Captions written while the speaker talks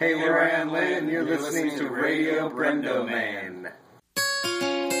Hey, we're Ryan Lynn, and you're listening to Radio Brendo Man.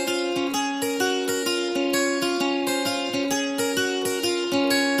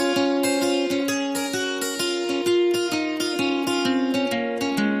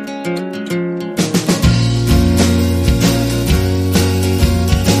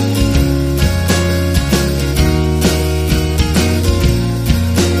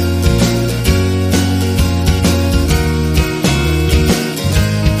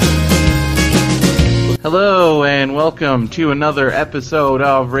 Hello and welcome to another episode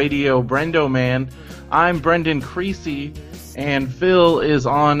of Radio Brendo Man. I'm Brendan Creasy, and Phil is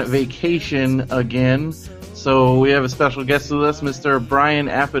on vacation again. So we have a special guest with us, Mr. Brian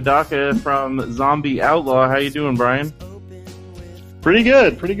Apodaca from Zombie Outlaw. How you doing, Brian? Pretty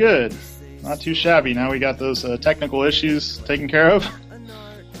good. Not too shabby. Now we got those technical issues taken care of.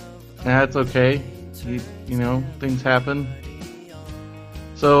 That's okay. You know, things happen.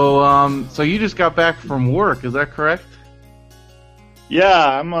 So you just got back from work, is that correct?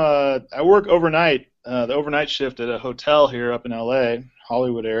 Yeah, I work overnight, the overnight shift at a hotel here up in LA,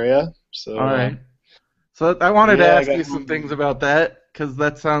 Hollywood area. So all right. So I wanted to ask you some things about that because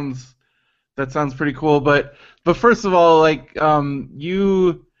that sounds pretty cool. But first of all, like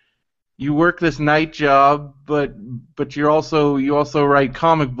you work this night job, but you also write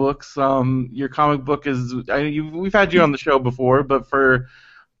comic books. Your comic book is we've had you on the show before, but for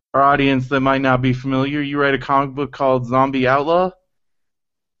our audience that might not be familiar, you write a comic book called Zombie Outlaw?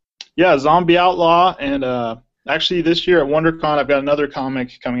 Yeah, Zombie Outlaw, and actually this year at WonderCon I've got another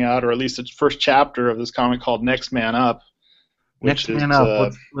comic coming out, or at least the first chapter of this comic called Next Man Up. Next Man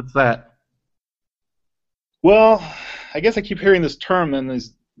Up, what's that? Well, I guess I keep hearing this term in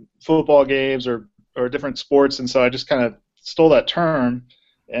these football games or different sports, and so I just kind of stole that term,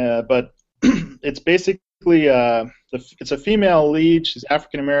 but it's basically it's a female lead. She's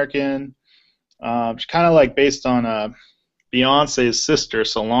African American. She's kind of like based on Beyonce's sister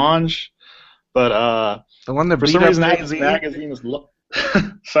Solange, but the one that for beat some up reason Jay-Z? that magazine is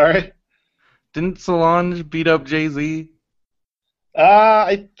sorry. Didn't Solange beat up Jay-Z?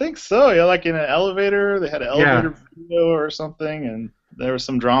 I think so. Yeah, like in an elevator. They had an elevator video or something, and there was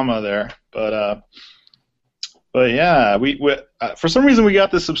some drama there. But yeah, we for some reason we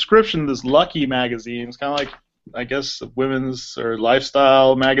got this subscription to this Lucky magazine. It's kind of like, I guess, a women's or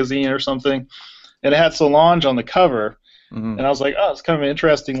lifestyle magazine or something. And it had Solange on the cover. Mm-hmm. And I was like, oh, it's kind of an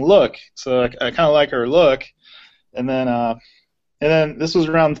interesting look. So I kind of like her look. And then this was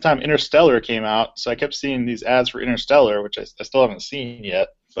around the time Interstellar came out. So I kept seeing these ads for Interstellar, which I still haven't seen yet.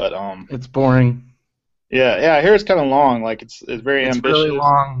 But it's boring. Yeah, I hear it's kind of long. Like it's very ambitious. It's really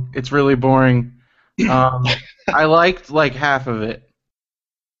long. It's really boring. I liked like half of it.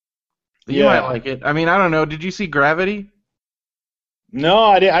 You might like it. I mean, I don't know. Did you see Gravity? No,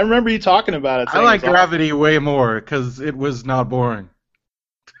 I didn't. I remember you talking about it. I like Gravity way more because it was not boring.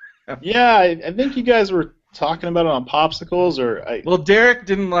 Yeah, I think you guys were talking about it on Popsicles, Well, Derek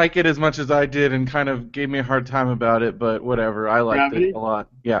didn't like it as much as I did and kind of gave me a hard time about it, but whatever. I liked Gravity? It a lot.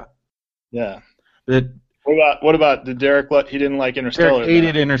 Yeah. Yeah. It, What about did Derek? He didn't like Interstellar. Derek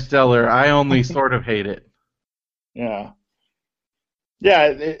hated Interstellar. I only sort of hate it. Yeah.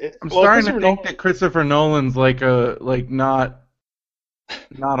 Yeah. I'm starting to think that Christopher Nolan's not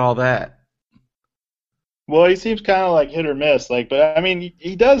all that. Well, he seems kind of like hit or miss. But I mean,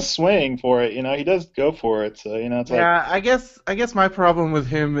 he does swing for it. You know, he does go for it. So it's I guess my problem with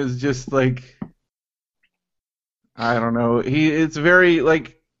him is just like, I don't know. It's very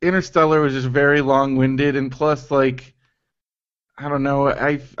like. Interstellar was just very long-winded, and plus, like, I don't know,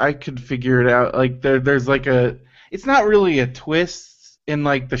 I could figure it out. Like, there's like it's not really a twist in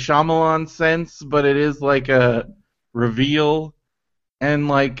like the Shyamalan sense, but it is like a reveal, and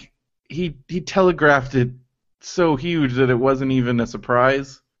like he telegraphed it so huge that it wasn't even a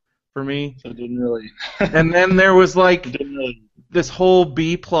surprise for me. So it didn't really. And then there was like this whole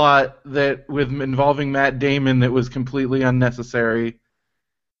B plot involving Matt Damon that was completely unnecessary.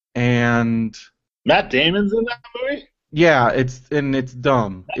 And Matt Damon's in that movie? Yeah, it's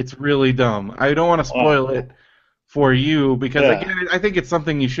dumb. It's really dumb. I don't want to spoil it for you because again, I think it's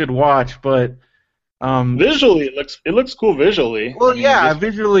something you should watch. But visually, it looks cool visually. Well,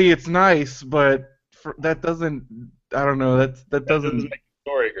 visually it's nice, but that doesn't. I don't know. That doesn't make the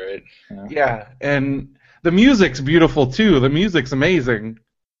story great. Yeah, and the music's beautiful too. The music's amazing.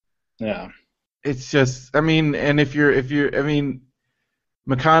 Yeah. It's just, I mean, and if you're,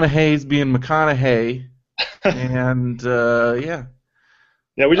 McConaughey's being McConaughey, and yeah.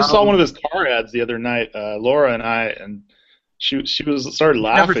 Yeah, we just saw one of his car ads the other night, Laura and I, and she started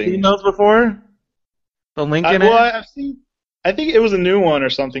laughing. Never seen those before? The Lincoln ad? Well, I think it was a new one or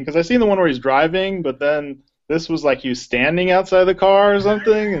something, because I seen the one where he's driving, but then this was like he was standing outside the car or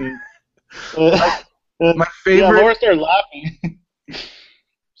something, and My yeah, favorite. Laura started laughing.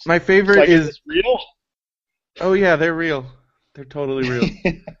 My It's favorite like, is is. this real? Oh yeah, they're real. They're totally real.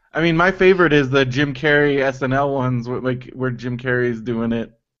 I mean, my favorite is the Jim Carrey SNL ones, where Jim Carrey's doing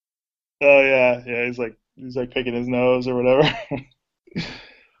it. Oh yeah, he's like picking his nose or whatever.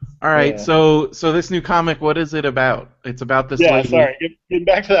 All right, Yeah. so this new comic, what is it about? It's about this Yeah, lady. sorry. Getting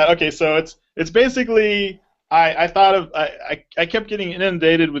back to that. Okay, so it's basically I thought of I kept getting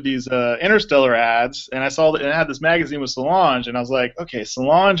inundated with these Interstellar ads, and I saw that it had this magazine with Solange, and I was like, okay,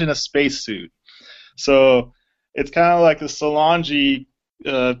 Solange in a spacesuit. So it's kind of like the Solange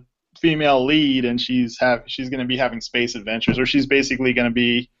female lead, and she's going to be having space adventures, or she's basically going to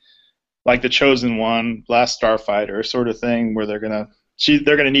be like the chosen one, last starfighter sort of thing, where they're gonna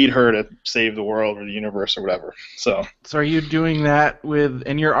need her to save the world or the universe or whatever. So are you doing that with?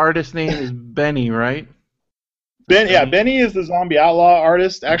 And your artist name is Benny, right? Benny is the zombie outlaw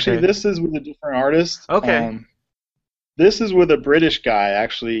artist. Actually, Okay. this is with a different artist. Okay. This is with a British guy.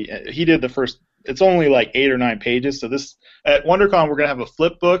 Actually, he did the first. It's only like 8 or 9 pages. So this at WonderCon we're gonna have a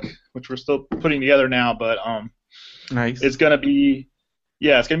flip book, which we're still putting together now. But Nice. it's gonna be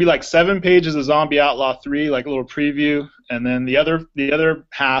like 7 pages of Zombie Outlaw 3, like a little preview, and then the other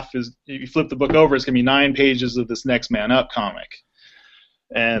half is, if you flip the book over, it's gonna be 9 pages of this Next Man Up comic.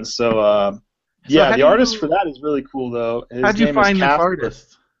 And so how the do artist you- for that is really cool though. His How'd you name is find this Casper.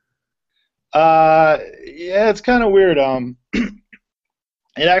 artist? Yeah, it's kind of weird.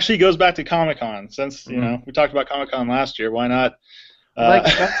 It actually goes back to Comic-Con, since we talked about Comic-Con last year. Why not?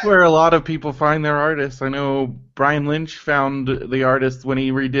 That's where a lot of people find their artists. I know Brian Lynch found the artist when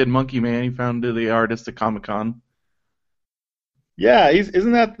he redid Monkey Man. He found the artist at Comic-Con. Yeah,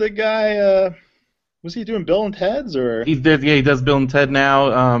 isn't that the guy? Was he doing Bill and Ted's or? He does Bill and Ted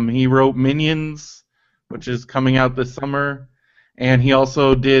now. He wrote Minions, which is coming out this summer, and he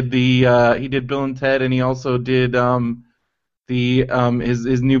also did he did Bill and Ted, and he also did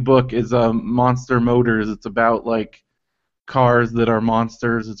his new book is Monster Motors. It's about like cars that are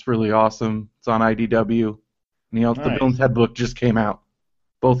monsters. It's really awesome. It's on IDW, and he also the Nice. Bill and Ted book just came out.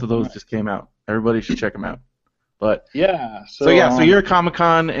 Both of those just came out. Everybody should check them out. But Yeah. so you're at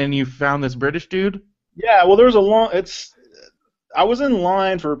Comic-Con and you found this British dude. Yeah, well, there was I was in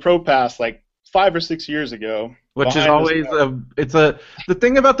line for a Pro Pass like 5 or 6 years ago. Which is behind always this the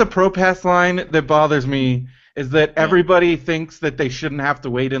ththing about the Pro Pass line that bothers me is that everybody thinks that they shouldn't have to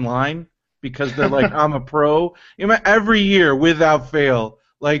wait in line because they're like, I'm a pro. Every year, without fail,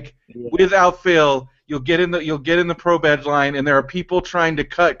 you'll get in the pro badge line, and there are people trying to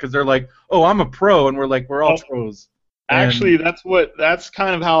cut because they're like, oh, I'm a pro, and we're like, we're all pros. Actually, that's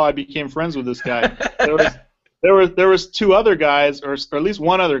kind of how I became friends with this guy. There was 2 other guys, or at least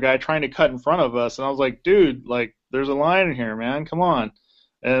one other guy, trying to cut in front of us, and I was like, dude, like, there's a line in here, man, come on.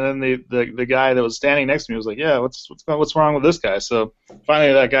 And then the guy that was standing next to me was like, yeah, what's wrong with this guy? So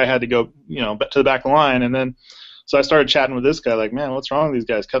finally, that guy had to go, to the back of the line, and then so I started chatting with this guy, like, man, what's wrong with these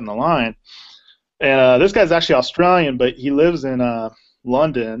guys cutting the line? And this guy's actually Australian, but he lives in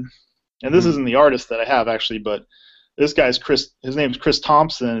London, and this isn't the artist that I have actually, but this guy's Chris. His name's Chris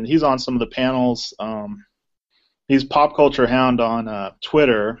Thompson, and he's on some of the panels. He's Pop Culture Hound on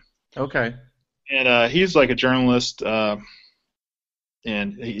Twitter. Okay. And he's like a journalist,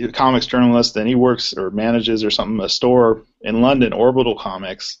 and he's a comics journalist, and he works or manages or something a store in London, Orbital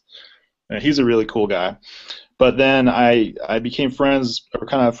Comics. And he's a really cool guy. But then I became friends, or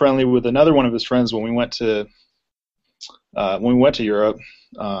kind of friendly with another one of his friends when we went to Europe,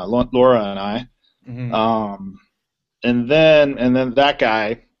 Laura and I. Mm-hmm. And then that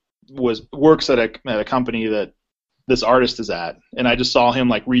guy works at a company that this artist is at, and I just saw him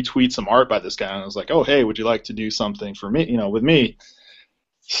like retweet some art by this guy, and I was like, oh, hey, would you like to do something for me, with me?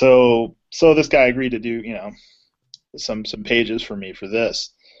 So this guy agreed to do, some pages for me for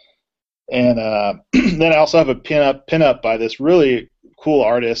this. And then I also have a pinup by this really cool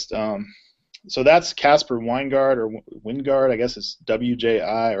artist. So that's Casper Weingard, or Wingard, I guess it's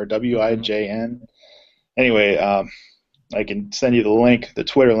WJI or WIJN. Anyway, I can send you the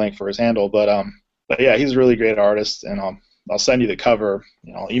Twitter link for his handle, but yeah, he's a really great artist, and I'll send you the cover.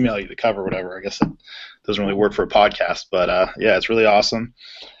 I'll email you the cover, whatever. I guess it doesn't really work for a podcast, but yeah, it's really awesome.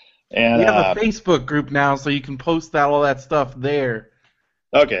 And we have a Facebook group now, so you can post all that stuff there.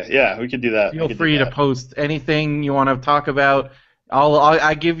 Okay, yeah, we could do that. Feel free to post anything you want to talk about.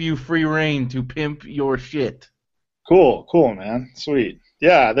 I give you free reign to pimp your shit. Cool, man, sweet.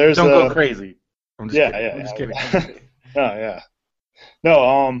 Yeah, there's. Don't go crazy. I'm just kidding. Yeah. I'm just kidding. Oh yeah.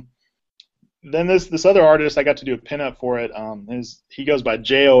 No, then this other artist, I got to do a pinup for it. He goes by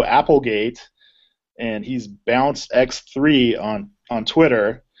Jo Applegate, and he's Bounce X3 on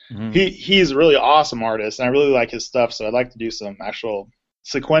Twitter. Mhm. He's a really awesome artist, and I really like his stuff. So I'd like to do some actual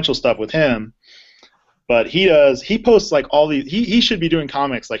sequential stuff with him. But he posts like all these. He should be doing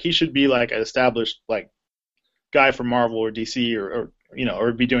comics. Like he should be like an established like guy from Marvel or DC or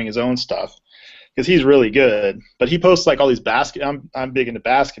be doing his own stuff. Because he's really good, but he posts like all these I'm big into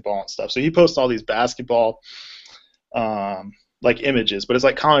basketball and stuff, so he posts all these basketball like images, but it's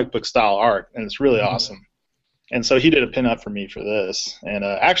like comic book style art, and it's really awesome. And so he did a pinup for me for this, and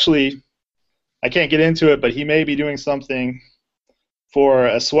actually, I can't get into it, but he may be doing something for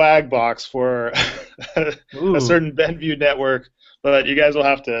a swag box for a certain Benview network, but you guys will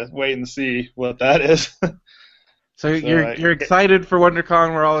have to wait and see what that is. So you're excited for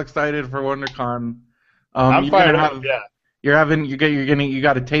WonderCon. We're all excited for WonderCon. I'm fired up. Yeah. You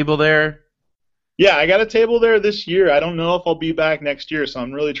got a table there. Yeah, I got a table there this year. I don't know if I'll be back next year, so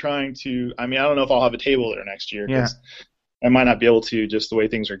I'm really trying to. I mean, I don't know if I'll have a table there next year because I might not be able to, just the way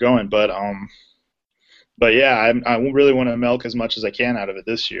things are going. But yeah, I really want to milk as much as I can out of it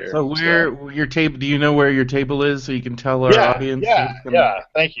this year. So your table? Do you know where your table is so you can tell our audience? Yeah.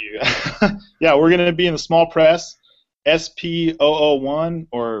 Thank you. Yeah, we're gonna be in the small press. SP001,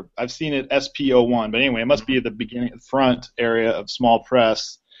 or I've seen it SP01, but anyway, it must be at the front area of small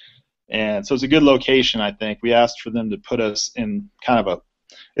press, and so it's a good location. I think we asked for them to put us in kind of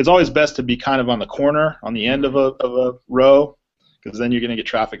it's always best to be kind of on the corner, on the end of a row, because then you're going to get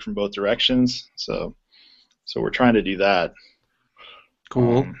traffic from both directions. So we're trying to do that.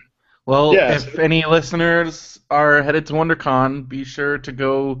 Cool. Well, if any listeners are headed to WonderCon, be sure to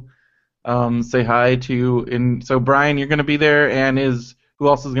go. Say hi to so Brian, you're going to be there, and who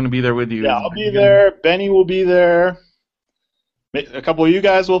else is going to be there with you? Yeah, I'll be there. Benny will be there. A couple of you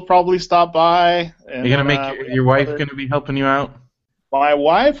guys will probably stop by. And you're going to make your wife going to be helping you out? My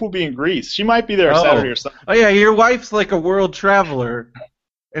wife will be in Greece. She might be there Saturday or something. Oh yeah, your wife's like a world traveler,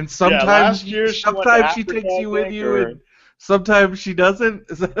 and sometimes she takes you with you, and sometimes she doesn't.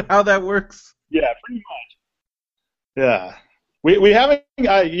 Is that how that works? Yeah, pretty much. Yeah. We haven't.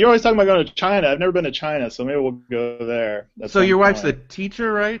 You're always talking about going to China. I've never been to China, so maybe we'll go there. So your wife's a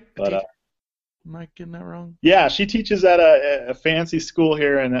teacher, right? But, am I getting that wrong? Yeah, she teaches at a fancy school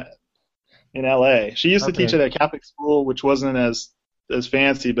here in LA. She used to teach at a Catholic school, which wasn't as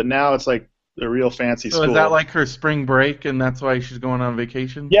fancy, but now it's like a real fancy school. So is that like her spring break, and that's why she's going on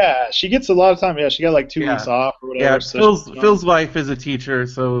vacation? Yeah, she gets a lot of time. Yeah, she got like 2 weeks off or whatever. Yeah, Phil's wife is a teacher,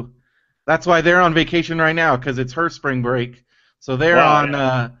 so that's why they're on vacation right now, because it's her spring break. So they went on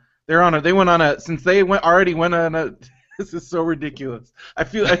a this is so ridiculous.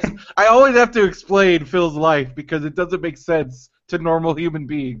 I always have to explain Phil's life because it doesn't make sense to normal human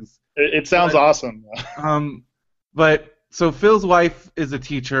beings. It sounds awesome. But so Phil's wife is a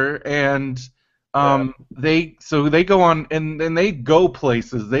teacher, and they go on and they go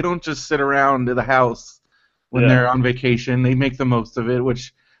places. They don't just sit around in the house when they're on vacation. They make the most of it,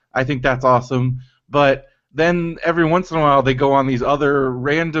 which I think that's awesome. But then every once in a while they go on these other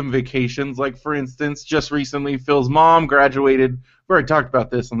random vacations. Like, for instance, just recently Phil's mom graduated. We already talked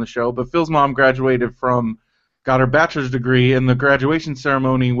about this on the show, but Phil's mom got her bachelor's degree, and the graduation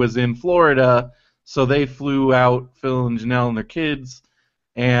ceremony was in Florida, so they flew out, Phil and Janelle and their kids,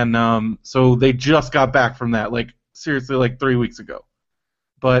 and so they just got back from that, like, seriously, like 3 weeks ago.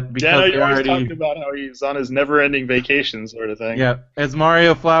 But because you're always talking about how he's on his never-ending vacation sort of thing. Yeah, as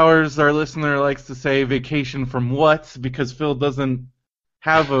Mario Flowers, our listener, likes to say, vacation from what? Because Phil doesn't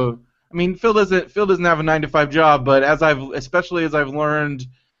have Phil doesn't have a 9-to-5 job, but especially as I've learned,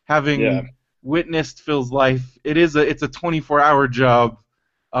 having witnessed Phil's life, it's a 24-hour job,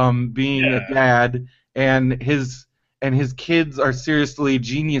 being a dad, and his kids are seriously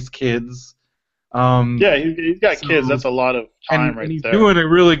genius kids. He's got kids. That's a lot of time and he's there. Doing a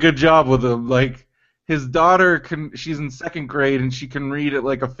really good job with them. Like, his daughter she's in 2nd grade, and she can read at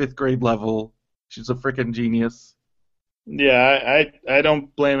like a 5th grade level. She's a freaking genius. Yeah, I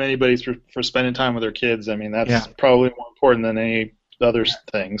don't blame anybody for spending time with their kids. I mean, that's probably more important than any other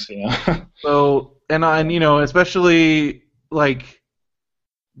things, you know. So, and especially like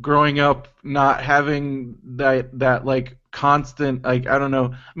growing up not having that like constant, like, I don't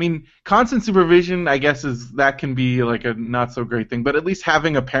know. I mean, constant supervision, I guess, that can be like a not so great thing, but at least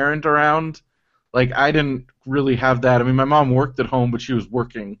having a parent around, like, I didn't really have that. I mean, my mom worked at home, but she was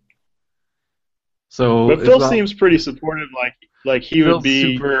working. So, but Phil seems pretty supportive. Like he would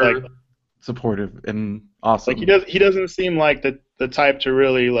be super supportive and awesome. Like, he doesn't seem like the type to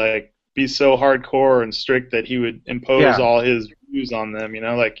really like be so hardcore and strict that he would impose all his views on them, you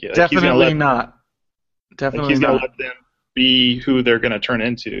know, like he's gonna Definitely not. Definitely he's gonna not. let them be who they're gonna turn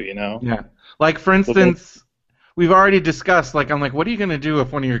into, you know. Yeah. Like, for instance, we've already discussed, like, I'm like, what are you going to do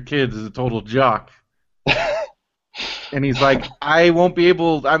if one of your kids is a total jock? And he's like, I'm probably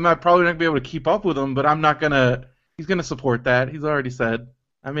not going to be able to keep up with him, but he's going to support that. He's already said.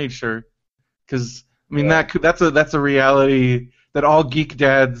 I made sure. Because, I mean, that's a reality that all geek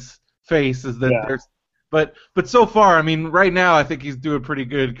dads face, is that there's, but so far, I mean, right now, I think he's doing pretty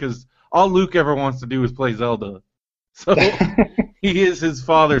good, because all Luke ever wants to do is play Zelda. So he is his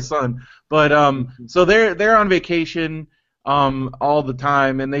father's son. But so they're on vacation all the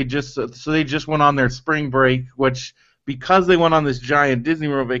time, and they just went on their spring break, which, because they went on this giant Disney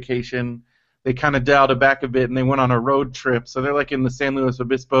World vacation, they kind of dialed it back a bit, and they went on a road trip. So they're like in the San Luis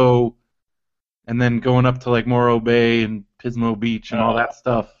Obispo, and then going up to like Morro Bay and Pismo Beach and all that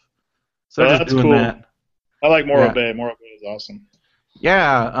stuff. So they're just doing cool. that. I like Morro Bay. Morro Bay is awesome.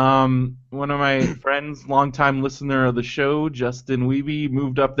 Yeah, one of my friends, longtime listener of the show, Justin Wiebe,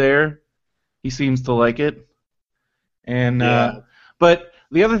 moved up there. He seems to like it. And but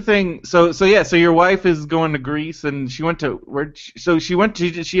the other thing, so your wife is going to Greece, and she went to she went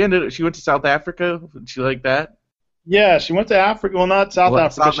to South Africa. Did she like that? Yeah, she went to Africa. Well, not South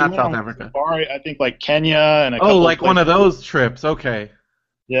Africa. Not South Africa. Safari, I think like Kenya and a couple like places. One of those trips. Okay.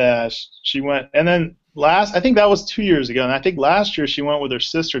 Yeah, she went, and then I think that was 2 years ago, and I think last year she went with her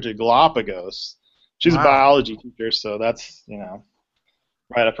sister to Galapagos. She's a biology teacher, so that's, you know,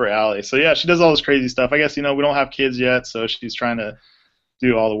 right up her alley. So yeah, she does all this crazy stuff. I guess, you know, we don't have kids yet, so she's trying to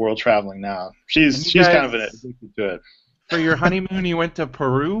do all the world traveling now. She's kind of addicted to it. For your honeymoon, you went to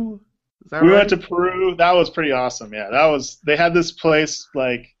Peru? Is that we right? went to Peru. That was pretty awesome. Yeah, they had this place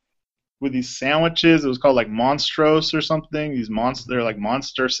like with these sandwiches. It was called like Monstros or something. They're like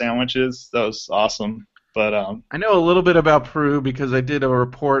monster sandwiches. That was awesome. But I know a little bit about Peru because I did a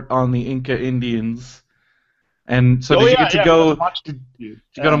report on the Inca Indians. And so did you get to go? Did you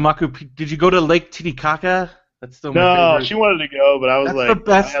go to Machu? Did you go to Lake Titicaca? That's still my favorite. No, she wanted to go, but I was That's like, the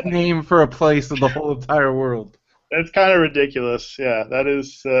best name for a place in the whole entire world. It's kind of ridiculous. Yeah, that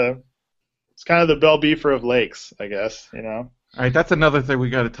is. It's kind of the Belle Beaver of lakes, I guess. You know. All right, that's another thing we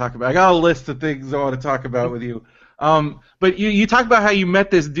got to talk about. I got a list of things I want to talk about with you. But you talk about how you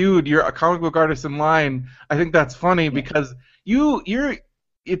met this dude. You're a comic book artist in line. I think that's funny because you're like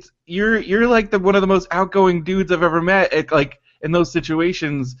one of the most outgoing dudes I've ever met. Like in those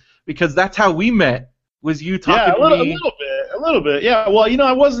situations, because that's how we met. Was you talking to me? A little bit. Yeah. Well, you know,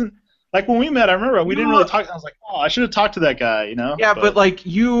 I wasn't. Like, when we met, I remember we didn't really talk. I was like, oh, I should have talked to that guy, you know? Yeah, but like,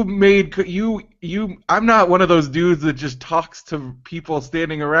 I'm not one of those dudes that just talks to people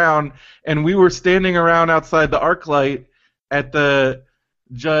standing around, and we were standing around outside the ArcLight at the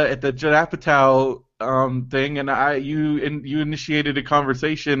Judd Apatow thing, and you initiated a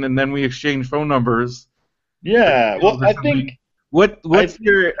conversation, and then we exchanged phone numbers. Yeah, well, I think...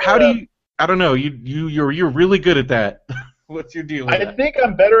 I don't know, you're really good at that. What's your deal with that? I think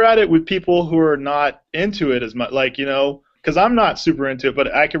I'm better at it with people who are not into it as much. Like, you know, because I'm not super into it,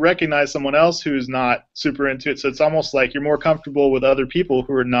 but I can recognize someone else who's not super into it. So it's almost like you're more comfortable with other people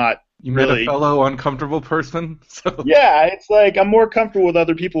who are not. You met a fellow uncomfortable person? So. Yeah, it's like I'm more comfortable with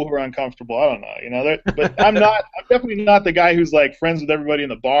other people who are uncomfortable. I don't know, you know. But I'm definitely not the guy who's like friends with everybody in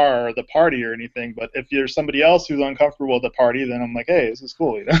the bar or the party or anything. But if you're somebody else who's uncomfortable at the party, then I'm like, hey, this is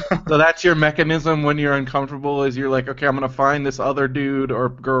cool, you know. So that's your mechanism when you're uncomfortable, is you're like, okay, I'm gonna find this other dude or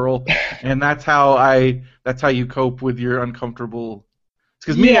girl, and that's how you cope with your uncomfortable.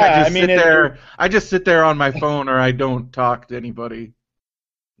 Because I just sit there on my phone, or I don't talk to anybody.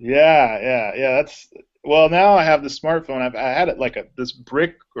 Yeah. Well, now I have the smartphone. I had it like this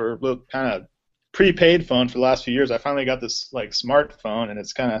brick or kind of prepaid phone for the last few years. I finally got this like smartphone, and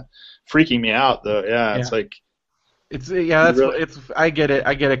it's kind of freaking me out though. Yeah, it's like I get it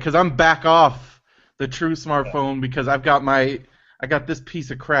because I'm back off the true smartphone because I got this piece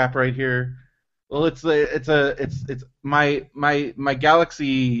of crap right here. Well, it's my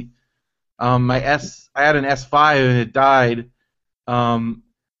Galaxy, I had an S5 and it died.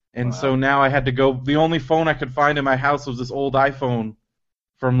 And so now I had to go. The only phone I could find in my house was this old iPhone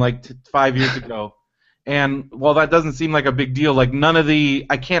from like 5 years ago. And while that doesn't seem like a big deal, like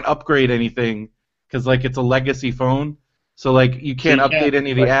I can't upgrade anything because like it's a legacy phone. So like you can't update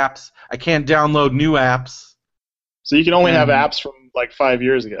any of the apps. I can't download new apps. So you can only have apps from like 5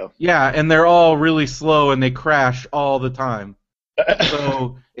 years ago. Yeah, and they're all really slow and they crash all the time.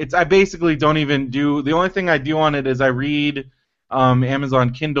 So I basically don't even do. The only thing I do on it is I read Amazon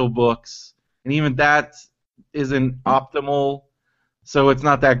Kindle books, and even that isn't optimal, so it's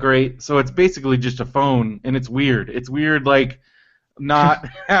not that great. So it's basically just a phone, and it's weird. It's weird, like not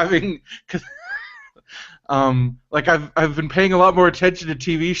having, cause, like I've been paying a lot more attention to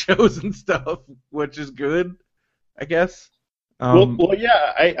TV shows and stuff, which is good, I guess. Well,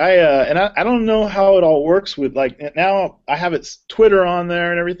 yeah, I don't know how it all works with, like, now I have its Twitter on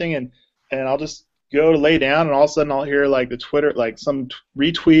there and everything, and I'll just go to lay down, and all of a sudden I'll hear like the Twitter, like some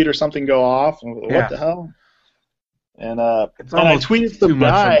retweet or something go off. And, what the hell? And I tweeted some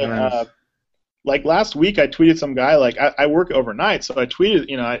guy, like last week I tweeted some guy, like I work overnight, so I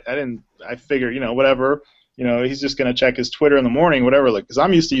tweeted, I figured, whatever, he's just gonna check his Twitter in the morning, whatever, like, because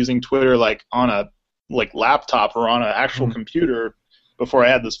I'm used to using Twitter like on a laptop or on an actual computer before I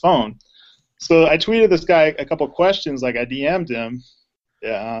had this phone. So I tweeted this guy a couple questions, like I DM'd him,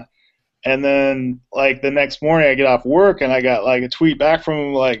 and then like the next morning I get off work and I got like a tweet back from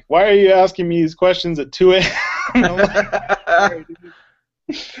him like, "Why are you asking me these questions at 2 a.m.?" I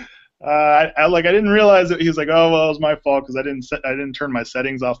didn't realize that. He was like, "Oh well, it was my fault because I didn't turn my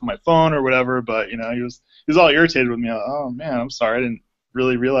settings off my phone or whatever." But he was all irritated with me. Like, "Oh man, I'm sorry. I didn't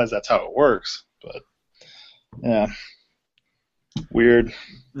really realize that's how it works." But yeah, weird.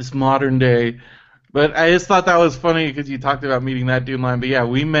 This modern day. But I just thought that was funny because you talked about meeting that dude line. But yeah,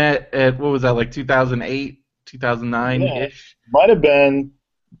 we met at, what was that, like 2008, 2009-ish? Might have been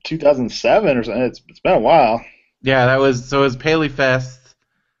 2007 or something. It's been a while. Yeah, it was Paley Fest.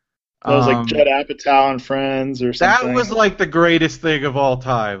 That was like Judd Apatow and Friends or something. That was like the greatest thing of all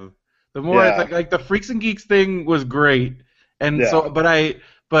time. The more like the Freaks and Geeks thing was great. And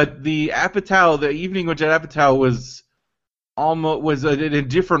but the Apatow, the evening with Judd Apatow was in a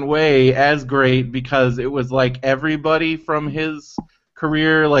different way as great because it was like everybody from his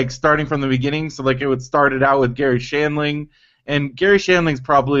career, like starting from the beginning. So like it started out with Gary Shandling, and Gary Shandling's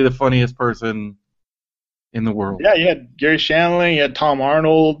probably the funniest person in the world. Yeah, you had Gary Shandling, you had Tom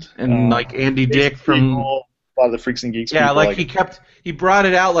Arnold, and like Andy Dick from a lot of the Freaks and Geeks. Yeah, people, like he brought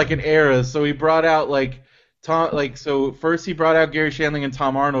it out like an era. So he brought out like so first he brought out Gary Shandling and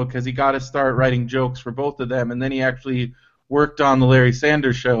Tom Arnold because he got to start writing jokes for both of them, and then he actually worked on the Larry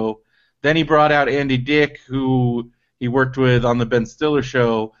Sanders Show. Then he brought out Andy Dick, who he worked with on the Ben Stiller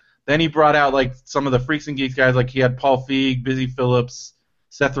Show. Then he brought out like some of the Freaks and Geeks guys, like he had Paul Feig, Busy Phillips,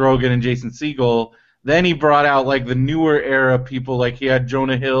 Seth Rogen, and Jason Segel. Then he brought out like the newer era people, like he had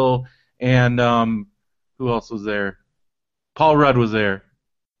Jonah Hill and who else was there? Paul Rudd was there,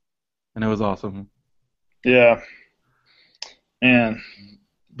 and it was awesome. Yeah, man.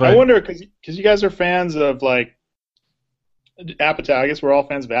 But I wonder because you guys are fans of like Apatow. I guess we're all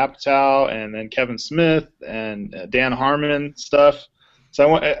fans of Apatow, and then Kevin Smith and Dan Harmon stuff.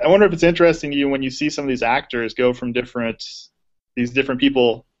 So I wonder if it's interesting to you when you see some of these actors go from these different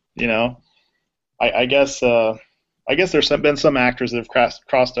people. I guess there's been some actors that have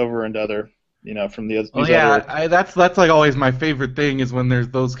crossed over into other, from these other. That's like always my favorite thing is when there's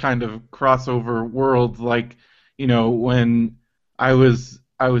those kind of crossover worlds. Like, when I was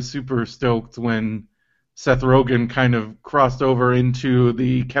super stoked when Seth Rogen kind of crossed over into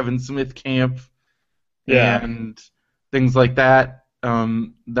the Kevin Smith camp, and things like that.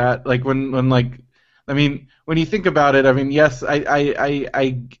 That like when like, I mean, when you think about it, I mean, yes,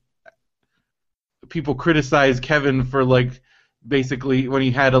 I people criticize Kevin for like basically when he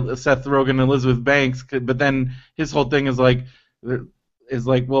had Seth Rogen and Elizabeth Banks, but then his whole thing is like,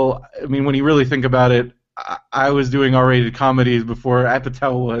 well, I mean, when you really think about it, I was doing R-rated comedies before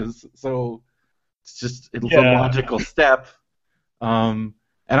Apatow was, so it's a logical step. And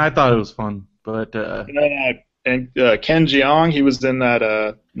I thought it was fun, but and Ken Jeong, he was in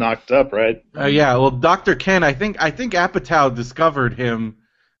that Knocked Up, right? Yeah, well, Dr. Ken, I think Apatow discovered him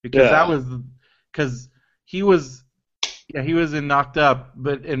because he was in Knocked Up,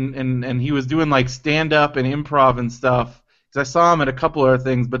 but and he was doing like stand up and improv and stuff. Because I saw him at a couple other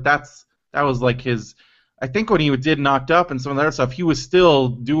things, but that was like his. I think when he did Knocked Up and some of the other stuff, he was still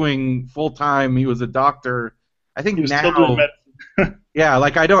doing full time. He was a doctor. I think he was now. Still doing medicine. Yeah,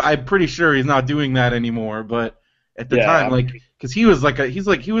 like I'm pretty sure he's not doing that anymore. But at the time, like, because he was like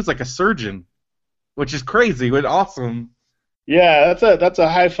a surgeon, which is crazy, but awesome. Yeah, that's a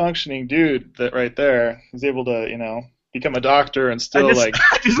high functioning dude that right there. He's able to become a doctor and still I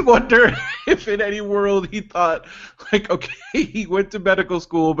just wonder if in any world he thought like, okay, he went to medical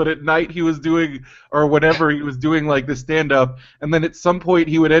school, but at night he was doing or whatever he was doing like the stand up, and then at some point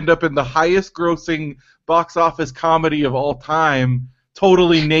he would end up in the highest grossing box office comedy of all time,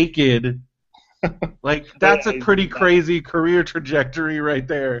 totally naked. Like that's a pretty crazy career trajectory right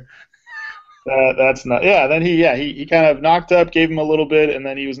there. That's not. Yeah, then he kind of Knocked Up, gave him a little bit, and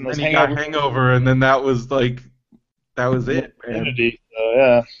then he was in those Hangover, and then that was it, man. So,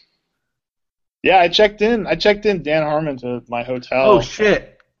 yeah. Yeah, I checked in. Dan Harmon to my hotel. Oh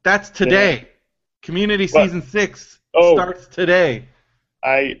shit, that's today. Yeah. Community What? season 6 Oh. starts today.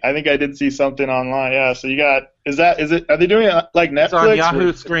 I think I did see something online. Yeah, so you got is it? Are they doing it like Netflix? It's on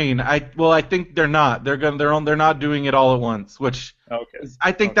Yahoo Screen. I think they're not. They're not doing it all at once, which Okay.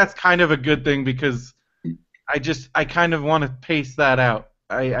 I think that's kind of a good thing because I kind of want to pace that out.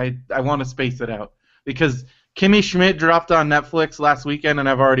 I want to space it out because Kimmy Schmidt dropped on Netflix last weekend and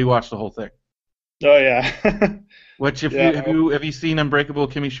I've already watched the whole thing. Oh yeah. Which have you seen Unbreakable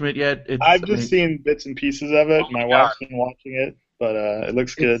Kimmy Schmidt yet? I've just seen bits and pieces of it. My wife's been watching it, but it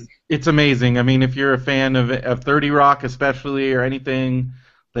looks good. It's amazing. I mean, if you're a fan of 30 Rock especially or anything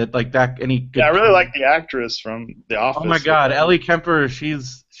that any good Yeah, I really like the actress from The Office. Oh my God, Ellie Kemper,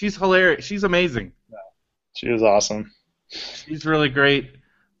 she's hilarious. She's amazing. Yeah, she was awesome. She's really great.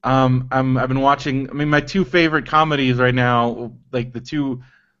 I've been watching. I mean, my two favorite comedies right now, like the two.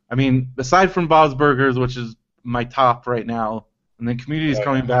 I mean, aside from Bob's Burgers, which is my top right now, and then Community's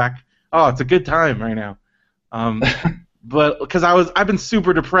coming back. Oh, it's a good time right now. But because I've been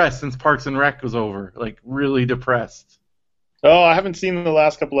super depressed since Parks and Rec was over, like really depressed. Oh, I haven't seen the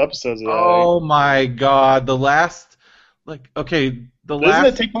last couple episodes of that. Oh my God, the last, Doesn't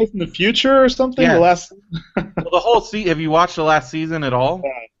it take place in the future or something? Yeah. The last. Well, the whole season. Have you watched the last season at all?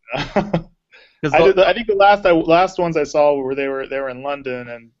 I think the last ones I saw were they were in London,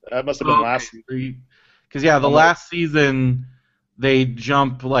 and that must have been last season. Because the last season they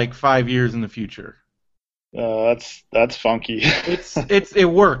jump like 5 years in the future. That's funky. It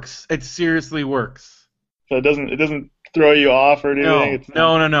works. It seriously works. So it doesn't throw you off or anything.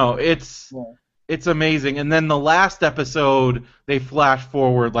 No. It's amazing. And then the last episode they flash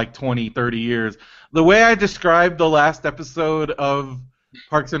forward like 20, 30 years. The way I described the last episode of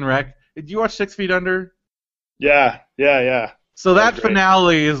Parks and Rec. Did you watch 6 Feet Under? Yeah. So that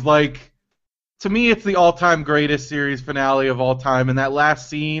finale is like, to me, it's the all-time greatest series finale of all time. And that last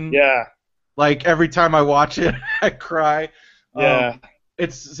scene, like every time I watch it, I cry. Yeah,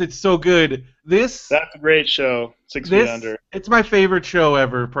 it's so good. That's a great show. 6 Feet Under. It's my favorite show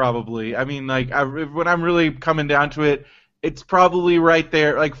ever, probably. I mean, like when I'm really coming down to it, it's probably right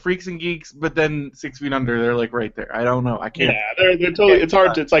there, like Freaks and Geeks, but then 6 Feet Under, they're like right there. I don't know. I can't. Yeah, they're totally. It's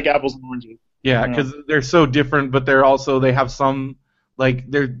hard to. It's like apples and oranges. Yeah, because they're so different, but they have some like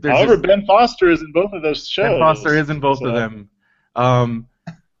they're. However, Ben Foster is in both of those shows. Ben Foster is in both of them.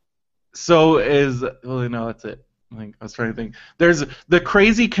 So is that's it. I was trying to think. There's the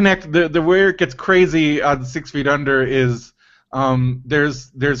crazy the where it gets crazy on 6 Feet Under is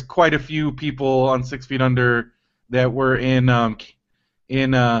there's quite a few people on 6 Feet Under that were in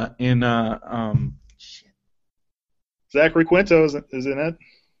Zachary Quinto is in it,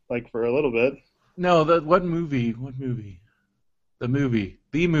 like for a little bit. No, what movie? The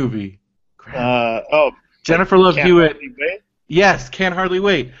movie. Crap. Jennifer Love Hewitt. Yes, Can't Hardly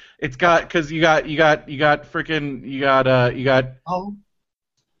Wait. It's got because you got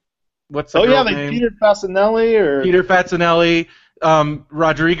what's the girl's name? Peter Facinelli,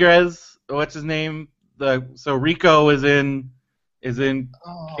 Rodriguez. What's his name? So Rico is in Can't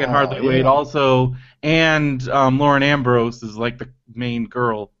Hardly Wait also, and Lauren Ambrose is like the main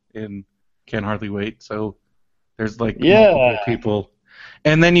girl in Can't Hardly Wait. So there's like multiple people,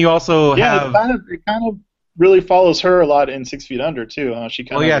 and then you also have it kind of really follows her a lot in 6 Feet Under too. Huh? She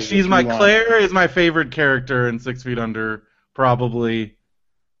kind of she's Claire is my favorite character in 6 Feet Under, probably.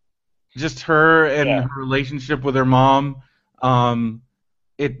 Just her and her relationship with her mom.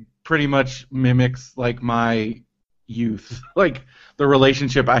 It pretty much mimics like my youth, like the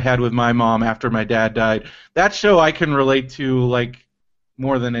relationship I had with my mom after my dad died. That show I can relate to like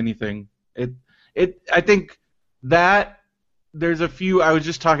more than anything. I think that there's a few. I was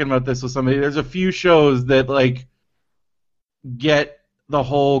just talking about this with somebody. There's a few shows that like get the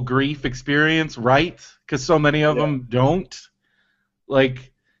whole grief experience right, because so many of them don't.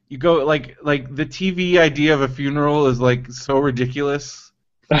 Like you go like the TV idea of a funeral is like so ridiculous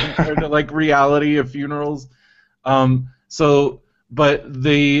compared to like reality of funerals. But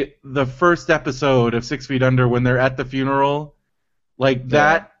the first episode of 6 Feet Under when they're at the funeral, like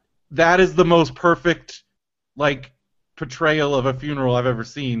that is the most perfect like portrayal of a funeral I've ever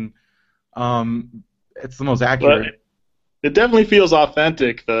seen. It's the most accurate. But it definitely feels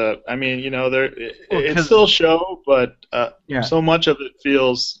authentic. It's still a show, but so much of it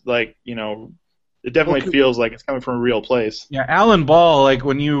feels like it definitely feels like it's coming from a real place. Yeah, Alan Ball, like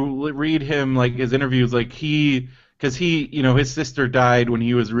when you read him, like his interviews, like because his sister died when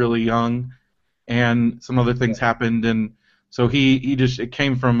he was really young, and some other things happened, and so it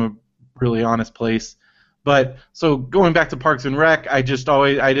came from a really honest place. But so going back to Parks and Rec, I just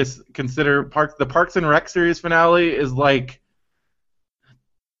consider the Parks and Rec series finale is like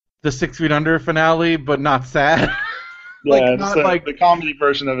the 6 Feet Under finale, but not sad. Yeah, it's the comedy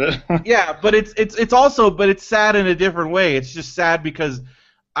version of it. Yeah, but it's also, but it's sad in a different way. It's just sad because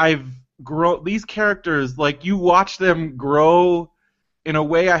I've grown these characters, like you watch them grow in a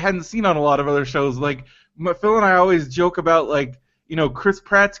way I hadn't seen on a lot of other shows. Like Phil and I always joke about, like, you know, Chris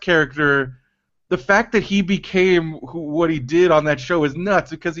Pratt's character. The fact that he became what he did on that show is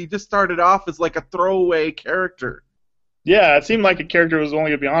nuts because he just started off as like a throwaway character. Yeah, it seemed like a character was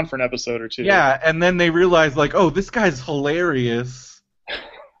only going to be on for an episode or two. Yeah, and then they realized, like, oh, this guy's hilarious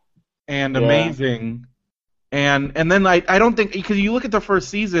and amazing. And then I don't think, because you look at the first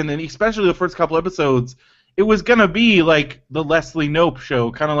season, and especially the first couple episodes, it was going to be like the Leslie Knope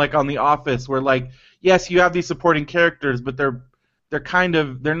show, kind of like on The Office, where, like, yes, you have these supporting characters, but they're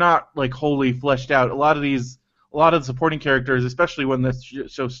not like wholly fleshed out. A lot of the supporting characters, especially when this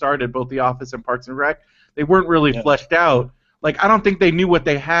show started, both The Office and Parks and Rec, they weren't really fleshed out. Like, I don't think they knew what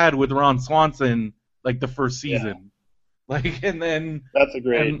they had with Ron Swanson, like, the first season. Yeah. Like, and then... That's a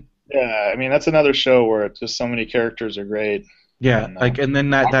great... yeah, I mean, that's another show where just so many characters are great. Yeah, and then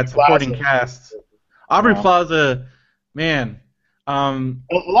that supporting cast. Aubrey Plaza, man... a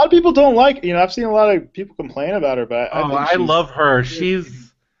lot of people don't like... You know, I've seen a lot of people complain about her, but I love her.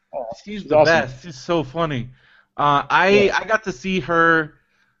 She's the awesome. Best. She's so funny. I got to see her...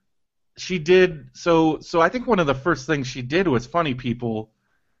 She did so. I think one of the first things she did was Funny People.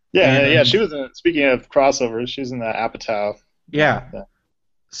 Yeah. She was in. Speaking of crossovers, she's in the Apatow. Yeah.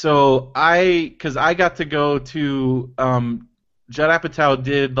 So because I got to go to Judd Apatow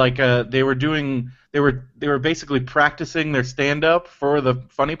did like they were basically practicing their stand up for the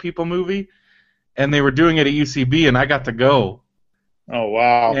Funny People movie, and they were doing it at UCB, and I got to go. Oh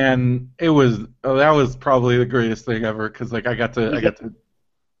wow! And that was probably the greatest thing ever because like I got to.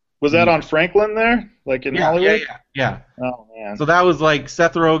 Was that on Franklin there? Like in Hollywood? Yeah. Oh, man. So that was like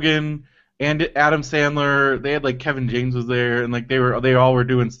Seth Rogen and Adam Sandler. They had like Kevin James was there, and like they all were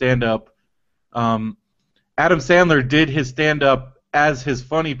doing stand-up. Adam Sandler did his stand-up as his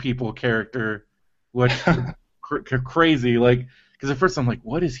Funny People character, which crazy. Like, because at first I'm like,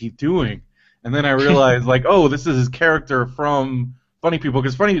 what is he doing? And then I realized, like, oh, this is his character from Funny People.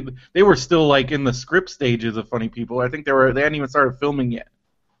 Because they were still like in the script stages of Funny People. I think they hadn't even started filming yet.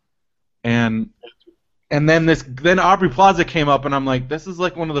 And then Aubrey Plaza came up, and I'm like, this is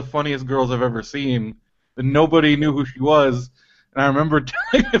like one of the funniest girls I've ever seen. But nobody knew who she was, and I remember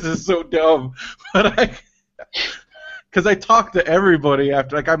this is so dumb, but because I talked to everybody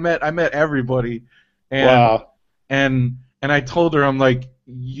after, like I met everybody, and wow. and I told her, I'm like,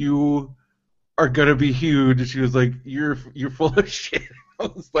 you are gonna be huge. And she was like, you're full of shit. I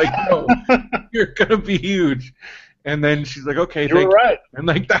was like, no, you're gonna be huge. And then she's like, okay, you were right. And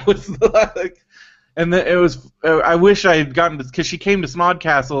like that was like, and then it was. I wish I had gotten because she came to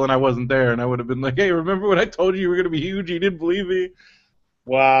Smodcastle and I wasn't there, and I would have been like, hey, remember when I told you were gonna be huge? You didn't believe me.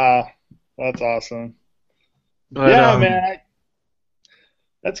 Wow, that's awesome. But, yeah, man,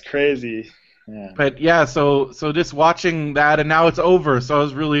 that's crazy. Yeah. But yeah, so just watching that, and now it's over, so I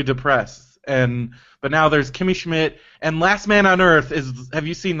was really depressed. But now there's Kimmy Schmidt and Last Man on Earth. Have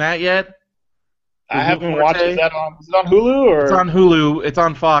you seen that yet? I haven't watched it. Is it on Hulu or? It's on Hulu. It's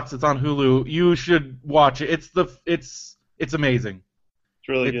on Fox. It's on Hulu. You should watch it. It's amazing. It's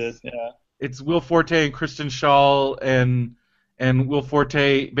really good. Yeah. It's Will Forte and Kristen Schaal, and Will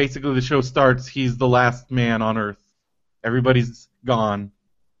Forte. Basically, the show starts. He's the last man on Earth. Everybody's gone.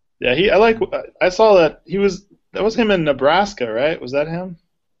 Yeah. I saw that that was him in Nebraska, right? Was that him?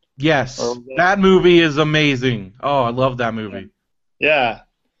 Yes. That movie is amazing. Oh, I love that movie. Yeah.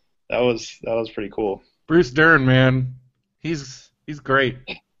 That was pretty cool. Bruce Dern, man, he's great.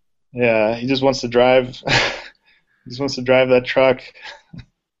 Yeah, he just wants to drive. He just wants to drive that truck.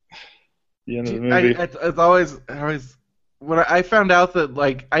 The end of the movie. It's always when I found out that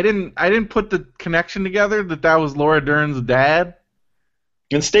like I didn't put the connection together that was Laura Dern's dad.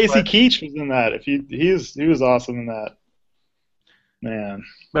 And Stacy Keach was in that. He was awesome in that. Man.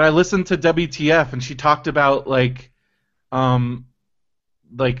 But I listened to WTF and she talked about like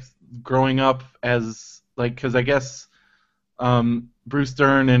growing up as like because I guess Bruce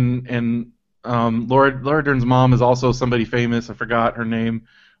Dern and Laura Dern's mom is also somebody famous. I forgot her name,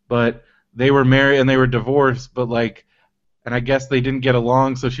 but they were married and they were divorced. But like, and I guess they didn't get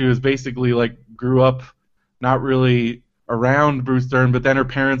along. So she was basically like grew up not really around Bruce Dern. But then her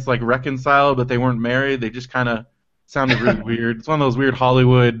parents like reconciled, but they weren't married. They just kind of sounded really weird. It's one of those weird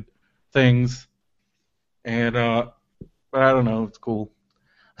Hollywood things. And but I don't know. It's cool.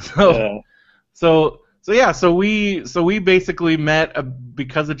 So So yeah, so we basically met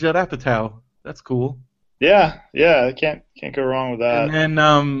because of Judd Apatow. That's cool. Yeah, I can't go wrong with that.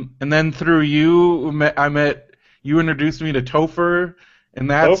 And then through you, I met you introduced me to Topher, and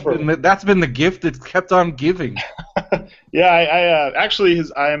that's been the gift that's kept on giving. Yeah, I actually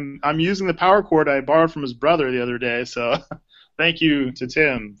I'm using the power cord I borrowed from his brother the other day, so thank you to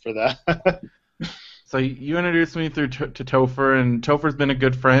Tim for that. So you introduced me to Topher, and Topher's been a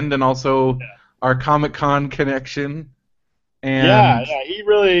good friend, and also our Comic-Con connection. And yeah, he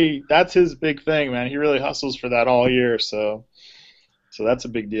really, that's his big thing, man. He really hustles for that all year, so that's a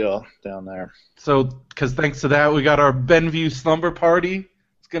big deal down there. So, because thanks to that, we got our Benview Slumber Party.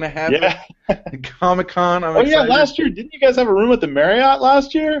 It's going to happen at Comic-Con. I'm excited. Yeah, last year, didn't you guys have a room at the Marriott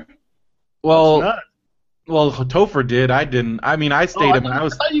last year? Well, Topher did. I didn't. I mean, I stayed at my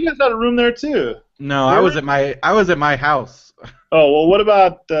house. I thought you guys had a room there too. No, really? I was at my house. Oh, well, what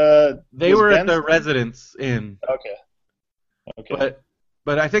about they were at the Residence Inn. Okay.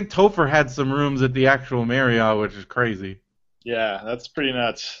 But I think Topher had some rooms at the actual Marriott, which is crazy. Yeah, that's pretty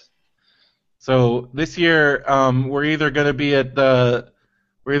nuts. So this year, we're either going to be at the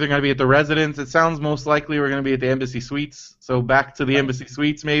Residence. It sounds most likely we're going to be at the Embassy Suites. So back to the Embassy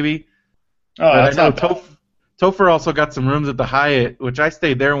Suites, maybe. Oh, that's not bad. Topher also got some rooms at the Hyatt, which I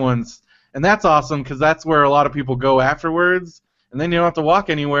stayed there once, and that's awesome because that's where a lot of people go afterwards, and then you don't have to walk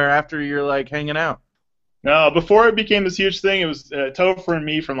anywhere after you're like hanging out. No, before it became this huge thing, it was Topher and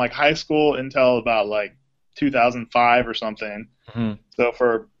me from like high school until about like 2005 or something. Mm-hmm. So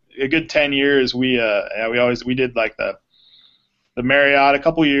for a good 10 years, we did like the Marriott a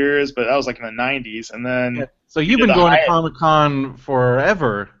couple years, but that was like in the 90s, and then. So you've been going to Comic-Con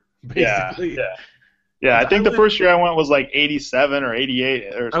forever. Basically. Yeah. I think the first year I went was like 87 or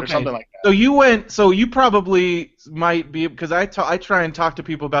 88 or something like that. So you went. So you probably might be because I try and talk to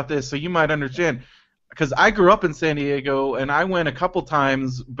people about this, so you might understand. Because I grew up in San Diego and I went a couple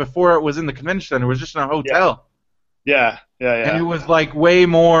times before it was in the convention center. It was just in a hotel. Yeah. And it was like way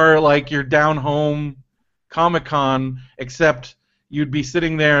more like your down home Comic-Con, except you'd be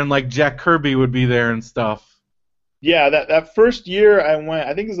sitting there and like Jack Kirby would be there and stuff. Yeah, that first year I went,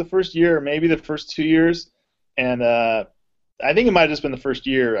 I think it was the first year, or maybe the first 2 years, and I think it might have just been the first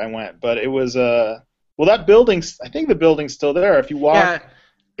year I went, but it was, that building, I think the building's still there. If you walk...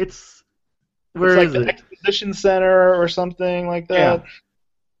 Yeah, where is it? The Exposition Center or something like that. Yeah.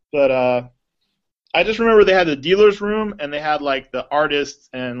 But I just remember they had the dealer's room, and they had like the artists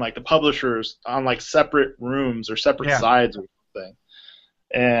and like the publishers on like separate rooms or separate sides or something.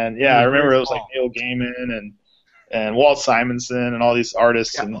 And I remember it was like Neil Gaiman and Walt Simonson and all these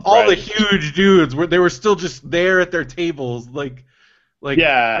artists and all the huge dudes they were still just there at their tables like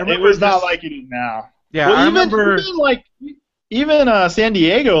it was not like it is now. Yeah, well, I remember even San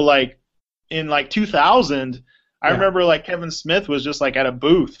Diego like in like 2000 I remember like Kevin Smith was just like at a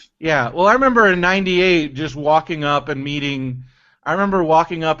booth. Yeah, well I remember in 98 just walking up and meeting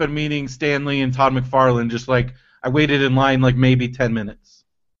Stan Lee and Todd McFarlane, just like I waited in line like maybe 10 minutes.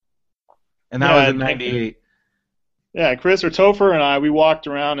 And that was in 98. Yeah, Chris or Topher and we walked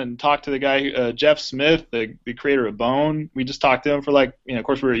around and talked to the guy, Jeff Smith, the creator of Bone. We just talked to him for like, of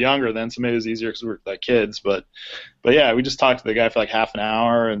course we were younger then, so maybe it was easier because we were like kids. But yeah, we just talked to the guy for like half an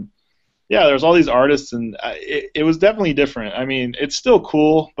hour, and yeah, there was all these artists, and it was definitely different. I mean, it's still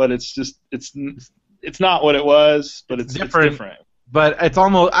cool, but it's just it's not what it was, but it's different. But it's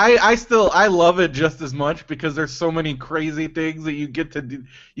almost I love it just as much because there's so many crazy things that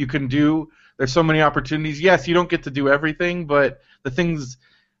you can do. There's so many opportunities. Yes, you don't get to do everything, but the things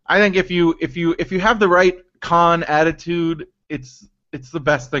I think if you have the right con attitude, it's the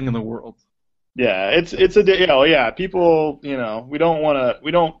best thing in the world. Yeah, people, we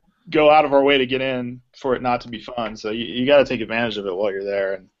don't go out of our way to get in for it not to be fun. So you got to take advantage of it while you're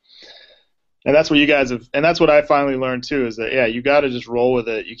there, and that's what you guys have, and that's what I finally learned too, is that you got to just roll with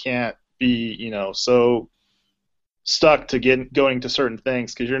it. You can't be so stuck to going to certain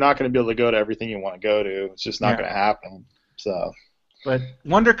things because you're not going to be able to go to everything you want to go to. It's just not going to happen. So, but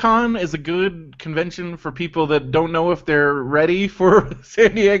WonderCon is a good convention for people that don't know if they're ready for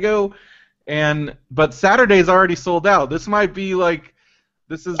San Diego, but Saturday's already sold out. This might be like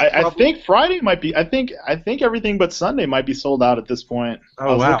I think Friday might be. I think everything but Sunday might be sold out at this point.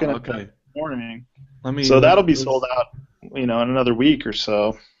 Oh wow! Okay. Morning. So that'll be sold out, in another week or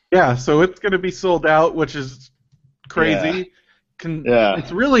so. Yeah, so it's going to be sold out, which is crazy.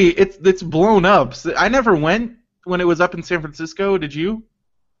 It's blown up. I never went when it was up in San Francisco. Did you?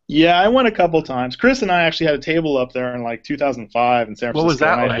 Yeah, I went a couple times. Chris and I actually had a table up there in like 2005 in San Francisco. What was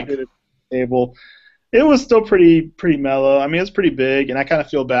that like? Table. it was still pretty mellow. I mean, it's pretty big, and I kind of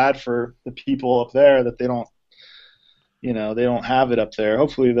feel bad for the people up there that they don't have it up there.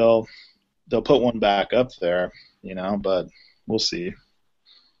 Hopefully they'll put one back up there, but we'll see.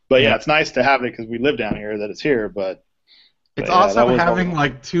 But yeah, it's nice to have it because we live down here that it's here, but it's awesome having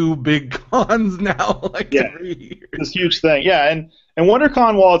like two big cons now, like every year. This huge thing. Yeah, and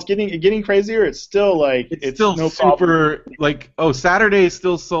WonderCon, while it's getting crazier, it's still like it's still no super problem. Like Saturday is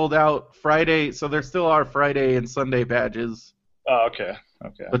still sold out. Friday, so there still are Friday and Sunday badges. Oh, okay.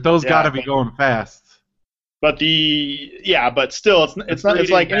 But those got to be going fast. But but still, it's not.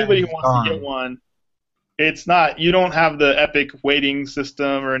 It's like anybody who wants to get one. It's not. You don't have the epic waiting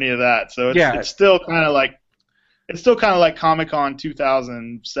system or any of that. So it's still kind of like. It's still kind of like Comic-Con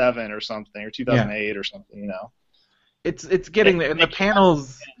 2007 or something, or 2008 or something, It's getting there, and the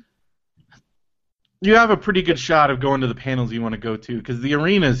panels. You have a pretty good shot of going to the panels you want to go to because the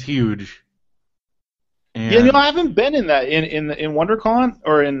arena is huge. And I haven't been in that in WonderCon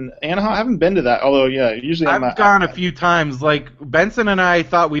or in Anaheim. I haven't been to that. Although, usually I've gone a few times. Like Benson and I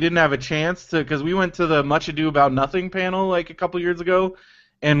thought we didn't have a chance to because we went to the Much Ado About Nothing panel like a couple years ago,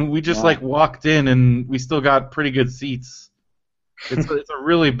 and we just walked in and we still got pretty good seats. It's a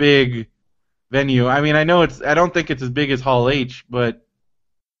really big venue. I mean, I don't think it's as big as Hall H, but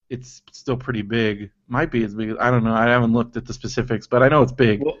it's still pretty big. Might be as big as, I don't know. I haven't looked at the specifics, but I know it's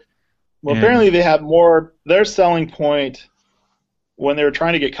big. Well, apparently they have more. Their selling point when they were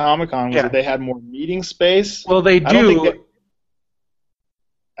trying to get Comic-Con was that they had more meeting space. Well, they do.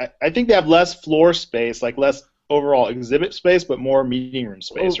 I think they have less floor space, like less overall exhibit space, but more meeting room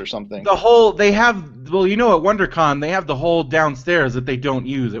space or something. At WonderCon, they have the whole downstairs that they don't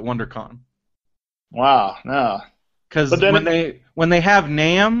use at WonderCon. Wow, no. Because when they have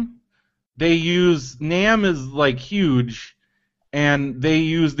NAMM, NAMM is like huge, and they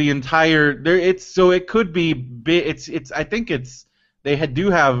use the entire. It could be big. I think they do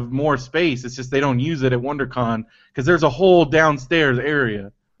have more space. It's just they don't use it at WonderCon because there's a whole downstairs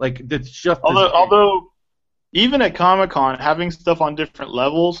area like that's just. Although even at Comic-Con, having stuff on different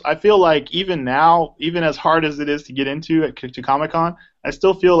levels, I feel like even now, even as hard as it is to get into to Comic-Con, I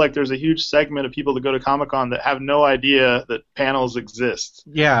still feel like there's a huge segment of people that go to Comic-Con that have no idea that panels exist.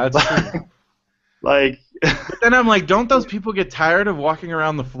 Yeah, that's true. But then I'm like, don't those people get tired of walking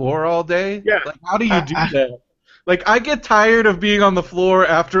around the floor all day? Yeah. Like, how do you do that? Like, I get tired of being on the floor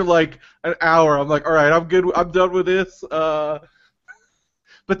after like an hour. I'm like, all right, I'm good. I'm done with this.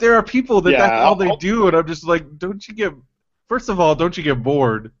 But there are people that's all they do, and I'm just like, first of all, don't you get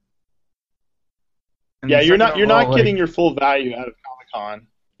bored? And you're not getting your full value out of Comic-Con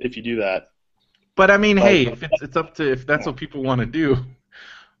if you do that. But I mean, hey, it's up to if that's what people want to do.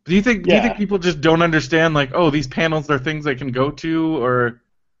 Do you think people just don't understand, like, oh, these panels are things I can go to, or?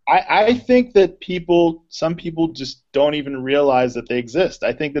 I think that some people just don't even realize that they exist.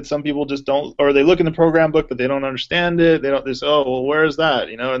 I think that some people just don't, or they look in the program book but they don't understand it. They don't just, oh, well, where is that?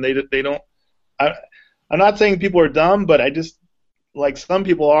 And they don't. I'm not saying people are dumb, but I just like some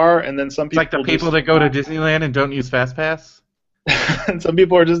people are, and then some people. It's like the people that go to Disneyland and don't use FastPass. And some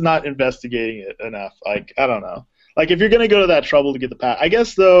people are just not investigating it enough. Like, I don't know. Like, if you're gonna go to that trouble to get the pass, I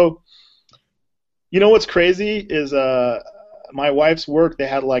guess though. What's crazy is my wife's work, they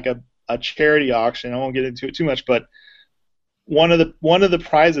had like a charity auction. I won't get into it too much, but one of the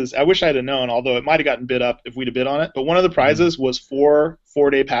prizes, I wish I had known, although it might have gotten bid up if we'd have bid on it, but one of the prizes was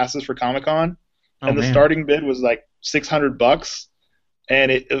 4-day passes for Comic-Con, and the starting bid was like $600,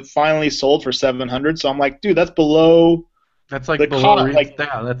 and it finally sold for $700. So I'm like, dude, that's below. That's like below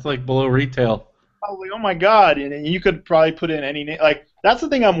retail. That's like below retail. I was like, oh my god, and you could probably put in any name. Like, that's the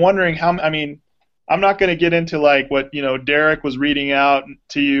thing I'm wondering how. I mean, I'm not going to get into like what Derek was reading out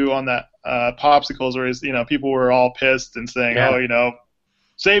to you on that popsicles, where people were all pissed and saying, oh,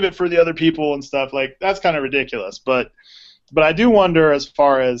 save it for the other people and stuff. Like, that's kind of ridiculous. But I do wonder as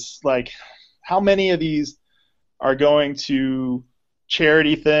far as like how many of these are going to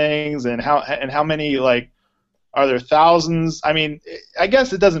charity things, and how many, like, are there thousands? I mean, I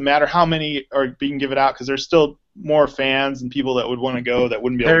guess it doesn't matter how many are being given out because there's still more fans and people that would want to go that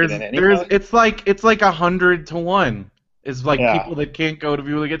wouldn't be able to get in anyway. It's like 100 to 1. It's like people that can't go to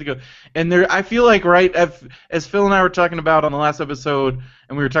people that get to go. And I feel like, right, as Phil and I were talking about on the last episode,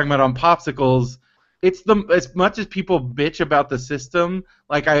 and we were talking about on popsicles, it's as much as people bitch about the system.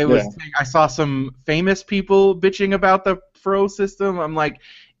 Like I saw some famous people bitching about the Pro system. I'm like,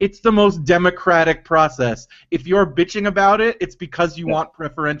 it's the most democratic process. If you're bitching about it, it's because you want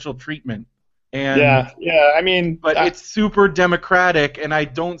preferential treatment. And I mean, but it's super democratic, and I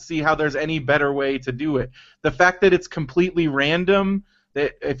don't see how there's any better way to do it. The fact that it's completely random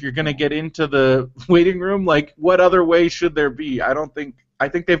if you're going to get into the waiting room, like, what other way should there be? I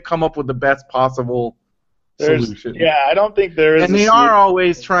think they've come up with the best possible solution. Yeah, I don't think there is. And they are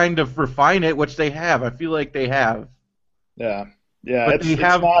always trying to refine it, which they have. I feel like they have. Yeah. But they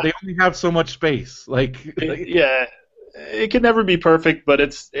only have so much space. Yeah, it can never be perfect, but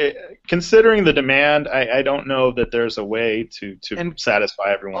considering the demand, I don't know that there's a way to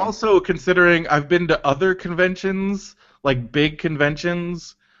satisfy everyone. Also, considering I've been to other conventions, like big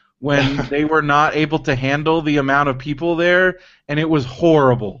conventions, when they were not able to handle the amount of people there, and it was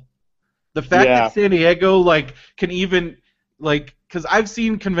horrible. The fact that San Diego can even because I've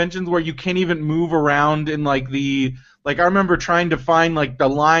seen conventions where you can't even move around in I remember trying to find the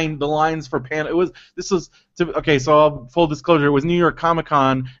lines for panel. So full disclosure, it was New York Comic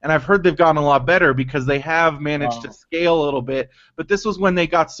Con, and I've heard they've gotten a lot better because they have managed to scale a little bit. But this was when they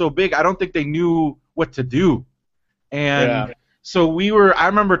got so big, I don't think they knew what to do. And so I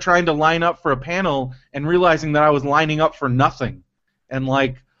remember trying to line up for a panel and realizing that I was lining up for nothing, and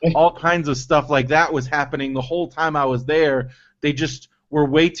all kinds of stuff like that was happening the whole time I was there. They just were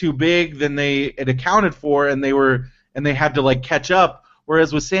way too big than they had accounted for, and they had to catch up.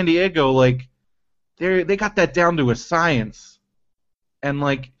 Whereas with San Diego, they got that down to a science, and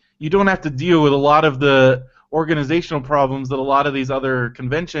you don't have to deal with a lot of the organizational problems that a lot of these other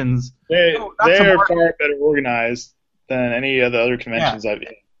conventions. They're far better organized than any of the other conventions I've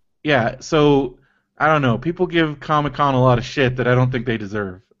been. Yeah, so I don't know. People give Comic-Con a lot of shit that I don't think they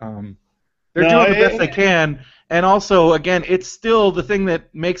deserve. They're doing the best they can, and also, again, it's still the thing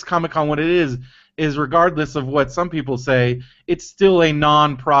that makes Comic-Con what it is regardless of what some people say, it's still a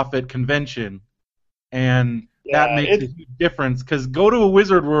non-profit convention, and that makes a huge difference, because go to a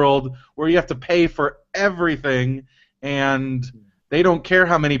Wizard World where you have to pay for everything, and they don't care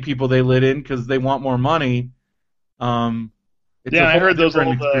how many people they let in because they want more money. I heard those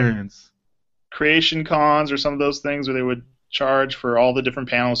old experience. Creation cons or some of those things where they would charge for all the different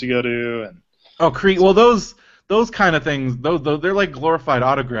panels you go to. Well, those kind of things, they're like glorified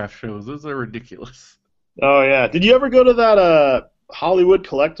autograph shows. Those are ridiculous. Oh yeah, did you ever go to that Hollywood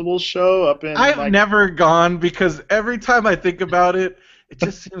Collectibles show up in? I've never gone, because every time I think about it, it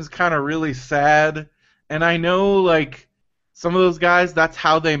just seems kind of really sad. And I know some of those guys, that's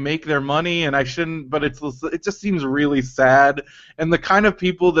how they make their money, and I shouldn't, but it just seems really sad. And the kind of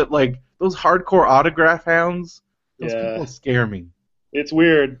people that those hardcore autograph hounds, those people scare me. It's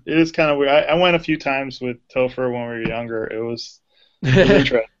weird. It is kind of weird. I went a few times with Topher when we were younger. It was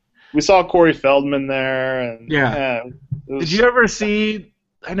interesting. We saw Corey Feldman there. And, Did you ever see,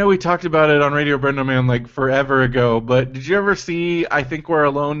 I know we talked about it on Radio Brendo Man forever ago, but did you ever see I Think We're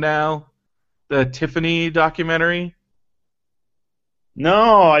Alone Now, the Tiffany documentary?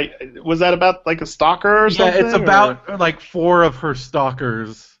 No, was that about a stalker or something? Yeah, it's about 4 of her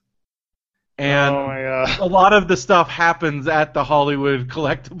stalkers. And a lot of the stuff happens at the Hollywood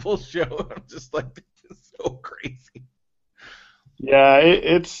Collectibles show. I'm just this is so crazy. Yeah,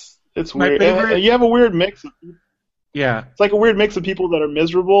 it's weird. Favorite, you have a weird mix of people. Yeah. It's a weird mix of people that are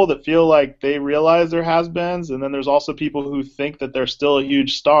miserable, that feel like they realize they're has-beens, and then there's also people who think that they're still a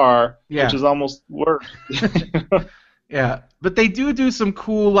huge star, which is almost worse. Yeah, but they do some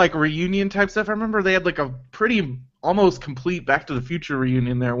cool reunion type stuff. I remember they had a pretty almost complete Back to the Future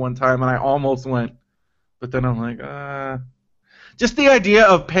reunion there one time, and I almost went, but then I'm just the idea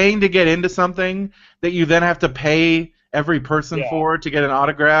of paying to get into something that you then have to pay every person for to get an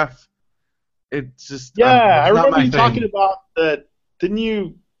autograph. It's just I remember you talking about that. Didn't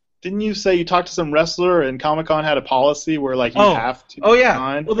you say you talked to some wrestler and Comic-Con had a policy where you have to? Oh yeah.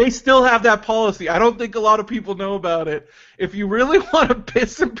 Sign? Well, they still have that policy. I don't think a lot of people know about it. If you really want to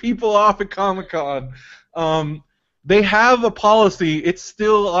piss some people off at Comic-Con, they have a policy. It's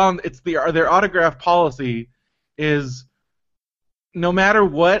still on. It's their autograph policy is no matter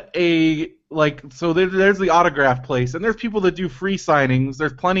what so there's the autograph place, and there's people that do free signings.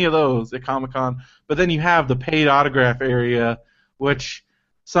 There's plenty of those at Comic-Con, but then you have the paid autograph area, which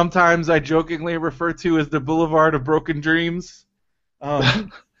sometimes I jokingly refer to as the Boulevard of Broken Dreams.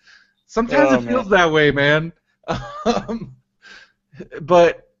 Sometimes it feels that way, man.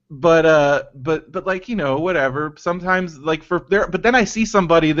 But whatever. Sometimes but then I see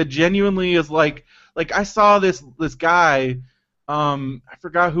somebody that genuinely is I saw this guy. I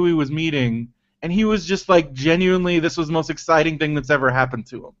forgot who he was meeting, and he was just genuinely, this was the most exciting thing that's ever happened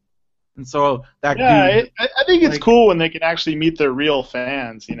to him. And so that dude, I think it's cool when they can actually meet their real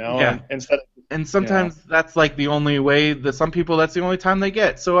fans, and sometimes that's the only way that some people, that's the only time they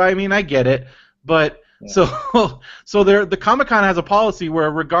get. So I mean, I get it, but so the Comic-Con has a policy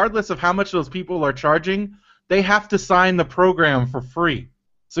where regardless of how much those people are charging, they have to sign the program for free.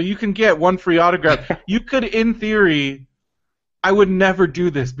 So you can get one free autograph. You could, in theory, I would never do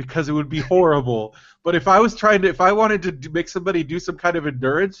this because it would be horrible. But if I wanted to make somebody do some kind of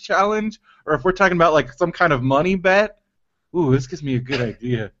endurance challenge, or if we're talking about like some kind of money bet, ooh, this gives me a good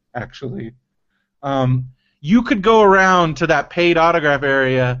idea, actually. You could go around to that paid autograph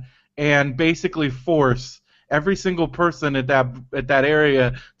area and basically force every single person at that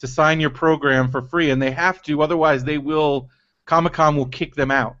area to sign your program for free, and they have to, otherwise Comic-Con will kick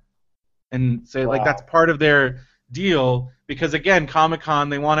them out and say like that's part of their deal, because again, Comic-Con,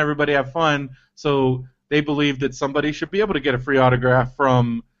 they want everybody to have fun, so they believe that somebody should be able to get a free autograph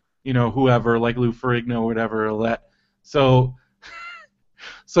from, whoever, like Lou Ferrigno or whatever.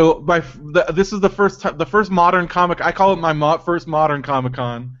 This is the first modern comic. I call it my first modern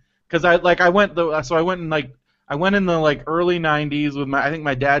Comic-Con, because I went in the early '90s with I think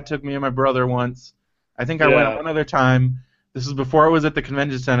my dad took me and my brother once. I think I went one other time. This is before I was at the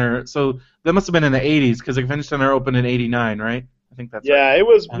convention center, so that must have been in the '80s, because the convention center opened in '89, right? I think that's right. Yeah, it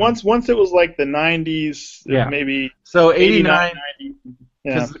was once it was like the '90s, maybe. So '89,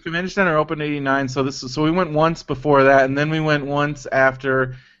 because the convention center opened in '89. So we went once before that, and then we went once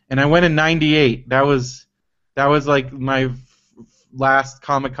after, and I went in '98. That was like my last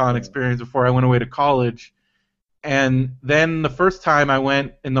Comic-Con experience before I went away to college. And then the first time I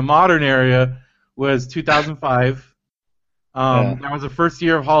went in the modern area was 2005. That was the first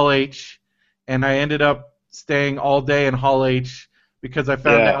year of Hall H, and I ended up staying all day in Hall H because I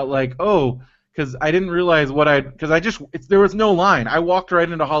found out because I didn't realize there was no line. I walked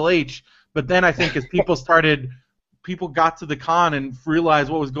right into Hall H, but then I think as people got to the con and realized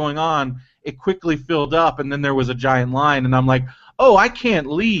what was going on, it quickly filled up, and then there was a giant line, and I'm like, oh, I can't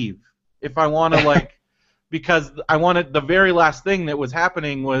leave if I want to because I wanted, the very last thing that was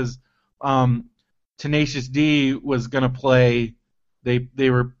happening was Tenacious D was gonna play. They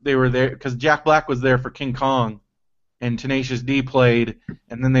were there because Jack Black was there for King Kong, and Tenacious D played,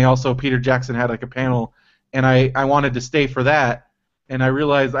 and then Peter Jackson had like a panel, and I wanted to stay for that, and I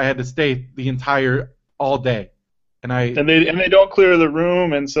realized I had to stay all day, and they don't clear the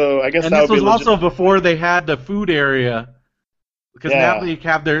room, and so I guess and that this would be was also before they had the food area. Because now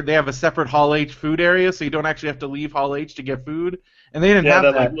they have a separate Hall H food area, so you don't actually have to leave Hall H to get food, and they didn't have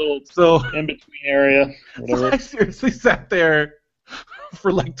that. Like little in between area. So I seriously sat there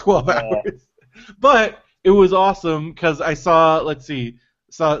for like 12 hours, but it was awesome because I saw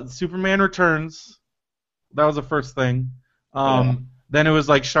Superman Returns. That was the first thing. Then it was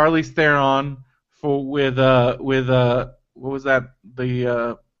like Charlize Theron with what was that?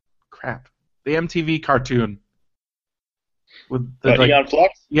 The MTV cartoon. With Aeon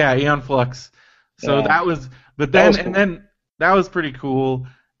Flux? Yeah, Aeon Flux. So that was, then that was pretty cool.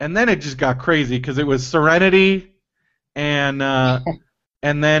 And then it just got crazy because it was Serenity, and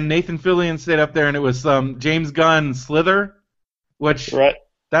then Nathan Fillion stayed up there, and it was James Gunn Slither, which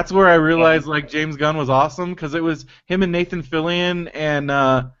that's where I realized James Gunn was awesome, because it was him and Nathan Fillion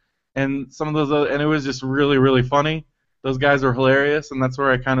and some of those other, and it was just really, really funny. Those guys are hilarious, and that's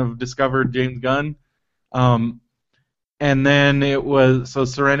where I kind of discovered James Gunn. And then it was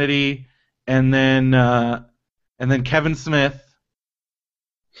Serenity, and then Kevin Smith,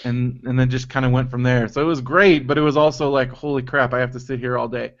 and then just kind of went from there. So it was great, but it was also like, holy crap, I have to sit here all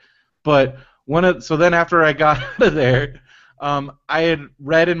day. But then after I got out of there, I had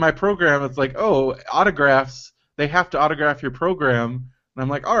read in my program, it's like, oh, autographs, they have to autograph your program. And I'm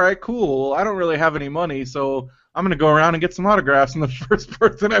like, all right, cool. Well, I don't really have any money, so I'm gonna go around and get some autographs. And the first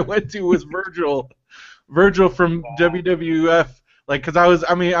person I went to was Virgil. Virgil from WWF, because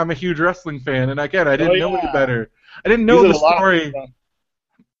I'm a huge wrestling fan, and again, I didn't know any better. I didn't know the story.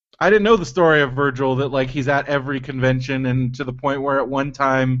 I didn't know the story of Virgil, that he's at every convention, and to the point where at one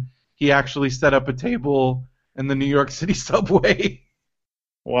time he actually set up a table in the New York City subway.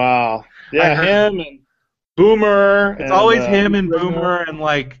 Wow. Yeah, him and Boomer. It's always him and Boomer and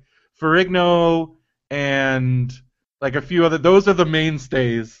Ferrigno and a few other. Those are the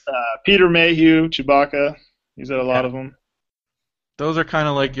mainstays. Peter Mayhew, Chewbacca. He's at a lot of them. Those are kind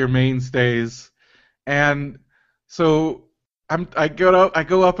of your mainstays, and so I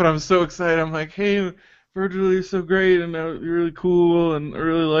go up and I'm so excited. I'm like, hey, Virgil, you're so great, and you're really cool, and I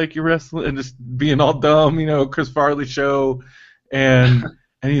really like your wrestling, and just being all dumb, Chris Farley show, and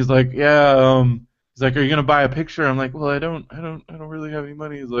he's like, yeah, he's like, are you gonna buy a picture? I'm like, well, I don't really have any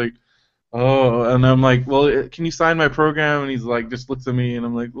money. He's like, oh, and I'm like, well, can you sign my program? And he's like, just looks at me, and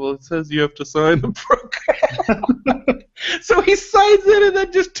I'm like, well, it says you have to sign the program. So he signs it, and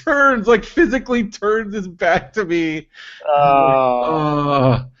then just turns, physically turns his back to me.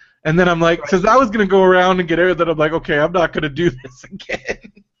 And then I'm like, since I was going to go around and get air, then I'm like, okay, I'm not going to do this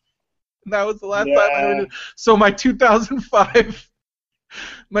again. And that was the last time I ever did. So my 2005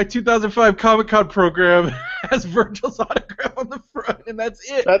 Comic-Con program has Virgil's autograph on the front, and that's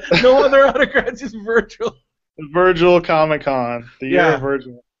it. No other autographs, just Virgil. Virgil Comic-Con, the year of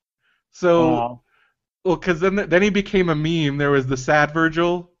Virgil. So, well, because then he became a meme. There was the sad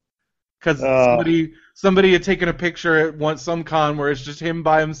Virgil, because somebody had taken a picture at some con where it's just him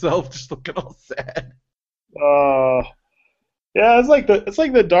by himself, just looking all sad. Yeah, it's like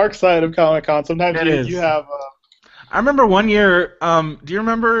the dark side of Comic-Con. Sometimes you have. I remember one year. Do you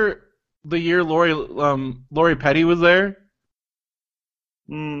remember the year Lori Petty was there?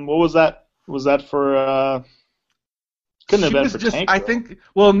 What was that? Was that for? Couldn't have been for Tank. I think.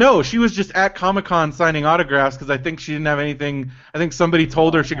 Well, no, she was just at Comic-Con signing autographs because I think she didn't have anything. I think somebody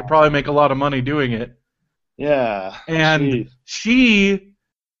told her she could probably make a lot of money doing it. Yeah. And she.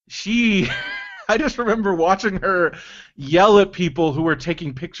 I just remember watching her yell at people who were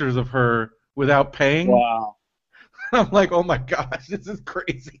taking pictures of her without paying. Wow. I'm like, oh my gosh, this is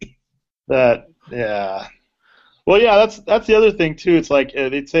crazy. Yeah. Well, yeah, that's the other thing too. It's like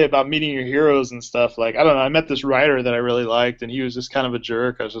they'd say about meeting your heroes and stuff. Like, I don't know, I met this writer that I really liked, and he was just kind of a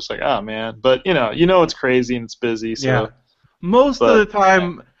jerk. I was just like, oh man. But you know, it's crazy and it's busy. So. Yeah. Most of the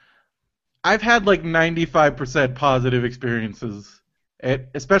time, I've had like 95% positive experiences,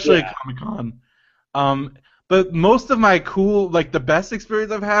 especially at Comic-Con. But most of my the best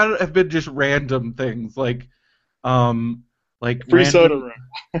experience I've had have been just random things, like free soda room.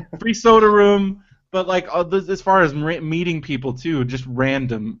 Free soda room. But like as far as meeting people too, just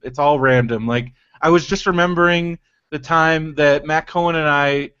random. It's all random. Like I was just remembering the time that Matt Cohen and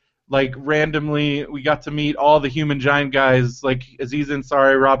I like randomly we got to meet all the Human Giant guys, like Aziz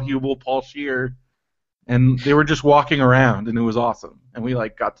Ansari, Rob Hubel, Paul Scheer, and they were just walking around, and it was awesome. And we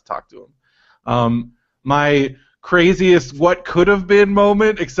like got to talk to them. My craziest what could have been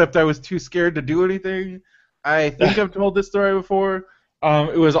moment, except I was too scared to do anything. I think I've told this story before.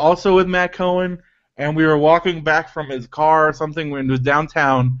 It was also with Matt Cohen. And we were walking back from his car or something when it was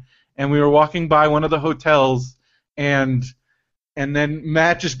downtown, and we were walking by one of the hotels, and then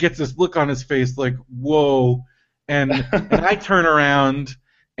Matt just gets this look on his face like, whoa, and I turn around,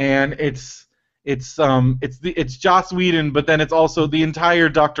 and it's Joss Whedon, but then it's also the entire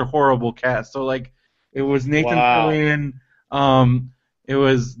Dr. Horrible cast. So like, it was Nathan Fillion, it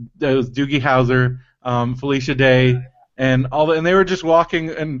was Doogie Howser, Felicia Day. And they were just walking,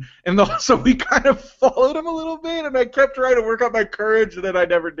 and so we kind of followed him a little bit, and I kept trying to work up my courage, and then I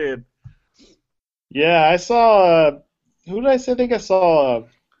never did. Yeah, I saw. Who did I say? I think I saw.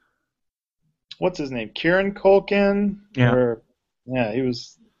 What's his name? Kieran Culkin. Yeah. He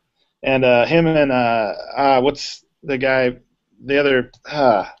was, and him and what's the guy? The other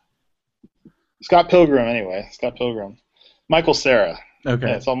Scott Pilgrim. Anyway, Scott Pilgrim. Michael Cera. Okay.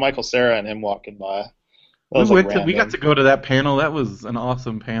 Yeah, I saw Michael Cera and him walking by. We got to go to that panel. That was an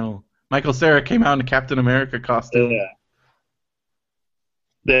awesome panel. Michael Cera came out in a Captain America costume.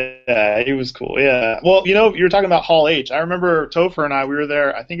 Yeah, he was cool. Yeah. Well, you were talking about Hall H. I remember Topher and I, we were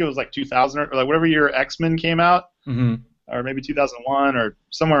there, I think it was like 2000 or like whatever year X-Men came out, or maybe 2001 or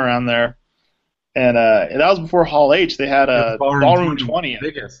somewhere around there. And that was before Hall H. They had a Ballroom 20.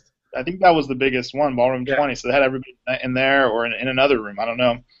 Biggest. I think that was the biggest one, Ballroom 20. So they had everybody in there or in another room. I don't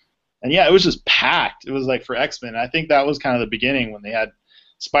know. And yeah, it was just packed. It was like for X-Men. I think that was kind of the beginning when they had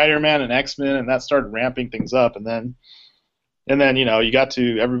Spider-Man and X-Men, and that started ramping things up. And then you got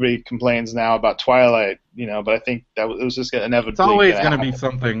to everybody complains now about Twilight, but I think it was just inevitably. It's always going to be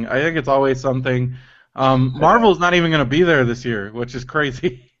something. I think it's always something. Marvel's not even going to be there this year, which is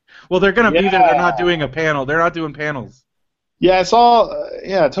crazy. Well, they're going to be there. They're not doing a panel. They're not doing panels. Yeah, I saw.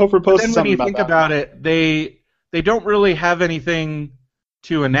 Topher posted something about that. Then when you think about it, they don't really have anything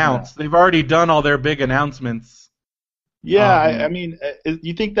to announce. They've already done all their big announcements. Yeah, I mean,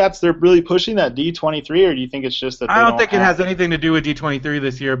 you think they're really pushing that D23, or do you think it's just that I don't think it has anything to do with D23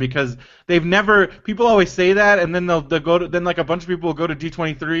 this year, because they've never. People always say that, and then they'll go to, then like a bunch of people will go to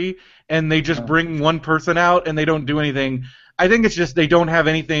D23 and they just bring one person out and they don't do anything. I think it's just they don't have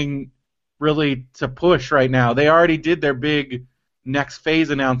anything really to push right now. They already did their big next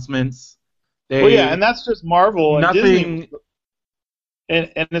phase announcements. And that's just Marvel and Disney. And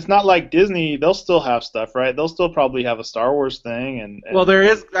it's not like Disney; they'll still have stuff, right? They'll still probably have a Star Wars thing, and well, there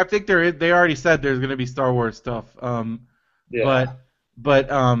is. I think there is. They already said there's going to be Star Wars stuff. But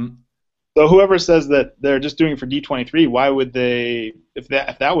so whoever says that they're just doing it for D23, why would they? If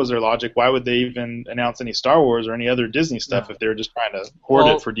that was their logic, why would they even announce any Star Wars or any other Disney stuff if they were just trying to hoard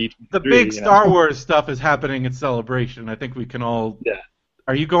it for D23? The big Star Wars stuff is happening at Celebration. I think we can all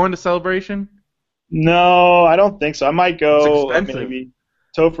Are you going to Celebration? No, I don't think so. I might go. It's expensive. Maybe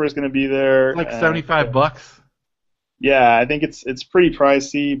Topher is going to be there. It's like $75. Yeah, I think it's pretty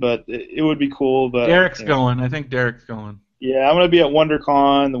pricey, but it would be cool. But Derek's going. I think Derek's going. Yeah, I'm going to be at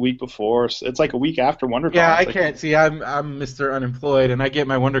WonderCon the week before. So it's like a week after WonderCon. Yeah, I can't see. I'm Mr. Unemployed, and I get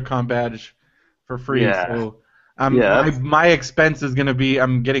my WonderCon badge for free. Yeah. So my expense is going to be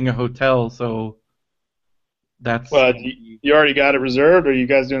I'm getting a hotel. So that's. Well, you already got it reserved? Or are you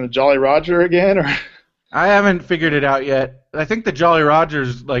guys doing the Jolly Roger again? Or I haven't figured it out yet. I think the Jolly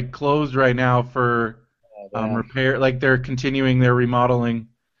Roger's like closed right now for repair. Like they're continuing their remodeling.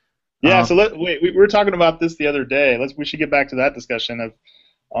 Yeah. So wait. We were talking about this the other day. We should get back to that discussion of,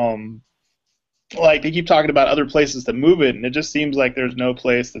 like they keep talking about other places to move it, and it just seems like there's no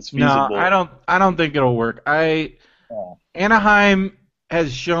place that's feasible. No, I don't think it'll work. Anaheim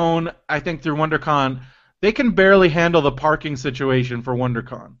has shown, I think through WonderCon, they can barely handle the parking situation for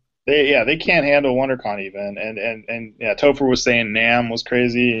WonderCon. They can't handle WonderCon even, and Topher was saying NAMM was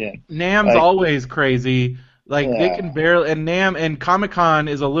crazy. And NAMM's always crazy. Like they can barely, and NAMM and Comic-Con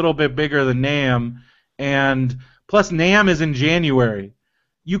is a little bit bigger than NAMM, and plus NAMM is in January.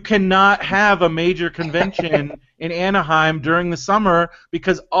 You cannot have a major convention in Anaheim during the summer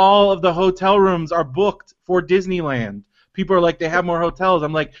because all of the hotel rooms are booked for Disneyland. People are like, they have more hotels.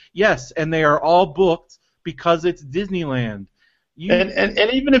 I'm like, yes, and they are all booked because it's Disneyland. And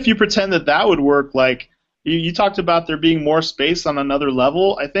even if you pretend that would work, like you talked about there being more space on another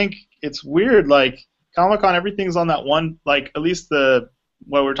level, I think it's weird. Like Comic-Con, everything's on that one, like at least what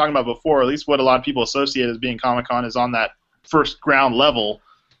we were talking about before, at least what a lot of people associate as being Comic-Con is on that first ground level.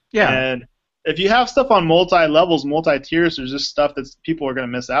 Yeah. And if you have stuff on multi-levels, multi-tiers, there's just stuff that people are going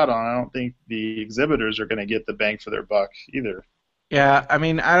to miss out on. I don't think the exhibitors are going to get the bang for their buck either. Yeah, I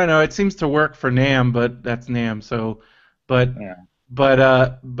mean, I don't know. It seems to work for NAMM, but that's NAMM. So, but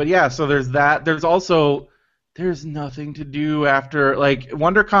yeah. So there's that. There's nothing to do after. Like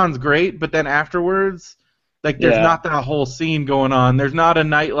WonderCon's great, but then afterwards, like there's not that whole scene going on. There's not a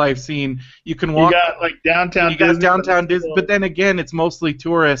nightlife scene. You can walk. You got like downtown. You got downtown Disney, but then again, it's mostly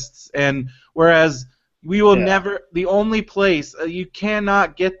tourists. And whereas we will never, the only place you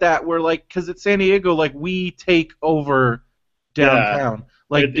cannot get that where like, because it's San Diego, like we take over downtown.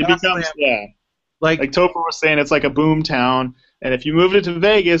 Like it becomes like Topher was saying, it's like a boom town. And if you moved it to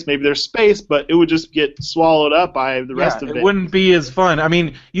Vegas, maybe there's space, but it would just get swallowed up by the rest of it. It wouldn't be as fun. I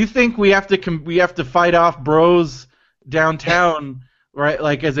mean, you think we have to fight off bros downtown, right?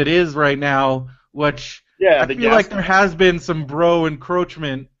 Like as it is right now, which I feel like there has been some bro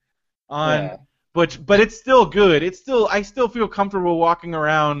encroachment on, but it's still good. I still feel comfortable walking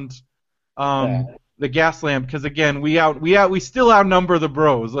around the gas lamp because again, we still outnumber the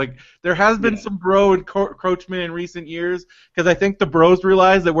bros. Like there has been some bro encroachment in recent years because I think the bros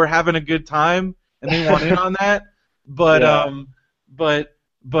realize that we're having a good time and they want in on that. But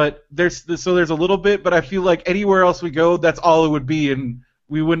there's a little bit, but I feel like anywhere else we go, that's all it would be, and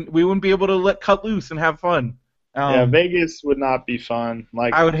we wouldn't be able to cut loose and have fun. Vegas would not be fun.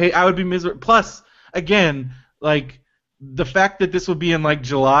 Like I would be miserable. Plus, again, like the fact that this would be in like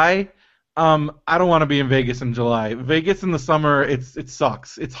July. I don't want to be in Vegas in July. Vegas in the summer, it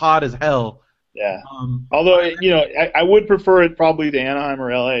sucks. It's hot as hell. Yeah. Although, I would prefer it probably to Anaheim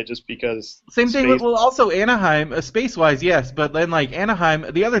or LA just because. Same thing. Well, also Anaheim, space-wise, yes, but then like Anaheim,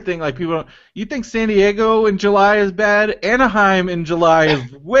 the other thing, like people, you think San Diego in July is bad? Anaheim in July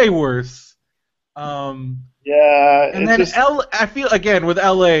is way worse. And then I feel again with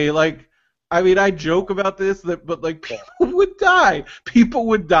LA, like. I mean, I joke about this, but like people would die. People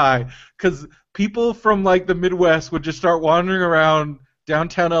would die because people from like the Midwest would just start wandering around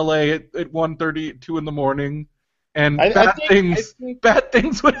downtown LA at 1:30, 2 in the morning, and bad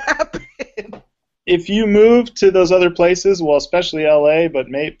things would happen. If you move to those other places, well, especially LA, but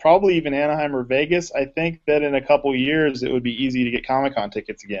probably even Anaheim or Vegas, I think that in a couple years it would be easy to get Comic-Con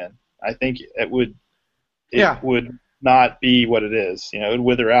tickets again. I think it would not be what it is. It would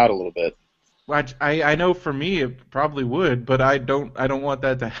wither out a little bit. I know for me it probably would, but I don't want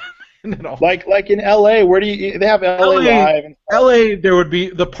that to happen at all. Like in LA, where they have LA Live? LA, there would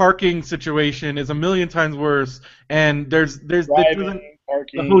be the parking situation is a million times worse, and there's parking,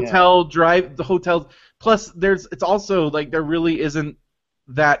 the hotel the hotels. Plus, it's also like there really isn't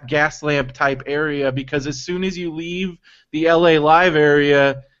that gas lamp type area because as soon as you leave the LA Live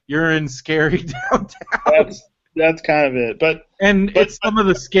area, you're in scary downtown. That's kind of it, but it's some of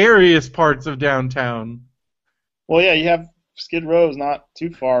the scariest parts of downtown. Well, yeah, you have Skid Row's not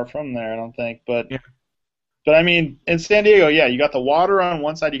too far from there, I don't think, but I mean, in San Diego, you got the water on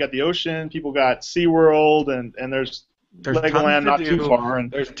one side, you got the ocean, people got SeaWorld, and there's There's Legoland not too far,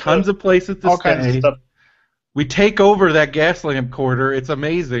 and there's tons of places to all stay. kinds of stuff. We take over that Gaslamp quarter. It's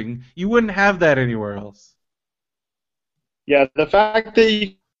amazing. You wouldn't have that anywhere else. Yeah, the fact that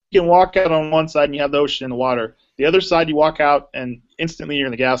you can walk out on one side and you have the ocean and the water. The other side, you walk out and instantly you're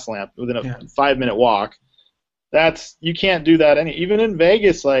in the Gaslamp within a 5-minute walk. You can't do that even in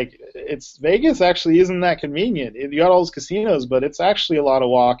Vegas. Like Vegas actually isn't that convenient. You got all those casinos, but it's actually a lot of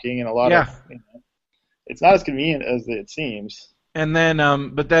walking and a lot of. It's not as convenient as it seems. And then,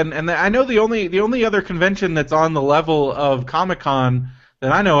 I know the only other convention that's on the level of Comic-Con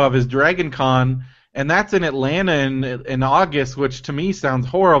that I know of is Dragon Con, and that's in Atlanta in August, which to me sounds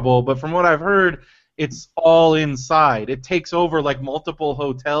horrible. But from what I've heard, it's all inside. It takes over like multiple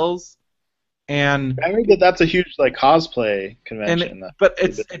hotels, and I heard that's a huge like cosplay convention. But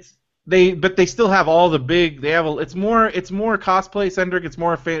they still have all the big. It's more cosplay centric. It's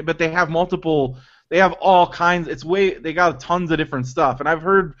more but they have multiple. They have all kinds. They got tons of different stuff, and I've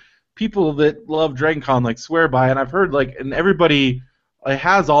heard people that love Dragon Con like swear by it. And I've heard and everybody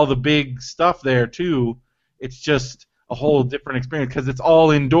has all the big stuff there too. It's just a whole different experience because it's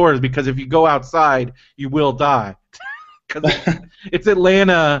all indoors. Because if you go outside, you will die. Because it's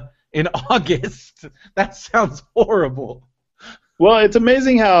Atlanta in August. That sounds horrible. Well, it's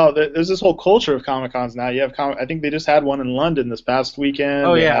amazing how there's this whole culture of Comic-Cons now. You have I think they just had one in London this past weekend.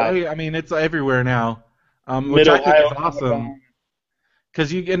 Oh yeah, I mean it's everywhere now, which I think is awesome.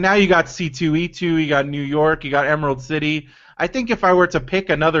 Because now you got C2E2, you got New York, you got Emerald City. I think if I were to pick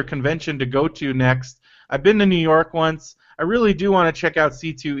another convention to go to next, I've been to New York once. I really do want to check out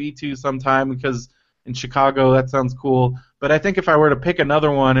C2E2 sometime because in Chicago that sounds cool. But I think if I were to pick another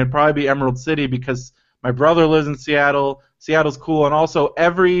one, it'd probably be Emerald City because my brother lives in Seattle. Seattle's cool, and also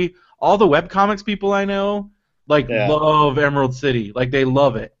all the webcomics people I know love Emerald City. Like they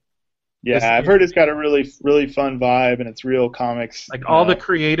love it. Yeah, I've heard it's got a really, really fun vibe, and it's real comics. Like all the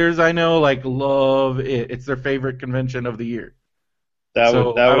creators I know love it. It's their favorite convention of the year. I've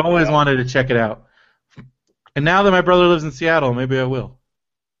always wanted to check it out. And now that my brother lives in Seattle, maybe I will.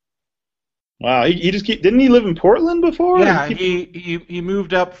 Wow, didn't he live in Portland before? Yeah, he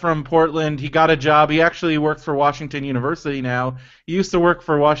moved up from Portland. He got a job. He actually works for Washington University now. He used to work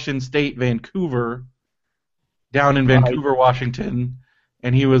for Washington State, Vancouver, down in Vancouver, Washington,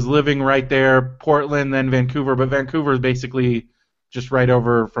 and he was living right there, Portland, then Vancouver. But Vancouver is basically just right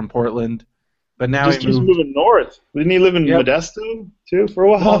over from Portland. But now he's moving north. Didn't he live in Modesto too for a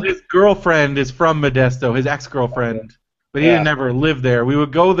while? Well, his girlfriend is from Modesto, his ex-girlfriend, but he didn't ever live there. We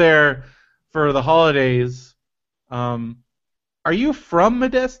would go there for the holidays. Are you from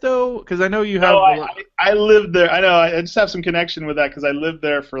Modesto? Because I know you have. No, I lived there. I know. I just have some connection with that because I lived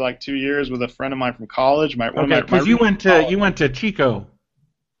there for like 2 years with a friend of mine from college. Because you went to Chico.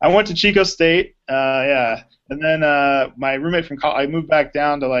 I went to Chico State. Yeah, and then my roommate from college. I moved back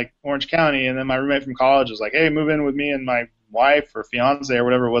down to like Orange County, and then my roommate from college was like, "Hey, move in with me and my wife or fiance or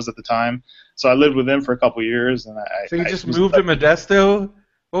whatever it was at the time." So I lived with them for a couple years, and So you just moved to Modesto?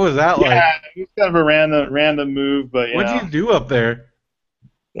 What was that like? Yeah, it was kind of a random move, but what did you do up there?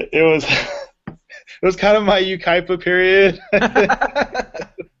 It was it was kind of my Ukaipa period.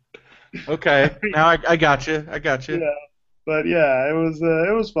 Okay, now I got you. Yeah, but yeah, it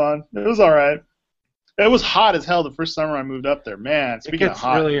was fun. It was all right. It was hot as hell the first summer I moved up there. Man, it gets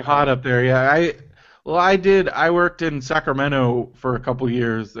really hot up there. Yeah, I worked in Sacramento for a couple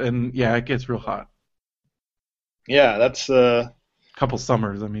years, and yeah, it gets real hot. Yeah, that's couple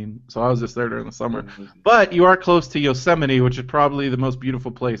summers, I mean, so I was just there during the summer. But you are close to Yosemite, which is probably the most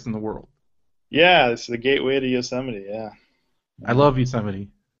beautiful place in the world. Yeah, it's the gateway to Yosemite, yeah. I love Yosemite.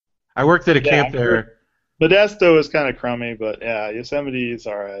 I worked at a camp there. Modesto is kind of crummy, but yeah, Yosemite is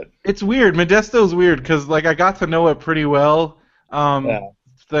all right. It's weird. Modesto's weird because I got to know it pretty well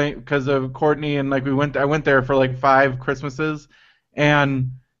because of Courtney, and I went there for 5 Christmases,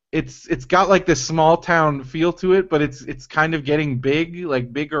 and it's got this small town feel to it, but it's kind of getting big,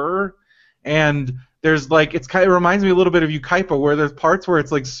 bigger, and there's it reminds me a little bit of Ukaipa, where there's parts where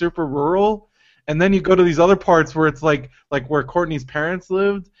it's super rural, and then you go to these other parts where it's like where Courtney's parents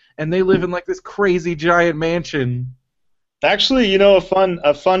lived, and they live in this crazy giant mansion. Actually, a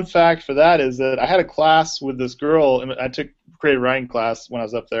fun fact for that is that I had a class with this girl, and I took creative writing class when I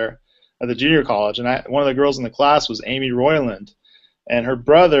was up there at the junior college, and one of the girls in the class was Amy Royland. And her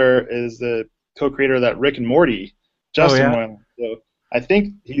brother is the co-creator of that Rick and Morty, Justin Roiland. So I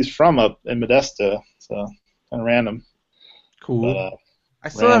think he's from up in Modesto, so kind of random. Cool. But, I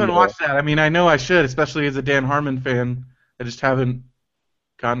still haven't watched that. I mean, I know I should, especially as a Dan Harmon fan. I just haven't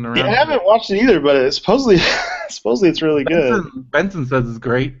gotten around. Yeah, I haven't watched it either, but supposedly it's really good. Benson says it's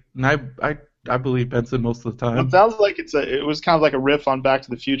great, and I believe Benson most of the Well, time. it sounds like it was kind of like a riff on Back to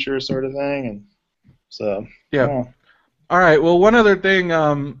the Future sort of thing, and so Yeah. yeah. All right. Well, one other thing.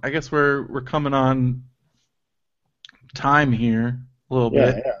 I guess we're coming on time here a little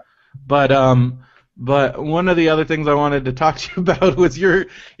Yeah, bit, yeah. but one of the other things I wanted to talk to you about was your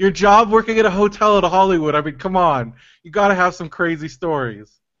job working at a hotel at Hollywood. I mean, come on, you got to have some crazy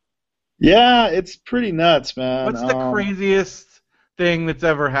stories. Yeah, it's pretty nuts, man. What's the craziest thing that's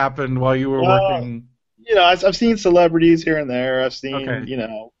ever happened while you were Well, working? you know, I've seen celebrities here and there. I've seen, Okay. you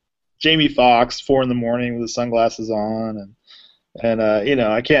know, Jamie Foxx 4 a.m. with his sunglasses on, and you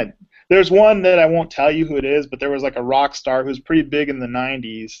know, I can't. There's one that I won't tell you who it is, but there was like a rock star who was pretty big in the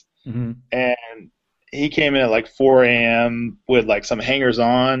 '90s, Mm-hmm. and he came in at like 4 a.m. with like some hangers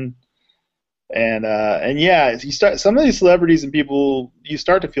on, and yeah, some of these celebrities and people you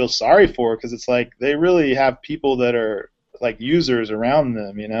start to feel sorry for because it's like they really have people that are like users around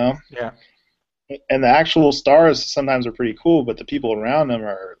them, you know. Yeah. And the actual stars sometimes are pretty cool, but the people around them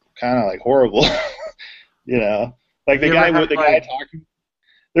are kind of like horrible, you know. Like Have you ever had, like- talking.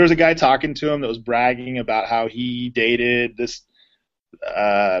 There was a guy talking to him that was bragging about how he dated this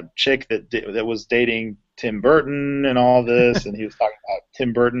chick that was dating Tim Burton and all this, and he was talking about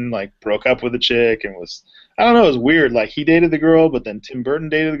Tim Burton like broke up with a chick and was, I don't know, it was weird. Like he dated the girl, but then Tim Burton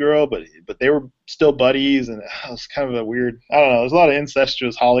dated the girl, but they were still buddies, and it was kind of a weird. I don't know. There's a lot of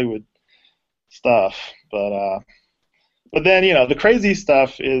incestuous Hollywood stuff, but then you know the crazy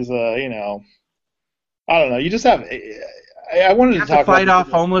stuff is you know, I don't know. You just have. I wanted You to have talk to fight about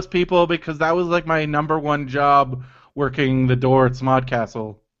off homeless people because that was like my number one job working the door at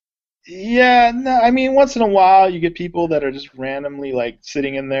Smodcastle. Yeah, no, I mean once in a while you get people that are just randomly like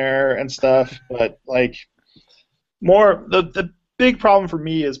sitting in there and stuff, but like more the big problem for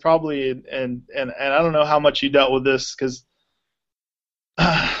me is probably and I don't know how much you dealt with this because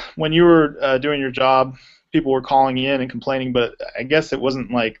when you were doing your job, people were calling in and complaining, but I guess it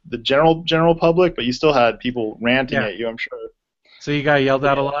wasn't like the general public, but you still had people ranting Yeah. at you, I'm sure. So you got yelled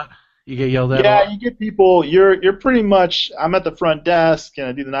at a lot? You get yelled at a Yeah, lot? you get people. You're pretty much. I'm at the front desk and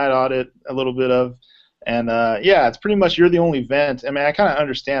I do the night audit a little bit of, and yeah, it's pretty much you're the only vent. I mean, I kind of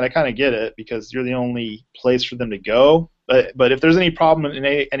understand. I kind of get it because you're the only place for them to go. But if there's any problem in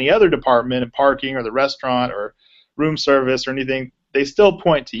any other department, in parking or the restaurant or room service or anything, they still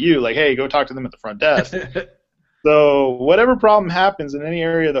point to you like, hey, go talk to them at the front desk. So whatever problem happens in any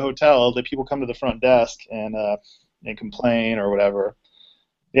area of the hotel, the people come to the front desk and complain or whatever.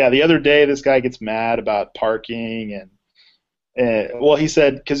 Yeah, the other day this guy gets mad about parking and well, he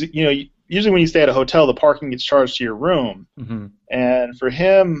said because you know usually when you stay at a hotel, the parking gets charged to your room, Mm-hmm. and for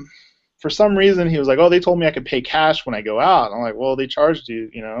him, for some reason, he was like, oh, they told me I could pay cash when I go out. And I'm like, well, they charged you,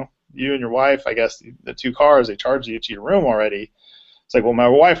 you know, you and your wife, I guess the two cars, they charged you to your room already. It's like, well, my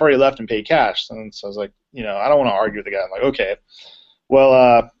wife already left and paid cash, and so I was like, you know, I don't want to argue with the guy. I'm like, okay,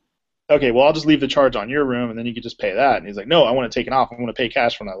 well, I'll just leave the charge on your room, and then you could just pay that. And he's like, no, I want to take it off. I want to pay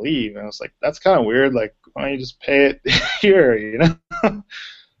cash when I leave. And I was like, that's kind of weird. Like, why don't you just pay it here, you know?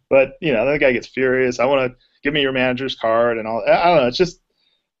 But, you know, then the guy gets furious. I want to give me your manager's card and all. I don't know. It's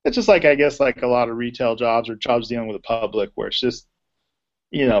just like, I guess, like a lot of retail jobs or jobs dealing with the public where it's just,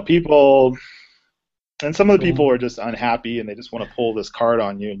 you know, people, and some of the people are just unhappy and they just want to pull this card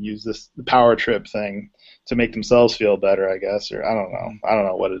on you and use the power trip thing to make themselves feel better, I guess, or I don't know. I don't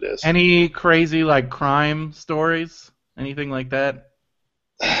know what it is. Any crazy like crime stories? Anything like that?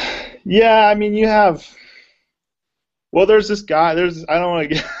 Yeah, I mean, you have. Well, there's this guy. I don't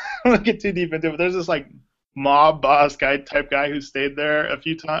want to get too deep into it, but there's this like mob boss type guy who stayed there a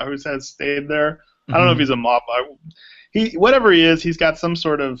few times, who has stayed there. I don't know if he's a mob boss. Whatever he is, he's got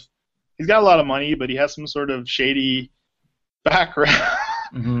a lot of money, but he has some sort of shady background.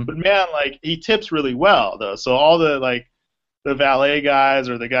 Mm-hmm. But man, like he tips really well though. So all the valet guys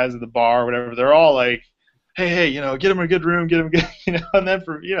or the guys at the bar or whatever, they're all like, hey, you know, get him a good room, get him good, you know. And then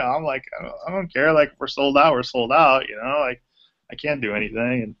I'm like, I don't care. Like we're sold out, you know. Like I can't do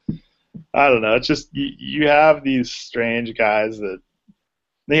anything, and I don't know. It's just you have these strange guys that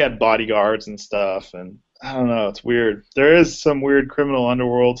they had bodyguards and stuff, and I don't know. It's weird. There is some weird criminal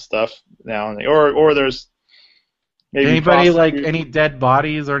underworld stuff now and then, or there's maybe anybody like any dead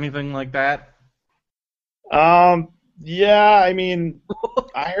bodies or anything like that? Yeah, I mean,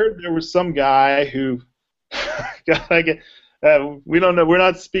 I heard there was some guy who, we don't know. We're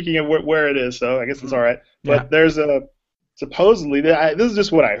not speaking of where it is, so I guess it's all right. But there's supposedly this is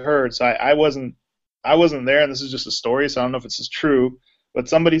just what I heard, so I wasn't there, and this is just a story, so I don't know if it's true. But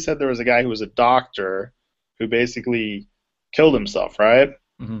somebody said there was a guy who was a doctor who basically killed himself, right?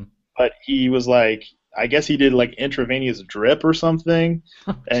 Mm-hmm. But he was like, I guess he did like intravenous drip or something,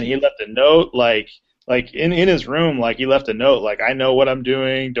 and he left a note like in his room, like he left a note like, I know what I'm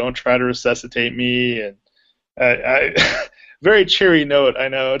doing, don't try to resuscitate me, and I very cheery note, I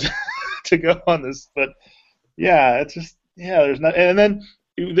know, to go on this, but yeah, it's just there's not, and then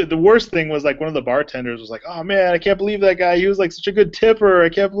the worst thing was like one of the bartenders was like, oh man, I can't believe that guy, he was like such a good tipper, I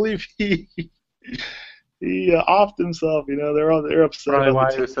can't believe he offed himself, they're upset. Probably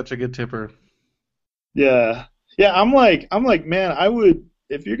why he was such a good tipper. Yeah. Yeah, I'm like, man, I would,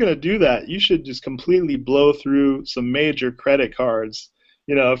 if you're gonna do that, you should just completely blow through some major credit cards.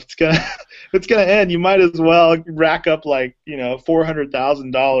 If it's gonna end, you might as well rack up like,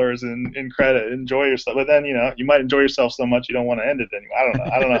 $400,000 in credit. Enjoy yourself, but then you might enjoy yourself so much you don't want to end it anymore.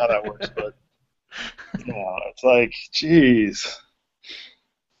 I don't know how that works, but it's like, geez,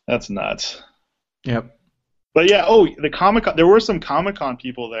 that's nuts. Yep. But yeah, the Comic-Con, there were some Comic-Con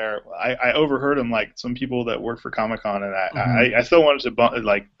people there. I overheard them, like some people that work for Comic-Con, and I still wanted to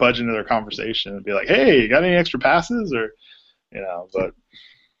budge into their conversation and be like, hey, got any extra passes, or but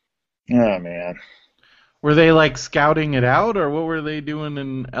oh man. Were they like scouting it out, or what were they doing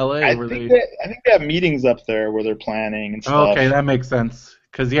in LA? I think they have meetings up there where they're planning and stuff. Okay, that makes sense.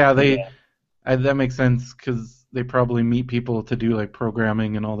 Cause that makes sense because they probably meet people to do like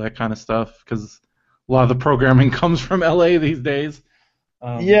programming and all that kind of stuff. Because a lot of the programming comes from LA these days.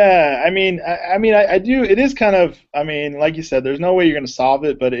 Yeah, I mean, I do. It is kind of. I mean, like you said, there's no way you're going to solve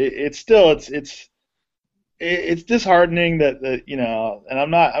it, but it's still it's disheartening that and I'm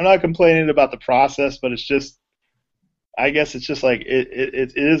not complaining about the process, but it's just, I guess it's just like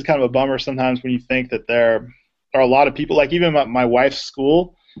it is kind of a bummer sometimes when you think that there are a lot of people, like even my wife's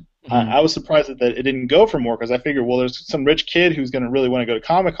school. I was surprised that it didn't go for more, because I figured, well, there's some rich kid who's going to really want to go to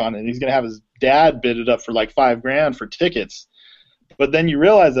Comic-Con, and he's going to have his dad bid it up for like $5,000 for tickets. But then you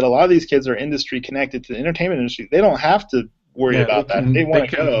realize that a lot of these kids are industry connected to the entertainment industry. They don't have to worry about that. They want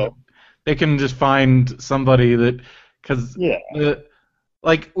to go. They can just find somebody that, because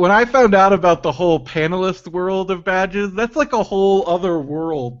like when I found out about the whole panelist world of badges, that's like a whole other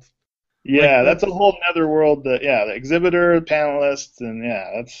world. Yeah, like, that's a whole other world. The exhibitor, panelists, and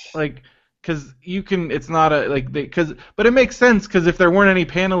that's like, because you can. It's not a like but it makes sense, because if there weren't any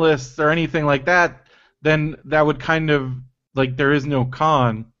panelists or anything like that, then that would kind of like there is no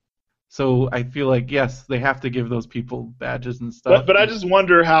con. So I feel like, yes, they have to give those people badges and stuff. But I just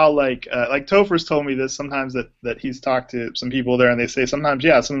wonder how, like Topher's told me this sometimes, that he's talked to some people there, and they say sometimes,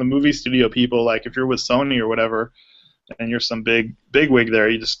 some of the movie studio people, like if you're with Sony or whatever, and you're some big wig there,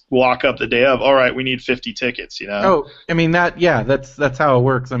 you just walk up the day of, all right, we need 50 tickets, Oh, I mean that's how it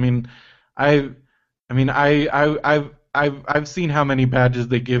works. I mean, I've seen how many badges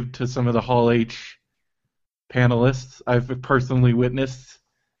they give to some of the Hall H panelists. I've personally witnessed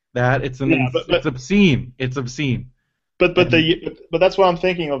that. It's obscene. It's obscene. But that's what I'm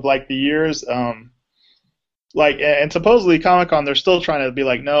thinking of, like the years. And supposedly Comic-Con, they're still trying to be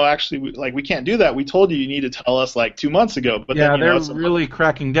like, no, actually, we can't do that. We told you need to tell us like 2 months ago. But then, they're really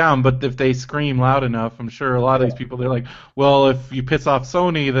cracking down. But if they scream loud enough, I'm sure a lot of these people, they're like, well, if you piss off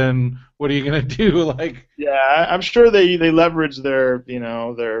Sony, then what are you gonna do? Like, yeah, I'm sure they leverage their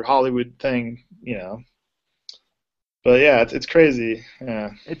their Hollywood thing, But yeah, it's crazy. Yeah.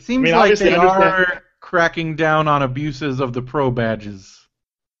 It seems like they are cracking down on abuses of the pro badges.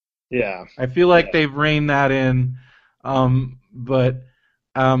 Yeah. I feel like they've reined that in, but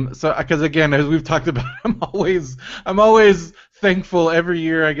because again, as we've talked about, I'm always thankful every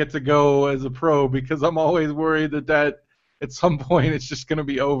year I get to go as a pro, because I'm always worried that at some point it's just going to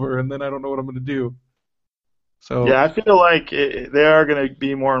be over, and then I don't know what I'm going to do. So yeah, I feel like they are going to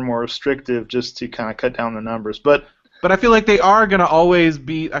be more and more restrictive just to kind of cut down the numbers, but I feel like they are going to always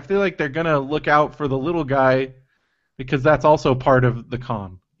be. I feel like they're going to look out for the little guy, because that's also part of the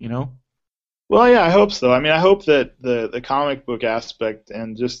con. Well, yeah, I hope so. I mean, I hope that the comic book aspect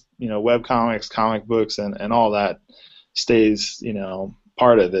and just web comics, comic books, and all that stays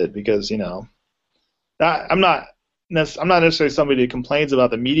part of it, because I'm not necessarily somebody who complains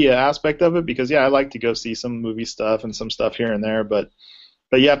about the media aspect of it, because I like to go see some movie stuff and some stuff here and there, but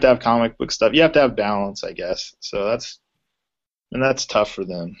you have to have comic book stuff. You have to have balance, I guess. So that's tough for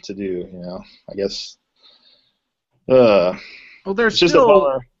them to do. I guess. Well, there's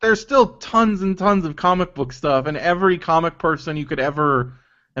still tons and tons of comic book stuff, and every comic person you could ever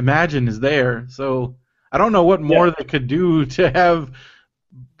imagine is there. So I don't know what more they could do to have,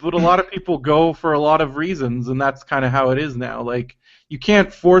 but a lot of people go for a lot of reasons, and that's kind of how it is now. Like, you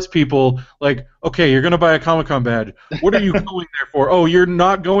can't force people, like, okay, you're going to buy a Comic-Con badge. What are you going there for? Oh, you're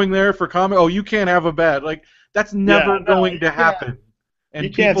not going there for comic? Oh, you can't have a badge. Like, that's never going to happen. and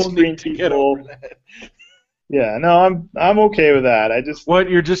you can't people screen need to get people. over that. Yeah, no, I'm okay with that. I just What,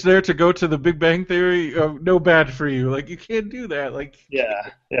 you're just there to go to the Big Bang Theory? No bad for you. Like, you can't do that. Like,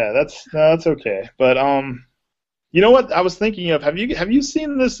 that's okay. But you know what I was thinking of? Have you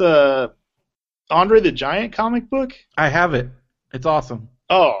seen this Andre the Giant comic book? I have it. It's awesome.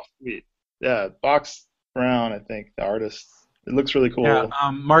 Oh, sweet. Yeah, Box Brown, I think, the artist. It looks really cool. Yeah,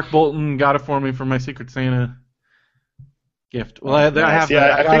 Mark Bolton got it for me for my Secret Santa gift. Well, I Nice. have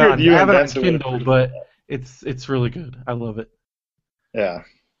Yeah, it. I figured you I have and it on Benson would Kindle, appreciate but that. it's really good. I love it. Yeah.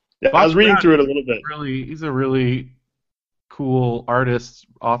 I Box was reading Brown through it a little bit. He's a really cool artist,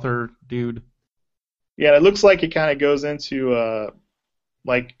 author, dude. Yeah, it looks like it kind of goes into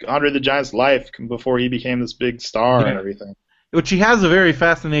like Andre the Giant's life before he became this big star and everything. Which he has a very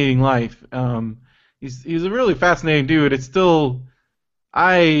fascinating life. He's a really fascinating dude. It's still,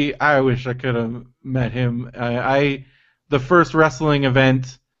 I wish I could have met him. The first wrestling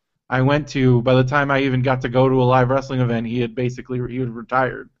event I went to, by the time I even got to go to a live wrestling event, he had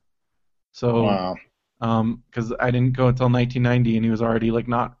retired. So, Wow. because I didn't go until 1990, and he was already like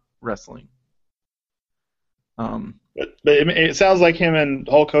not wrestling. But it sounds like him and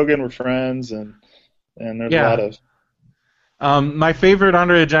Hulk Hogan were friends, and there's a lot of. My favorite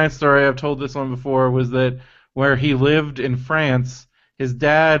Andre the Giant story, I've told this one before, was that where he lived in France, his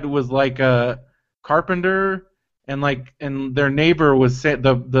dad was like a carpenter, and their neighbor was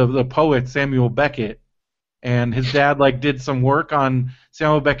the poet Samuel Beckett, and his dad like did some work on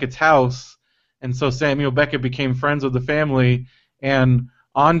Samuel Beckett's house, and so Samuel Beckett became friends with the family, and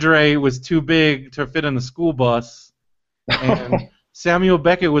Andre was too big to fit in the school bus, and Samuel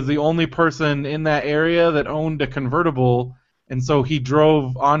Beckett was the only person in that area that owned a convertible, and so he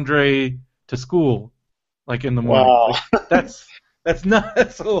drove Andre to school, like in the morning. Wow. Like, that's not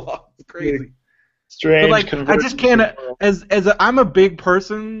it's crazy. Strange. But like, I just can't. I'm a big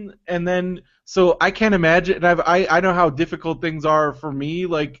person, and then so I can't imagine. And I know how difficult things are for me,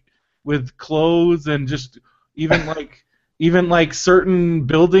 like with clothes and just even like certain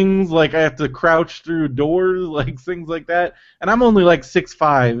buildings, like I have to crouch through doors, like things like that. And I'm only like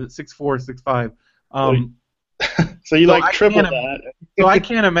 6'5", 6'4", 6'5". So you so like triple that. So I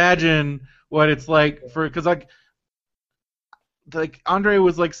can't imagine what it's like because like Andre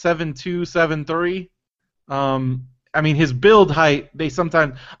was like 7'2", 7'3". I mean, his build height,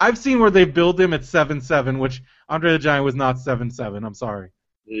 I've seen where they build him at 7'7", which Andre the Giant was not 7'7". I'm sorry.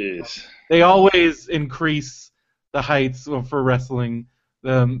 Jeez. They always increase the heights for wrestling,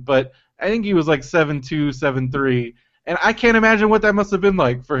 but I think he was like 7'2", 7'3", and I can't imagine what that must have been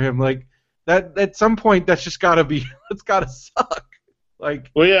like for him. Like that, at some point, that's just gotta be, it's gotta suck.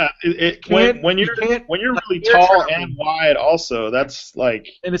 Like, well, yeah, when you're really tall and wide, also that's like,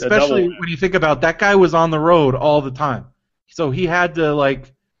 and especially when you think about that guy was on the road all the time, so he had to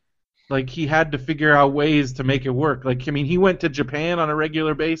he had to figure out ways to make it work. Like, I mean, he went to Japan on a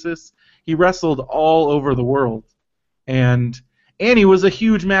regular basis. He wrestled all over the world, and he was a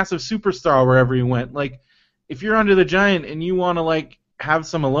huge, massive superstar wherever he went. Like, if you're Andre the Giant and you want to like have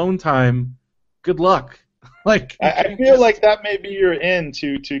some alone time, good luck. Like, I feel like that may be your end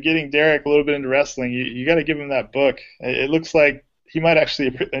to getting Derek a little bit into wrestling. You got to give him that book. It looks like he might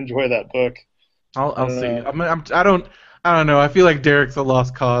actually enjoy that book. I'll see. I don't know. I feel like Derek's a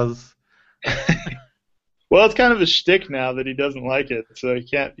lost cause. Well, it's kind of a shtick now that he doesn't like it, so he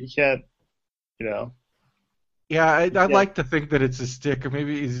can't, you know. Yeah, I'd like to think that it's a stick, or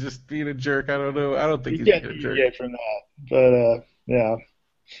maybe he's just being a jerk. I don't know. I don't think he's being a jerk. Can't from that, but yeah.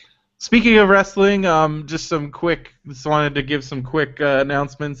 Speaking of wrestling, just wanted to give some quick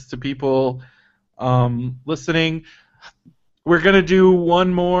announcements to people listening. We're going to do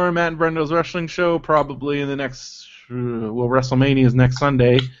one more Matt and Brendo's wrestling show probably in the next, WrestleMania is next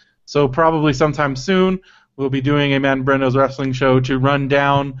Sunday, so probably sometime soon we'll be doing a Matt and Brendo's wrestling show to run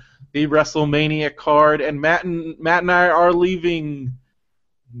down the WrestleMania card, and Matt and I are leaving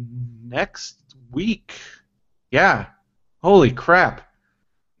next week. Yeah, holy crap.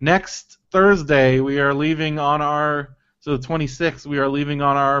 Next Thursday, we are leaving on the 26th, we are leaving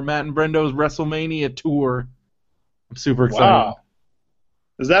on our Matt and Brendo's WrestleMania tour. I'm super excited. Wow.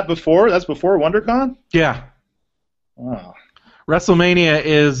 Is that before? That's before WonderCon? Yeah. Wow. WrestleMania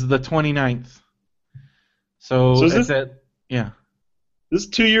is the 29th. So is this, yeah. This is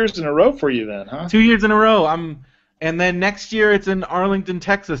 2 years in a row for you then, huh? 2 years in a row. And then next year it's in Arlington,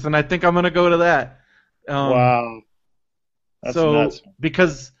 Texas, and I think I'm going to go to that. Wow. That's nuts.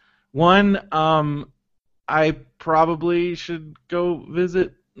 Because one, I probably should go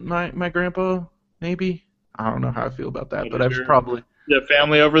visit my grandpa, maybe. I don't know how I feel about that, but I should probably. You have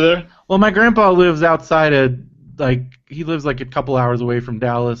family over there? Well, my grandpa lives outside of like a couple hours away from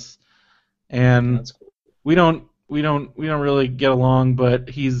Dallas, and That's cool. we don't really get along, but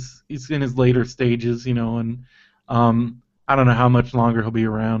he's in his later stages, and I don't know how much longer he'll be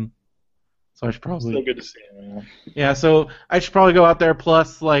around. So I should probably Still good to see him. Yeah. Yeah, so I should probably go out there.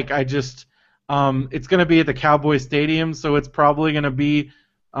 Plus, it's going to be at the Cowboys Stadium, so it's probably going to be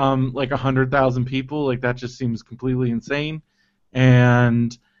like 100,000 people. Like, that just seems completely insane.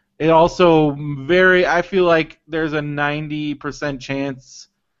 And it also I feel like there's a 90% chance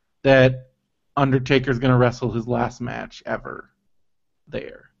that Undertaker's going to wrestle his last match ever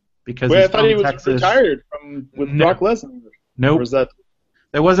there. Because Wait, he's I thought he from was Texas. retired with Brock Lesnar. Nope. Or was that?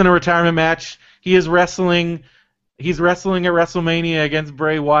 That wasn't a retirement match. He is wrestling. He's wrestling at WrestleMania against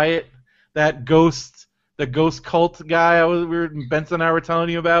Bray Wyatt, the ghost cult guy Benson and I were telling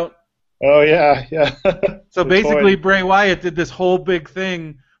you about. Oh yeah. So The basically, toy. Bray Wyatt did this whole big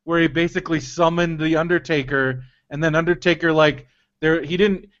thing where he basically summoned the Undertaker, and then Undertaker he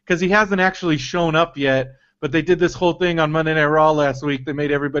didn't, because he hasn't actually shown up yet. But they did this whole thing on Monday Night Raw last week that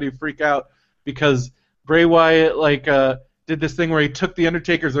made everybody freak out because Bray Wyatt did this thing where he took the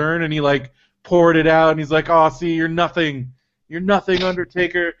Undertaker's urn and he poured it out, and he's like, "Oh, see, you're nothing,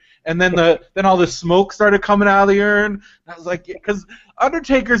 Undertaker." And then then all the smoke started coming out of the urn. And I was like, because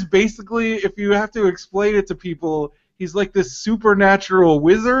Undertaker's basically, if you have to explain it to people, he's like this supernatural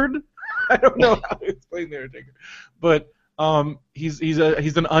wizard. I don't know how to explain the Undertaker, but he's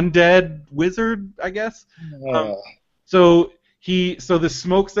an undead wizard, I guess. So the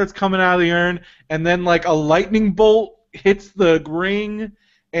smoke starts coming out of the urn, and then a lightning bolt hits the ring,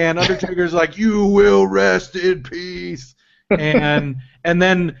 and Undertaker's like, "You will rest in peace," and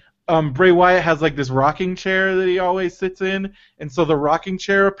then Bray Wyatt has this rocking chair that he always sits in, and so the rocking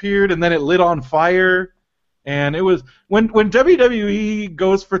chair appeared, and then it lit on fire, and it was when WWE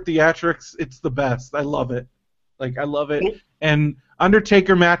goes for theatrics, it's the best. I love it. I love it. And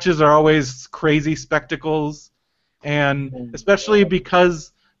Undertaker matches are always crazy spectacles, and especially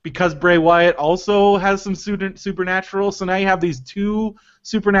because Bray Wyatt also has some supernatural, so now you have these two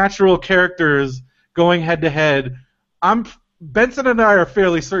supernatural characters going head to head. Benson and I are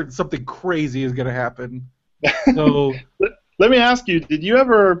fairly certain something crazy is going to happen. So let me ask you: did you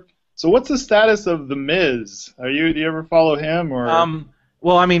ever? So what's the status of The Miz? Do you ever follow him or?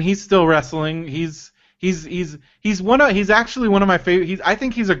 Well, I mean, he's still wrestling. He's actually one of my favorite. I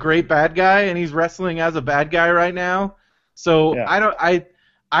think he's a great bad guy, and he's wrestling as a bad guy right now. So yeah.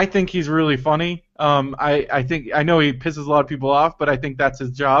 I think he's really funny. I know he pisses a lot of people off, but I think that's his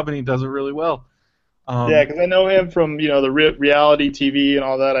job, and he does it really well. Yeah, because I know him from the reality TV and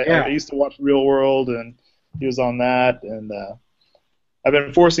all that. I used to watch Real World, and he was on that. And I've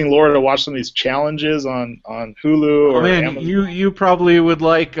been forcing Laura to watch some of these challenges on Hulu or Amazon. You probably would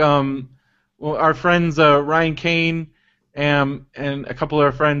like our friends Ryan Kane and a couple of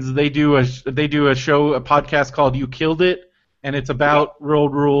our friends. They do a podcast called You Killed It, and it's about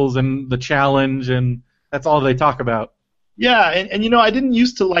road rules and the challenge, and that's all they talk about. Yeah, and I didn't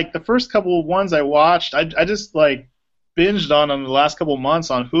used to the first couple of ones I watched. I just binged on them the last couple of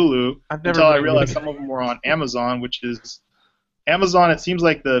months on Hulu until I realized some of them were on Amazon, which is Amazon. It seems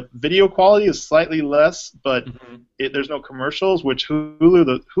like the video quality is slightly less, but there's no commercials. Which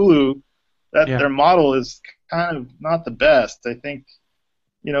Hulu their model is kind of not the best. I think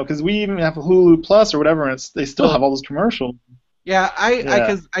because we even have a Hulu Plus or whatever, and they still have all those commercials. Yeah,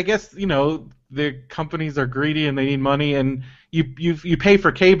 I guess the companies are greedy and they need money, and you pay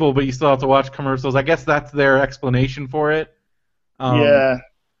for cable, but you still have to watch commercials. I guess that's their explanation for it. I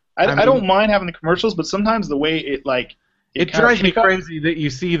don't mind having the commercials, but sometimes the way it drives me crazy that you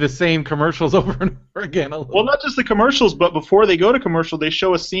see the same commercials over and over again. Well, not just the commercials, but before they go to commercial, they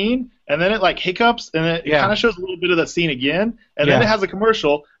show a scene, and then it hiccups, and it kind of shows a little bit of that scene again, and then it has a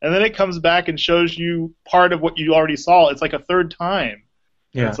commercial, and then it comes back and shows you part of what you already saw. It's like a third time.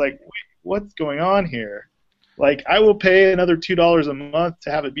 Yeah. It's like, wait, what's going on here? I will pay another $2 a month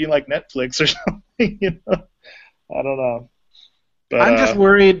to have it be like Netflix or something. I don't know. But, I'm just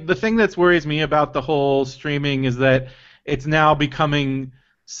worried. The thing that worries me about the whole streaming is that it's now becoming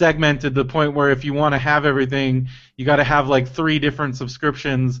segmented to the point where if you want to have everything, you got to have 3 different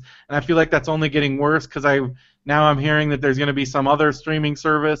subscriptions, and I feel like that's only getting worse because now I'm hearing that there's going to be some other streaming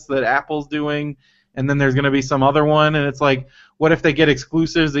service that Apple's doing, and then there's going to be some other one, and it's what if they get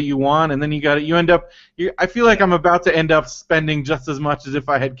exclusives that you want, and then I feel like I'm about to end up spending just as much as if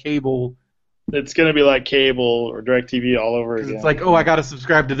I had cable. It's going to be like cable or DirecTV all over again. It's I got to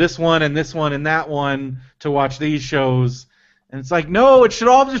subscribe to this one and that one to watch these shows. And it's no, it should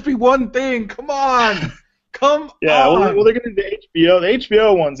all just be one thing. Come on. Come Yeah, on. well, they're going to do HBO. The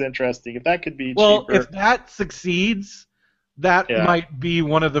HBO one's interesting. If that could be Well, cheaper. if that succeeds, that Yeah. might be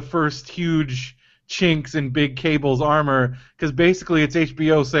one of the first huge chinks in big cable's armor, because basically it's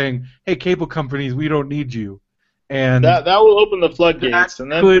HBO saying, "Hey, cable companies, we don't need you," and that will open the floodgates, that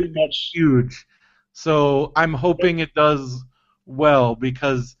and then could pretty much. huge. So I'm hoping it does well,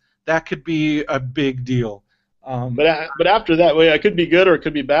 because that could be a big deal. But after that, way, it could be good or it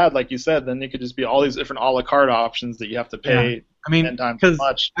could be bad, like you said. Then it could just be all these different a la carte options that you have to pay. Yeah. I mean, 10 times as because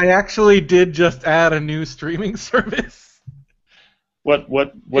much. I actually did just add a new streaming service. What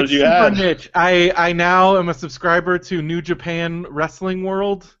did you super add? niche. I now am a subscriber to New Japan Wrestling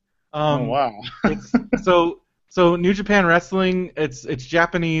World. Oh wow. So New Japan Wrestling, it's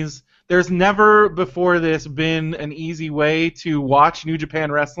Japanese. There's never before this been an easy way to watch New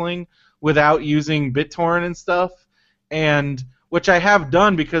Japan Wrestling without using BitTorrent and stuff, and which I have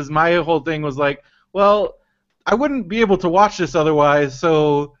done because my whole thing was like, well, I wouldn't be able to watch this otherwise,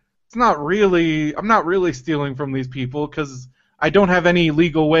 so I'm not really stealing from these people because I don't have any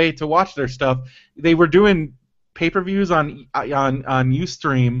legal way to watch their stuff. They were doing pay-per-views on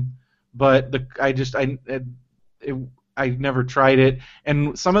Ustream, but I never tried it.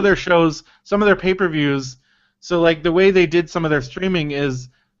 And some of their shows, some of their pay-per-views, so like the way they did some of their streaming is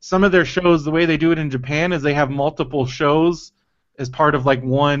some of their shows, the way they do it in Japan is they have multiple shows as part of like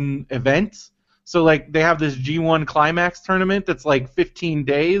one event. So like they have this G1 Climax tournament that's like 15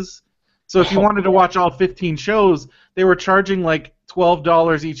 days. So if you wanted to watch all 15 shows, they were charging like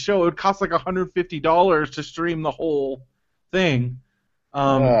 $12 each show. It would cost like $150 to stream the whole thing.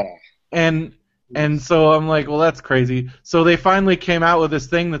 And so I'm like, well, that's crazy. So they finally came out with this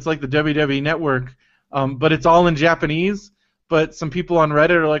thing that's like the WWE Network, but it's all in Japanese. But some people on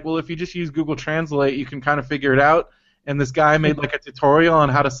Reddit are like, well, if you just use Google Translate, you can kind of figure it out. And this guy made like a tutorial on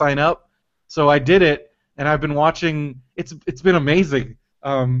how to sign up. So I did it, and I've been watching. It's been amazing.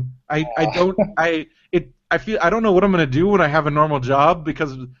 I don't know what I'm gonna do when I have a normal job,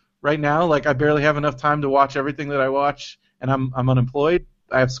 because right now, like, I barely have enough time to watch everything that I watch, and I'm unemployed.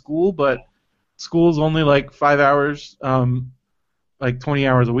 I have school, but school's only like 5 hours, like 20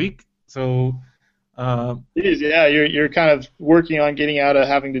 hours a week. So. It is, yeah. You're kind of working on getting out of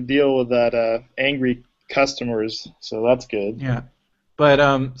having to deal with that angry customers, so that's good. Yeah,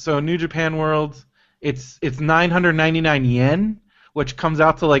 but so New Japan World, it's 999 yen, which comes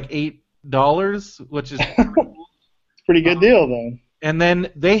out to like $8, which is It's a pretty good deal, though. And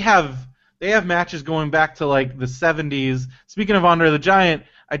then they have matches going back to like the 70s. Speaking of Andre the Giant,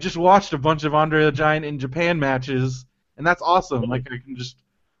 I just watched a bunch of Andre the Giant in Japan matches, and that's awesome. Like, I can just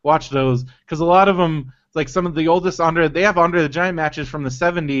watch those, because a lot of them, like some of the oldest they have Andre the Giant matches from the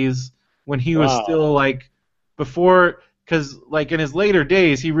 70s when he was still like before, because like in his later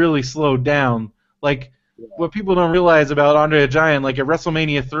days he really slowed down. Like, what people don't realize about Andre the Giant, like at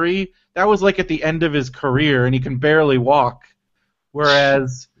WrestleMania 3, that was like at the end of his career and he can barely walk.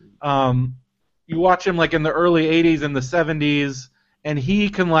 Whereas you watch him like in the early 80s and the 70s, and he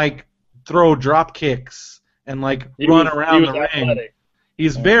can like throw drop kicks and like run around the ring. Athletic.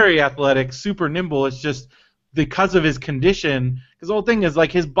 He's very athletic, super nimble. It's just because of his condition. Because the whole thing is,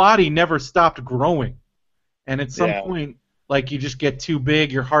 like, his body never stopped growing. And at some point, like, you just get too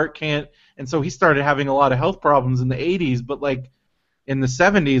big, your heart can't. And so he started having a lot of health problems in the 80s. But, like, in the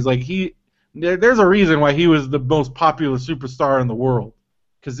 70s, like, there's a reason why he was the most popular superstar in the world.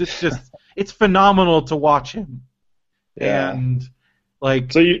 Because it's just, it's phenomenal to watch him. Yeah. And,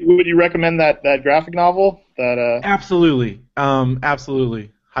 like... So would you recommend that graphic novel? Absolutely.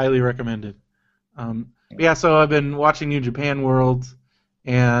 Absolutely. Highly recommended. Yeah, so I've been watching New Japan World,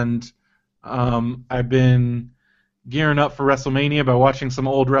 and I've been gearing up for WrestleMania by watching some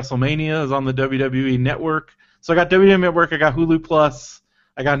old WrestleManias on the WWE Network. So I got WWE Network, I got Hulu Plus,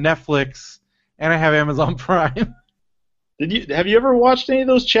 I got Netflix, and I have Amazon Prime. Have you ever watched any of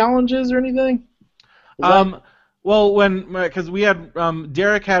those challenges or anything? Well, because we had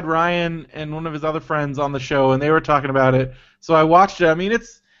Derek had Ryan and one of his other friends on the show, and they were talking about it. So I watched it. I mean,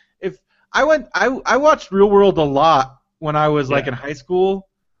 I watched Real World a lot when I was like in high school.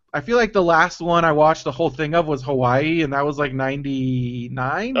 I feel like the last one I watched the whole thing of was Hawaii, and that was like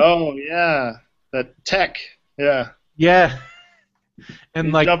 '99. Oh yeah, that Tech. Yeah. Yeah. And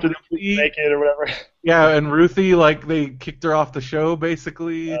he like jumped in naked or whatever. Yeah, and Ruthie, like, they kicked her off the show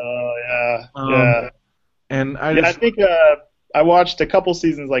basically. Oh yeah. Yeah. And I think I watched a couple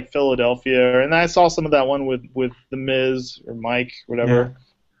seasons like Philadelphia, and I saw some of that one with The Miz or Mike, whatever.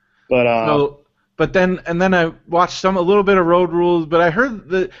 Yeah. But then I watched a little bit of Road Rules, but I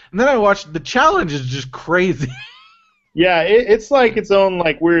heard and then I watched The Challenge is just crazy. Yeah, it's like its own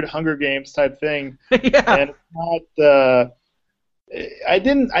like weird Hunger Games type thing, Yeah. and it's not. I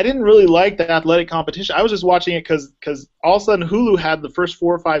didn't really like the athletic competition. I was just watching it because all of a sudden Hulu had the first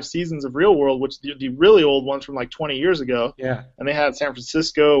 4 or 5 seasons of Real World, which the really old ones from like 20 years ago, Yeah. and they had San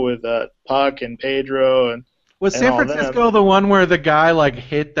Francisco with Puck and Pedro and Was and San all them. Francisco the one where the guy like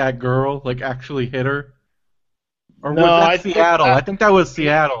hit that girl, like actually hit her? Or No, was I that think Seattle? that- I think that was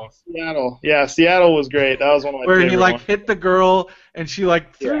Seattle. Seattle. Yeah, Seattle was great. That was one of my Where favorite he like ones. hit the girl and she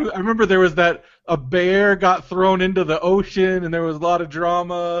like threw. I remember there was that a bear got thrown into the ocean and there was a lot of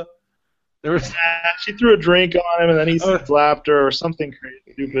drama. There was Yeah, she threw a drink on him and then he slapped her or something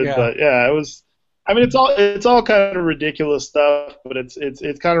crazy stupid. Yeah. But yeah, it was. I mean, it's all kind of ridiculous stuff, but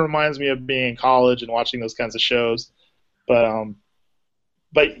it kind of reminds me of being in college and watching those kinds of shows.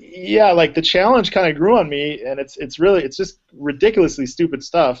 But yeah, like the challenge kind of grew on me, and it's just ridiculously stupid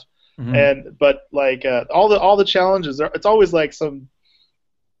stuff. Mhm. But like all the challenges, it's always like some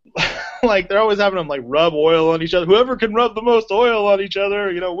like they're always having them like rub oil on each other. Whoever can rub the most oil on each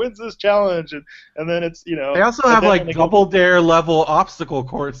other, wins this challenge. And then it's They also have like double dare level obstacle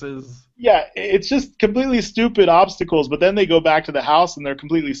courses. Yeah, it's just completely stupid obstacles. But then they go back to the house and they're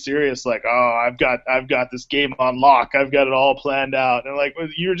completely serious, like, oh, I've got this game on lock. I've got it all planned out. And like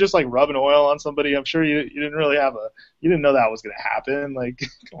you're just like rubbing oil on somebody. I'm sure you didn't really you didn't know that was gonna happen. Like,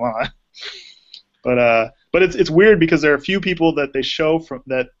 come on. But it's weird because there are a few people that they show from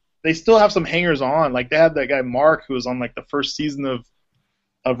that they still have some hangers on. Like they had that guy Mark who was on like the first season of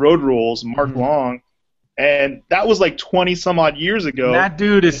Road Rules, Mark Long, and that was like 20 some odd years ago. And that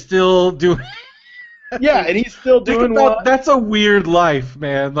dude is still doing. Yeah, and he's still doing one. That's a weird life,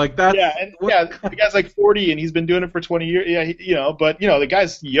 man. Like that's the guy's like 40 and he's been doing it for 20 years. Yeah, but the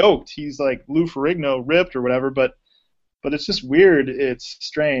guy's yoked. He's like Lou Ferrigno ripped or whatever, but it's just weird. It's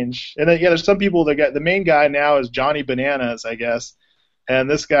strange. And then, there's some people that the main guy now is Johnny Bananas, I guess. And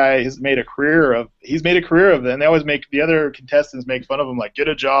this guy has made a career of it, and they always make the other contestants make fun of him, like, get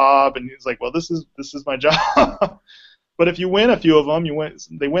a job, and he's like, well, this is my job. But if you win a few of them,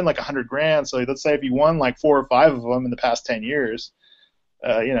 they win like $100,000. So let's say if you won like 4 or 5 of them in the past 10 years,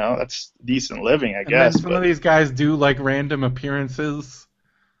 that's decent living, I guess. And some of these guys do like random appearances.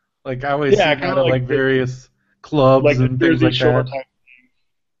 Like I always see out of like various clubs like and the things Jersey like Shore that. type.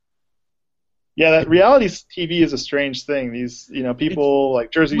 Yeah, that reality TV is a strange thing. These, people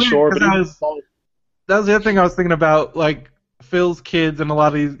like Jersey Shore, but that was the other thing I was thinking about, like Phil's kids and a lot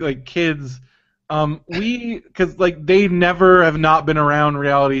of these like kids. Because like they never have not been around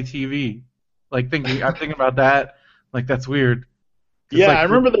reality TV. Like I'm thinking about that. Like that's weird. Yeah, like, I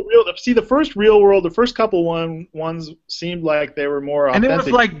remember the first Real World, the first couple ones seemed like they were more authentic. And it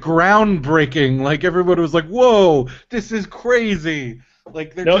was like groundbreaking. Like everybody was like, "Whoa, this is crazy."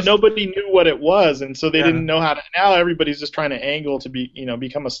 Like nobody knew what it was, and so they didn't know how to. Now everybody's just trying to angle to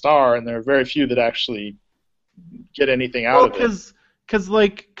become a star, and there are very few that actually get anything out of it.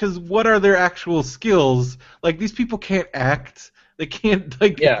 Because what are their actual skills? Like these people can't act. They can't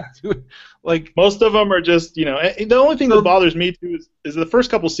do it. Like most of them are just the only thing that bothers me too is the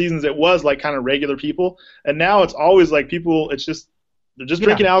first couple seasons it was like kind of regular people, and now it's always like people. It's just they're just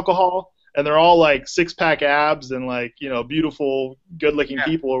drinking alcohol. And they're all like 6-pack abs and like beautiful, good-looking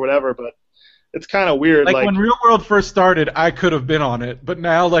people or whatever. But it's kind of weird. Like when Real World first started, I could have been on it, but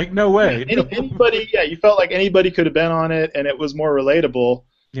now like no way. Anybody, you felt like anybody could have been on it, and it was more relatable.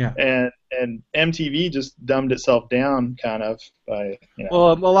 Yeah. And MTV just dumbed itself down, kind of by.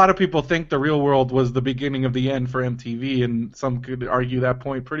 Well, a lot of people think the Real World was the beginning of the end for MTV, and some could argue that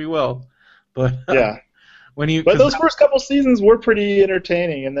point pretty well. But yeah. But those first couple seasons were pretty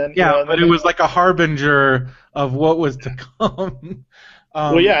entertaining, and then but it was like a harbinger of what was to come.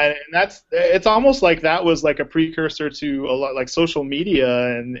 And it's almost like that was like a precursor to a lot like social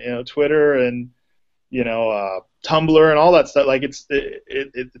media and Twitter and Tumblr and all that stuff. Like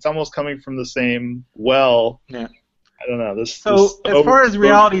it's almost coming from the same well. Yeah. I don't know. As far as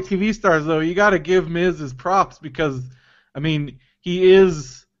reality TV stars, though, you got to give Miz his props because, I mean, he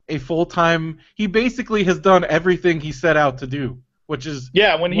is a full-time. He basically has done everything he set out to do, which is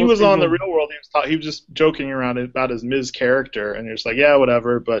when he was on the Real World, he was just joking around about his Miz character, and you're just like, yeah,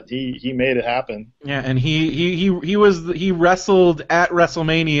 whatever. But he made it happen. Yeah, and he wrestled at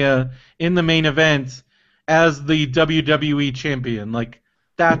WrestleMania in the main event as the WWE champion. Like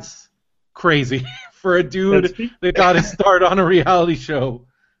that's crazy for a dude that got his start on a reality show.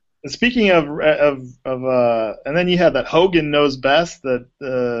 Speaking of and then you had that Hogan Knows Best that.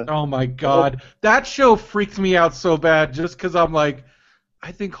 Oh my God, that show freaked me out so bad just because I'm like,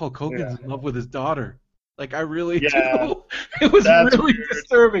 I think Hulk Hogan's in love with his daughter. Like I really do. It was really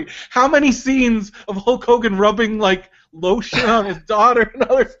disturbing. How many scenes of Hulk Hogan rubbing like lotion on his daughter and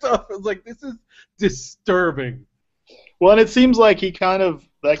other stuff. I was like, this is disturbing. Well, and it seems like he kind of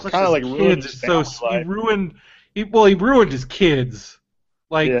ruined his so family life. he ruined his kids.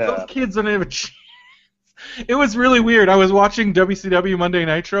 Like those kids don't have a chance. It was really weird. I was watching WCW Monday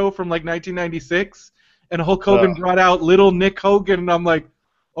Nitro from like 1996, and Hulk Hogan brought out little Nick Hogan, and I'm like,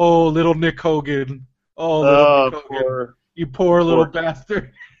 oh, little Nick Hogan. Oh, little Nick Hogan. You poor little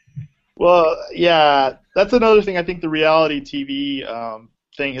bastard. Well, yeah, that's another thing I think the reality TV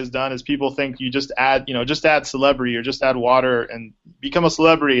thing has done is people think you just add celebrity or just add water and become a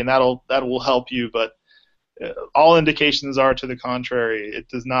celebrity and that will help you, but all indications are to the contrary. It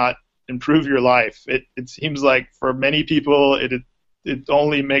does not improve your life. It seems like for many people it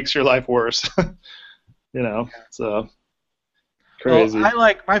only makes your life worse. So crazy.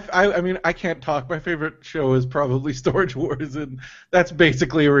 Well, I can't talk. My favorite show is probably Storage Wars, and that's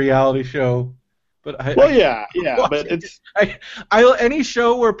basically a reality show. But but it's any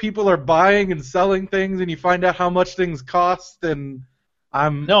show where people are buying and selling things and you find out how much things cost, and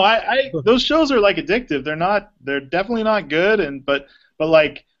those shows are like addictive. They're definitely not good, but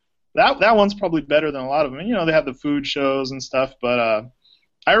like that one's probably better than a lot of them. They have the food shows and stuff, but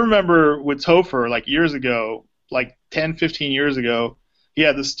I remember with Topher like years ago, like 10, 15 years ago, he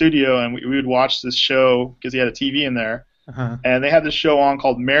had the studio and we would watch this show because he had a TV in there. Uh-huh. And they had this show on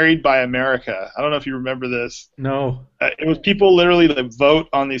called Married by America. I don't know if you remember this. No. It was people literally that vote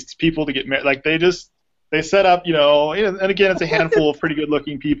on these people to get married. Like they set up, and again, it's a handful of pretty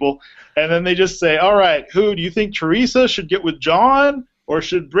good-looking people. And then they just say, all right, who do you think Teresa should get with John or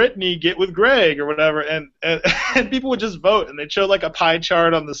should Brittany get with Greg or whatever? And people would just vote. And they'd show like a pie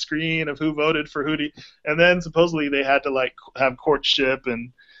chart on the screen of who voted for who. And then supposedly they had to like have courtship,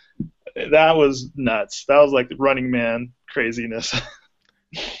 and that was nuts. That was like the Running Man craziness.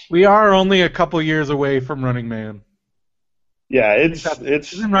 We are only a couple years away from Running Man. Yeah,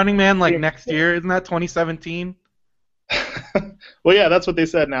 isn't Running Man like next year? Isn't that 2017? Well, yeah, that's what they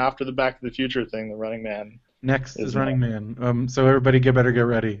said now after the Back to the Future thing. The Running Man next is Running Man. So everybody better get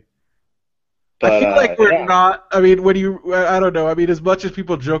ready. But, I feel like we're not. I mean, I don't know. I mean, as much as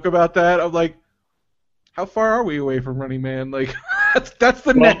people joke about that, I'm like, how far are we away from Running Man? Like, that's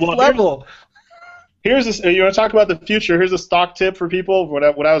the next level. You want to talk about the future? Here's a stock tip for people. What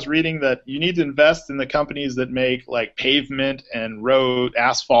I was reading, that you need to invest in the companies that make like pavement and road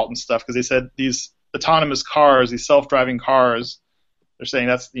asphalt and stuff, because they said these autonomous cars, these self-driving cars, they're saying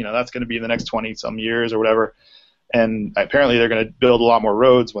that's going to be in the next 20 some years or whatever, and apparently they're going to build a lot more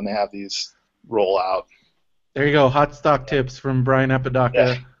roads when they have these roll out. There you go, hot stock tips from Brian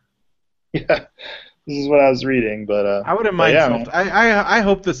Apodaca. Yeah. This is what I was reading, but I wouldn't mind. I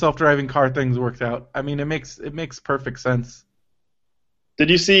hope the self-driving car things works out. I mean, it makes perfect sense. Did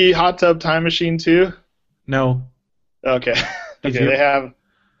you see Hot Tub Time Machine 2? No. Okay. Did you? They have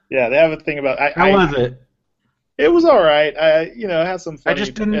a thing about. How was it? It was all right. It had some funny.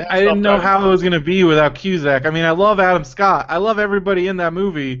 I didn't know how it was going to be without Cusack. I mean, I love Adam Scott. I love everybody in that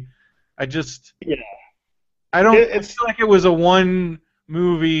movie. I don't feel like it was a one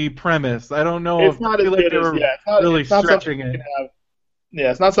movie premise. I don't know. It's not as good as really stretching it.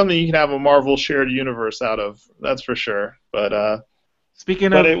 It's not something you can have a Marvel shared universe out of. That's for sure. But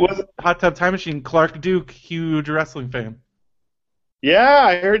speaking of Hot Tub Time Machine, Clark Duke, huge wrestling fan. Yeah,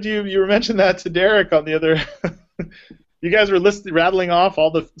 I heard you mention that to Derek on the other. You guys were rattling off all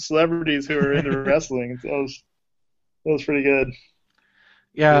the celebrities who are into wrestling. That was pretty good.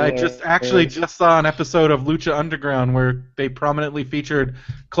 Yeah, I just saw an episode of Lucha Underground where they prominently featured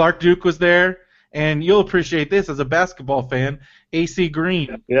Clark Duke was there, and you'll appreciate this as a basketball fan. AC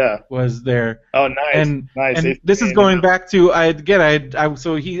Green was there. Oh, nice. Nice. And this is going back to I'm glad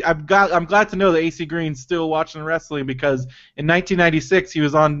to know that AC Green's still watching wrestling, because in 1996 he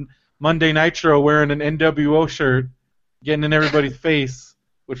was on Monday Nitro wearing an NWO shirt, getting in everybody's face,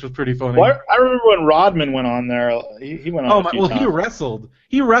 which was pretty funny. Well, I remember when Rodman went on there. He went on. Times. He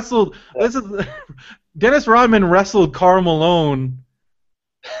wrestled. Yeah. Dennis Rodman wrestled Karl Malone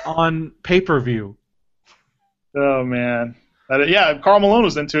on pay-per-view. Oh man, Karl Malone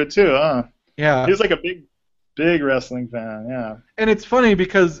was into it too, huh? Yeah, he was like a big wrestling fan. Yeah, and it's funny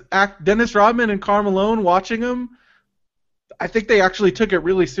because Dennis Rodman and Karl Malone, watching him, I think they actually took it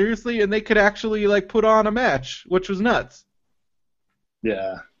really seriously, and they could actually like put on a match, which was nuts.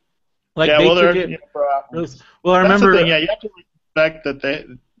 Yeah. Like they took it. Well, I remember. That's the thing, you have to respect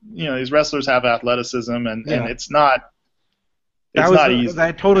that these wrestlers have athleticism, and it's not. It's not easy. I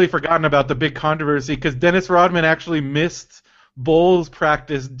had totally forgotten about the big controversy, because Dennis Rodman actually missed bowls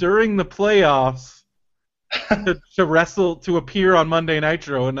practice during the playoffs to appear on Monday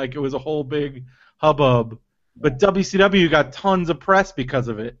Nitro, and like it was a whole big hubbub. but WCW got tons of press because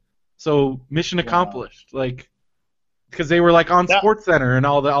of it. So mission accomplished, like because they were like on SportsCenter and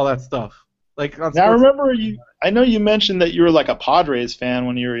all that stuff. Like on now, I remember you. I know you mentioned that you were like a Padres fan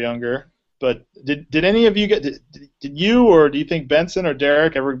when you were younger. But did any of you get did you or do you think Benson or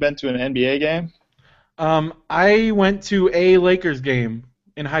Derek ever been to an NBA game? I went to a Lakers game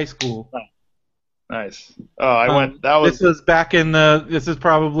in high school. Nice. Oh, I went. That was. This was back in the. This is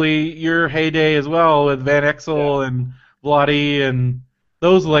probably your heyday as well with Van Exel and Vlade and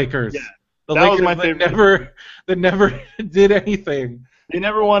those Lakers. Yeah, the that Lakers was my favorite. That never did anything. They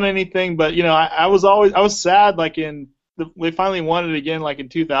never won anything, but I was sad like they finally won it again like in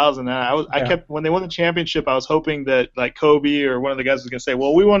 2000. And I kept when they won the championship, I was hoping that like Kobe or one of the guys was gonna say,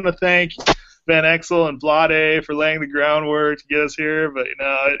 well, we want to thank Van Exel and Vlade for laying the groundwork to get us here, but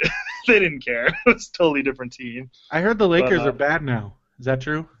they didn't care. It was a totally different team. I heard the Lakers are bad now. Is that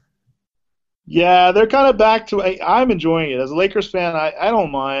true? Yeah, they're kind of back to. I'm enjoying it as a Lakers fan. I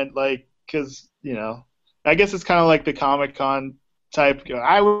don't mind because I guess it's kind of like the Comic-Con type.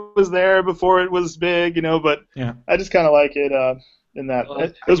 I was there before it was big, but yeah. I just kind of like it in that. Well,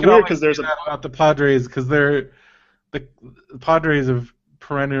 it was weird because there's about the Padres because the Padres have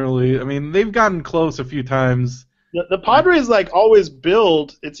perennially. I mean, they've gotten close a few times. The Padres always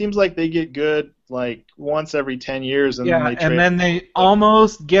build. It seems like they get good once every 10 years, and then they trade. And then they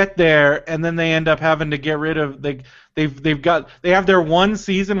almost get there, and then they end up having to get rid of. They have their one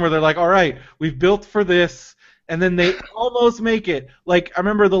season where they're like, all right, we've built for this. And then they almost make it. I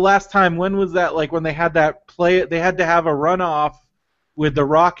remember the last time. When was that? When they had that play, they had to have a runoff with the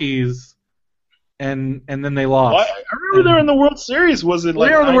Rockies, and then they lost. Well, I remember they were in the World Series. Was it they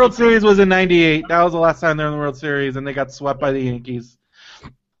were in the World Series was in '98. That was the last time they were in the World Series, and they got swept by the Yankees.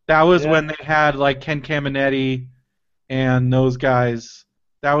 That was when they had Ken Caminetti and those guys.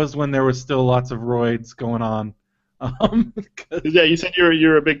 That was when there was still lots of roids going on. Yeah, you said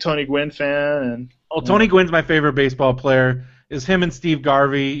you're a big Tony Gwynn fan, and. Tony Gwynn's my favorite baseball player. Is him and Steve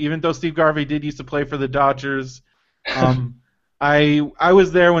Garvey. Even though Steve Garvey did used to play for the Dodgers, I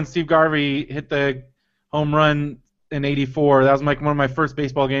was there when Steve Garvey hit the home run in '84. That was one of my first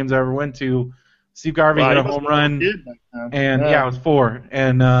baseball games I ever went to. Steve Garvey hit a home run, and I was 4.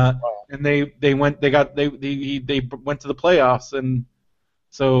 And and they went to the playoffs, and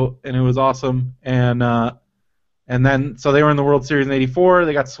it was awesome. And then so they were in the World Series in '84.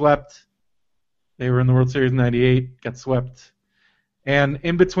 They got swept. They were in the World Series in '98, got swept. And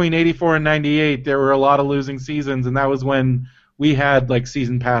in between '84 and '98, there were a lot of losing seasons, and that was when we had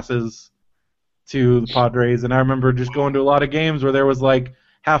season passes to the Padres. And I remember just going to a lot of games where there was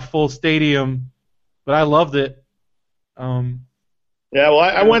half full stadium, but I loved it. Yeah, well,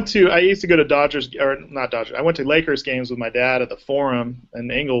 I used to go to I went to Lakers games with my dad at the Forum in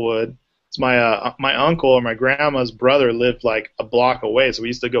Inglewood. It's my uncle or my grandma's brother lived a block away, so we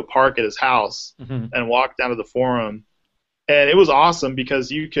used to go park at his house and walk down to the Forum, and it was awesome because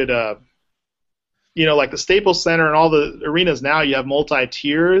you could, the Staples Center and all the arenas now you have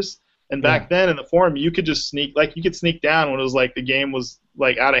multi-tiers, and back then in the Forum you could just sneak down when it was the game was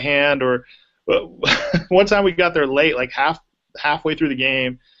out of hand, or one time we got there late, halfway through the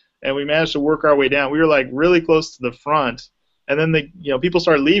game, and we managed to work our way down. We were really close to the front. And then people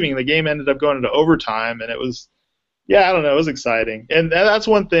started leaving. The game ended up going into overtime, and it was, I don't know, it was exciting. And that's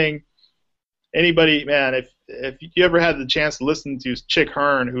one thing. Anybody, man, if you ever had the chance to listen to Chick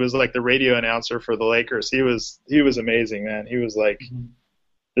Hearn, who was the radio announcer for the Lakers, he was amazing, man. He was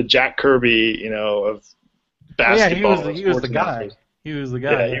the Jack Kirby, of basketball. Yeah, he was the guy. He was the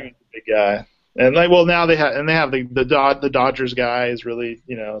guy. Yeah, he was the big guy. And now they have the Dodgers guy is really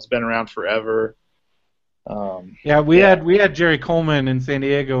has been around forever. We had Jerry Coleman in San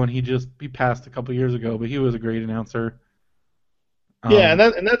Diego, and he passed a couple years ago, but he was a great announcer. And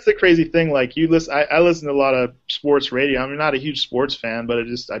that's the crazy thing. I listen to a lot of sports radio. I'm not a huge sports fan, but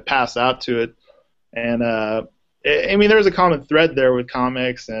I pass out to it, and there's a common thread there with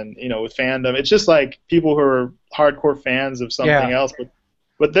comics and with fandom. It's just people who are hardcore fans of something else,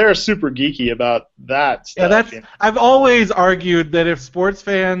 but they're super geeky about that stuff. I've always argued that if sports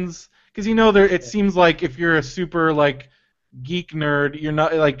fans. Because it seems like if you're a super geek nerd, you're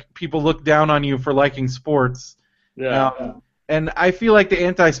not people look down on you for liking sports. Yeah. And I feel like the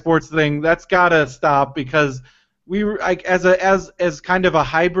anti-sports thing that's gotta stop because we as kind of a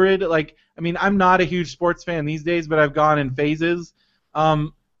hybrid. I'm not a huge sports fan these days, but I've gone in phases.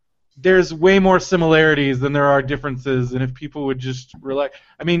 There's way more similarities than there are differences, and if people would just relax,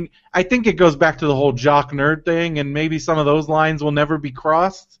 I think it goes back to the whole jock nerd thing, and maybe some of those lines will never be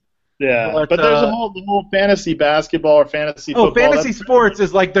crossed. Yeah, but there's the whole fantasy basketball or fantasy football. Oh, fantasy sports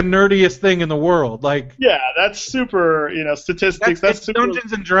is like the nerdiest thing in the world. Like, yeah, that's super, statistics. That's super,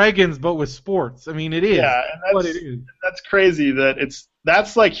 Dungeons and Dragons, but with sports. I mean, it is. Yeah, and that's what it is. That's crazy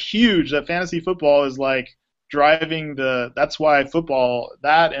that's like huge. That fantasy football is like driving that's why football,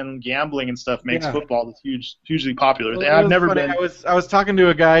 that and gambling and stuff makes football this hugely popular. Well, I've never been. I was talking to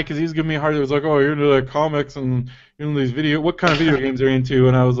a guy because he was giving me a hard. He was like, "Oh, you're into like comics and you're into these what kind of video games are you into?"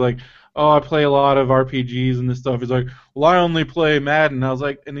 And I was like, "Oh, I play a lot of RPGs and this stuff." He's like, "Well, I only play Madden." I was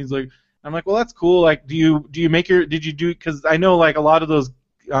like, and he's like, I'm like, "Well, that's cool. Like, did you do? Because I know like a lot of those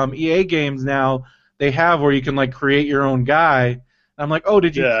EA games now they have where you can like create your own guy." And I'm like, "Oh,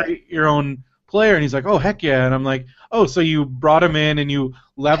 did you create your own player?" And he's like, "Oh, heck yeah." And I'm like, "Oh, so you brought him in and you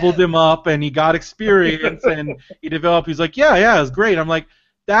leveled him up and he got experience and he developed." He's like, yeah, it was great. I'm like,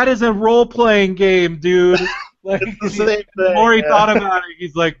 "That is a role-playing game, dude." Like, it's the same thing. The more he thought about it,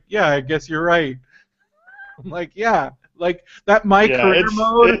 he's like, "Yeah, I guess you're right." I'm like, "Yeah, like that My Career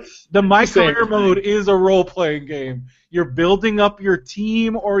mode. The My Career mode is a role-playing game. You're building up your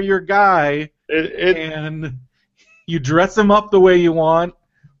team or your guy, and you dress him up the way you want.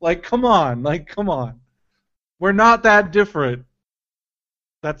 Like, come on. We're not that different."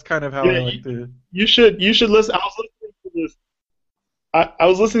 That's kind of how I like to. You should listen. I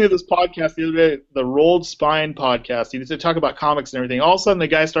was listening to this podcast the other day, the Rolled Spine podcast. They talk about comics and everything. All of a sudden, the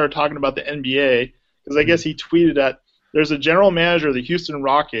guy started talking about the NBA because I guess he tweeted that there's a general manager of the Houston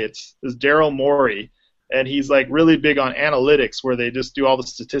Rockets, this Daryl Morey, and he's like really big on analytics, where they just do all the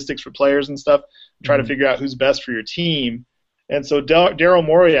statistics for players and stuff, try to figure out who's best for your team. And so Daryl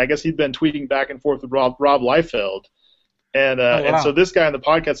Morey, I guess he'd been tweeting back and forth with Rob Liefeld. And so this guy on the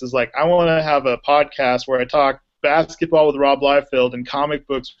podcast is like, "I want to have a podcast where I talk basketball with Rob Liefeld and comic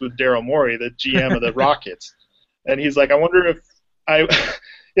books with Daryl Morey, the GM of the Rockets." And he's like, I wonder if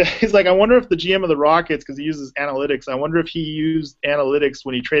the GM of the Rockets, because he uses analytics, I wonder if he used analytics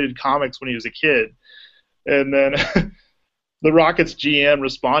when he traded comics when he was a kid. And then the Rockets GM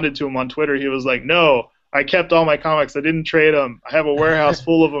responded to him on Twitter. He was like, "No, I kept all my comics. I didn't trade them. I have a warehouse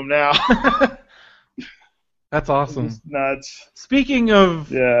full of them now." That's awesome. It's nuts. Speaking of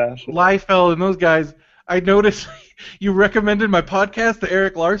Liefeld and those guys, I noticed you recommended my podcast to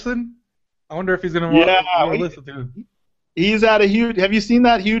Eric Larson. I wonder if he's going to want to listen to it. He's at a huge... Have you seen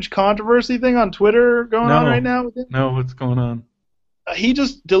that huge controversy thing on Twitter going on right now with him? No, what's going on? He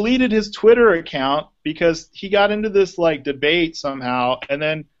just deleted his Twitter account because he got into this like debate somehow, and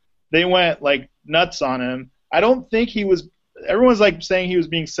then they went like nuts on him. I don't think he was... Everyone's like saying he was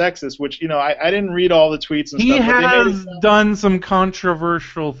being sexist, which, I didn't read all the tweets and stuff. He has done some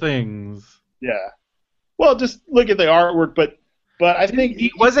controversial things. Yeah. Well, just look at the artwork, but I think...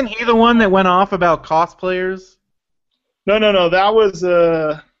 Wasn't he the one that went off about cosplayers? No. That was...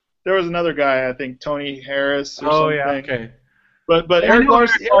 there was another guy, I think, Tony Harris or something. Oh, yeah, okay. But Eric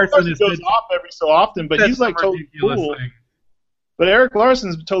Larson goes off every so often, but he's like totally cool. But Eric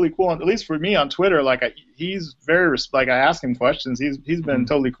Larson's totally cool, at least for me on Twitter. Like he's very like I ask him questions. He's been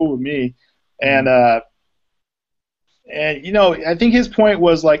totally cool with me, and I think his point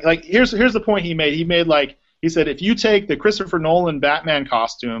was like here's the point he made. He said if you take the Christopher Nolan Batman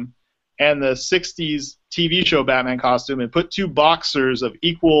costume and the '60s TV show Batman costume and put two boxers of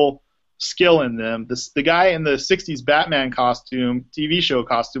equal skill in them, the guy in the '60s Batman costume, TV show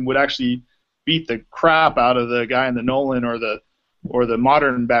costume, would actually beat the crap out of the guy in the Nolan or the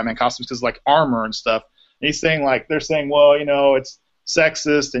modern Batman costumes because like armor and stuff. And he's saying they're saying, well, it's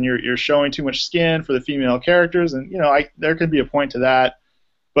sexist and you're showing too much skin for the female characters, and there could be a point to that.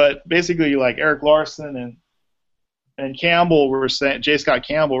 But basically, like Eric Larson and Campbell were saying, J. Scott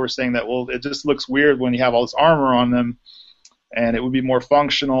Campbell were saying that it just looks weird when you have all this armor on them, and it would be more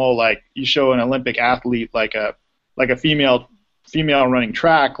functional. Like you show an Olympic athlete like a female running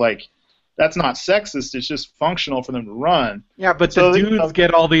track, like. That's not sexist. It's just functional for them to run. Yeah, but the dudes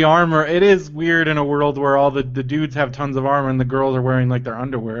get all the armor. It is weird in a world where all the dudes have tons of armor and the girls are wearing like their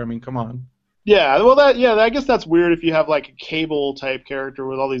underwear. I mean, come on. Yeah, well, I guess that's weird if you have like a Cable type character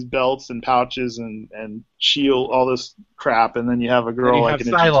with all these belts and pouches and shield, all this crap, and then you have a girl like an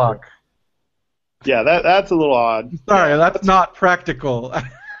Psylocke. Yeah, that's a little odd. Sorry, that's not practical.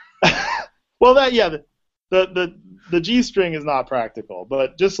 Well, the G-string is not practical,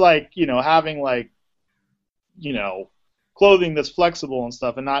 but just like, having like, clothing that's flexible and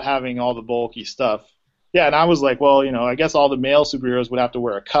stuff and not having all the bulky stuff. Yeah, and I was like, well, I guess all the male superheroes would have to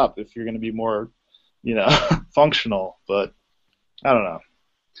wear a cup if you're going to be more, functional, but I don't know.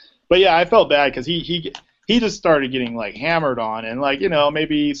 But yeah, I felt bad because he just started getting like hammered on and like,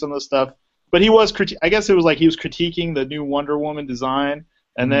 maybe some of the stuff, but I guess it was like he was critiquing the new Wonder Woman design.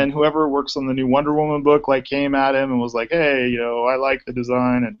 And then whoever works on the new Wonder Woman book like came at him and was like, hey, I like the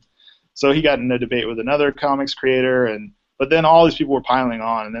design. And so he got in a debate with another comics creator, but then all these people were piling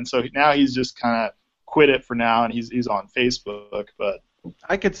on, and then so now he's just kind of quit it for now, and he's on Facebook. But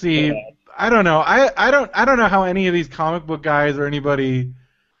I could see. I don't know. I don't know how any of these comic book guys or anybody,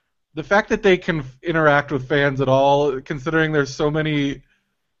 the fact that they can interact with fans at all, considering there's so many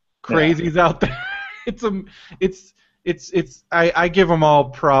crazies out there. I give them all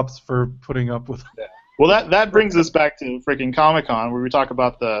props for putting up with it. Yeah. Well, that brings us back to freaking Comic-Con, where we talk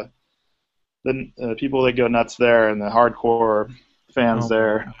about the people that go nuts there and the hardcore fans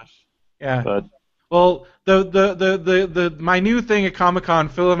there. Yeah. But well, the my new thing at Comic-Con,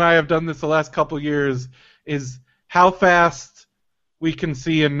 Phil and I have done this the last couple years, is how fast we can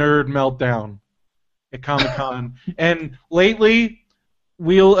see a nerd meltdown at Comic-Con. And lately,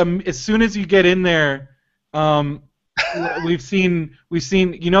 we'll as soon as you get in there, we've seen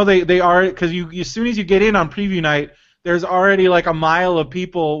they are, because as soon as you get in on preview night, there's already like a mile of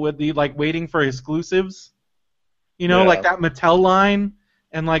people with the waiting for exclusives, like that Mattel line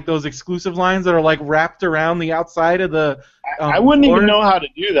and like those exclusive lines that are like wrapped around the outside of the. I wouldn't even know how to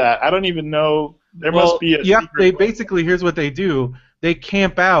do that. I don't even know. There must be a. Yeah, they basically, here's what they do. They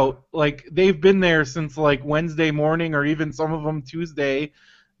camp out, like they've been there since like Wednesday morning, or even some of them Tuesday.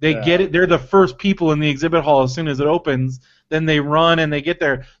 They get it. They're the first people in the exhibit hall as soon as it opens. Then they run and they get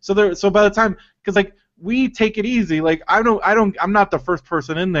there. So by the time, because like we take it easy. Like I'm not the first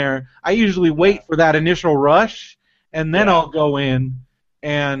person in there. I usually wait for that initial rush, and then I'll go in.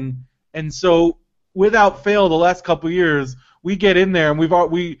 And so without fail, the last couple of years, we get in there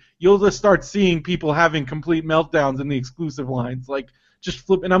and you'll just start seeing people having complete meltdowns in the exclusive lines, like just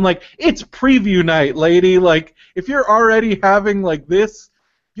flip. And I'm like, it's preview night, lady. Like if you're already having like this.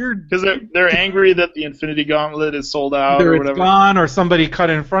 Because they're angry that the Infinity Gauntlet is sold out or whatever. It's gone, or somebody cut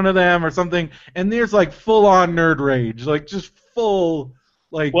in front of them or something, and there's like full-on nerd rage, like just full,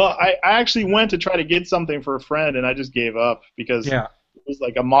 like. Well, I actually went to try to get something for a friend, and I just gave up because it was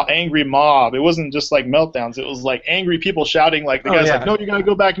like angry mob. It wasn't just like meltdowns. It was like angry people shouting, like the guy's like, "No, you gotta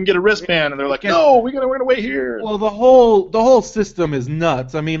go back and get a wristband," and they're like, "No, we're gonna wait here." Well, the whole system is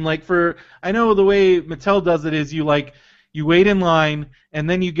nuts. I mean, like I know the way Mattel does it is you wait in line, and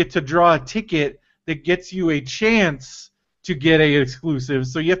then you get to draw a ticket that gets you a chance to get a exclusive.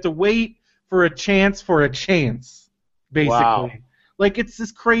 So you have to wait for a chance, basically. Wow. Like, it's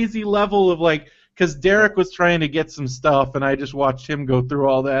this crazy level of, like, because Derek was trying to get some stuff, and I just watched him go through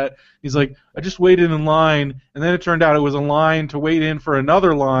all that. He's like, I just waited in line, and then it turned out it was a line to wait in for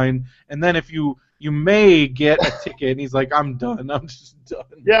another line, and then if you may get a ticket, and he's like, I'm done. I'm just done.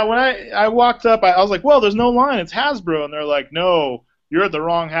 Yeah, when I walked up, I was like, well, there's no line. It's Hasbro. And they're like, no, you're at the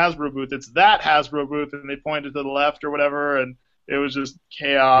wrong Hasbro booth. It's that Hasbro booth. And they pointed to the left or whatever, and it was just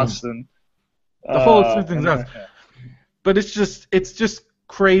chaos. And the whole thing's nuts. But it's just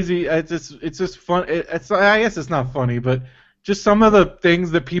crazy. It's just fun. I guess it's not funny, but just some of the things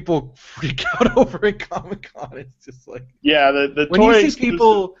that people freak out over at Comic-Con. It's just like, the when you see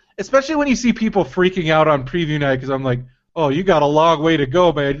people, especially when you see people freaking out on preview night, because I'm like, oh, you got a long way to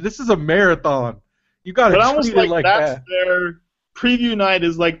go, man. This is a marathon. You got to treat it like that. Their preview night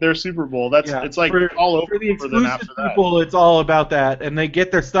is like their Super Bowl. It's like all over for the exclusive people. It's all about that, and they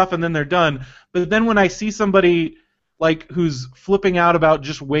get their stuff and then they're done. But then when I see somebody like who's flipping out about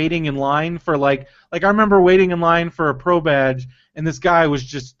just waiting in line for like I remember waiting in line for a pro badge, and this guy was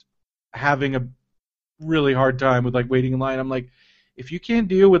just having a really hard time with like waiting in line. I'm like, if you can't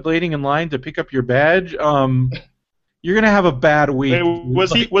deal with waiting in line to pick up your badge, you're gonna have a bad week.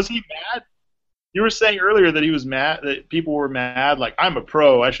 Was he mad? You were saying earlier that he was mad, that people were mad, like, I'm a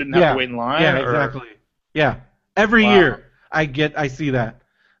pro, I shouldn't have to wait in line. Yeah, exactly. Yeah. Every year I see that.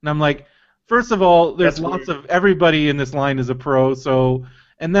 And I'm like, first of all, there's lots of everybody in this line is a pro, so,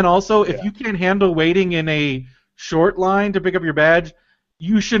 and then also if you can't handle waiting in a short line to pick up your badge,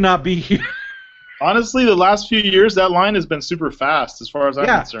 you should not be here. Honestly, the last few years that line has been super fast as far as I'm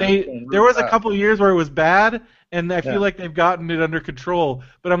concerned. There was a couple years where it was bad, and I feel like they've gotten it under control.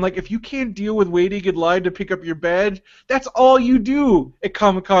 But I'm like, if you can't deal with waiting in line to pick up your badge, that's all you do at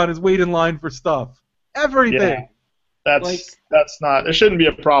Comic-Con is wait in line for stuff. Everything. Yeah. That's not. There shouldn't be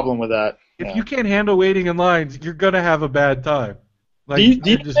a problem with that. If you can't handle waiting in lines, you're gonna have a bad time. Like,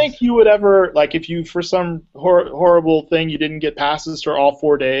 do you think you would ever, like, if you for some horrible thing you didn't get passes for all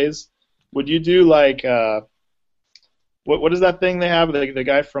 4 days, would you do like what is that thing they have? The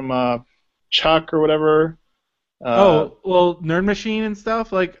guy from Chuck or whatever. Nerd Machine and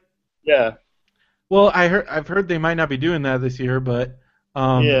stuff, like. Yeah. Well, I've heard they might not be doing that this year, but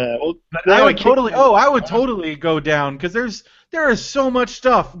Yeah, well, But they I had a would kick- totally. Oh, I would totally go down because there is so much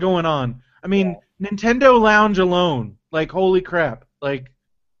stuff going on. I mean, Nintendo Lounge alone, like holy crap, like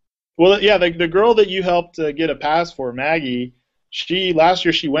Well, yeah, the girl that you helped get a pass for, Maggie, she last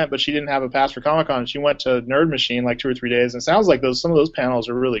year she went, but she didn't have a pass for Comic Con. She went to Nerd Machine like 2 or 3 days, and it sounds like some of those panels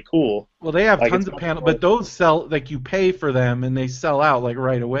are really cool. well, they have Like, tons it's of much panels, more- but those sell like you pay for them and they sell out like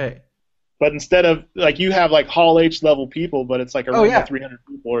right away. But instead of like you have like Hall H level people, but it's like a Oh, room yeah. of 300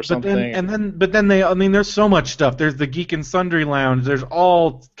 people or But something. then they, I mean, there's so much stuff. There's the Geek and Sundry Lounge. There's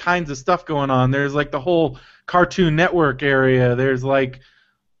all kinds of stuff going on. There's like the whole Cartoon Network area. There's like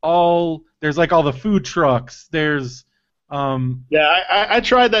all the food trucks. There's Yeah, I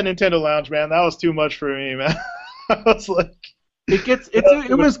tried that Nintendo Lounge, man. That was too much for me, man. I was like,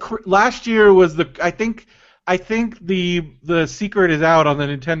 last year was I think the secret is out on the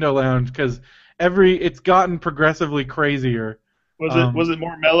Nintendo Lounge because it's gotten progressively crazier. was it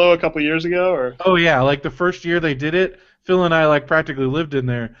more mellow a couple years ago, or? Oh yeah, like the first year they did it, Phil and I like practically lived in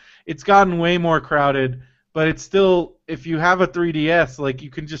there. It's gotten way more crowded, but it's still, if you have a 3DS, like you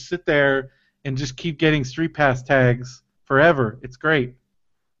can just sit there and just keep getting Street Pass tags forever. It's great.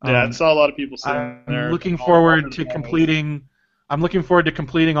 Yeah, I saw a lot of people sitting there. I'm looking forward to completing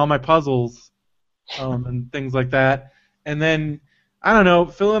all my puzzles, and things like that. And then I don't know,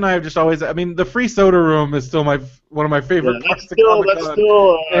 Phil and I have just always. I mean, the free soda room is still one of my favorite parts of Comic-Con. That's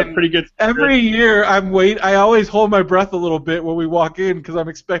still a pretty good. Every year, I always hold my breath a little bit when we walk in because I'm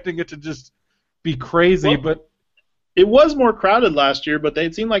expecting it to just be crazy. Well, but it was more crowded last year, but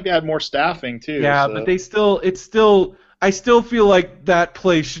it seemed like they had more staffing too. yeah, so. but I still feel like that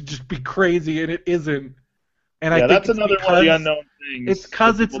place should just be crazy, and it isn't. And I think that's another one of the unknown things. It's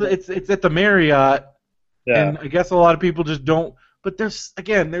because it's at the Marriott, yeah. and I guess a lot of people just don't. But there's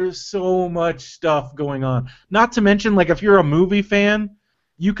so much stuff going on. Not to mention, like, if you're a movie fan,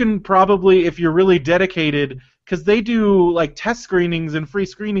 you can probably, if you're really dedicated, because they do like test screenings and free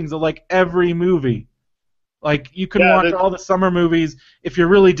screenings of like every movie. Like you can watch all the summer movies if you're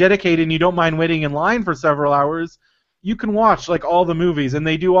really dedicated and you don't mind waiting in line for several hours. You can watch like all the movies, and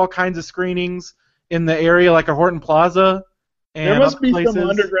they do all kinds of screenings in the area, like at Horton Plaza. And there must be places. some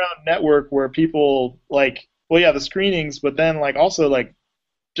underground network where people like, well, yeah, the screenings, but then like also like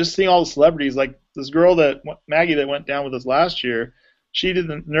just seeing all the celebrities. Like this girl Maggie that went down with us last year, she did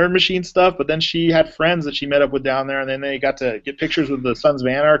the Nerd Machine stuff, but then she had friends that she met up with down there, and then they got to get pictures with the Sons of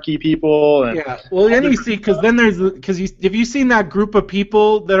Anarchy people. And yeah, well, then you see, have you seen that group of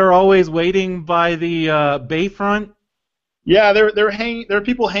people that are always waiting by the Bayfront? Yeah, there are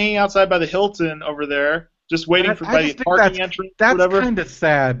people hanging outside by the Hilton over there, just waiting for the parking entrance. That's whatever. kind of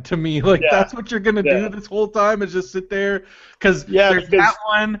sad to me. Like that's what you're gonna do this whole time is just sit there because there's that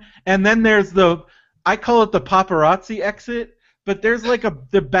one, and then there's I call it the paparazzi exit, but there's like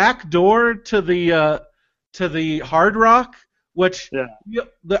the back door to the Hard Rock, which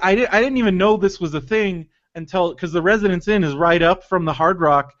I didn't even know this was a thing until because the Residence Inn is right up from the Hard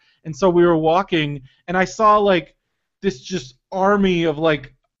Rock, and so we were walking, and I saw like this just army of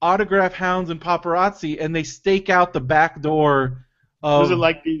like autograph hounds and paparazzi, and they stake out the back door. Was it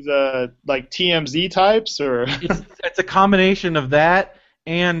like these like TMZ types, or? It's a combination of that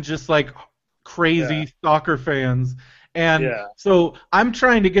and just like crazy stalker fans. And so I'm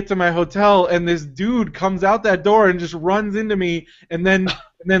trying to get to my hotel, and this dude comes out that door and just runs into me, and then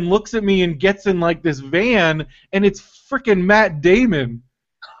looks at me and gets in like this van, and it's freaking Matt Damon.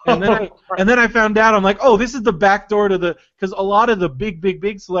 And then I found out, I'm like, oh, this is the back door to because a lot of the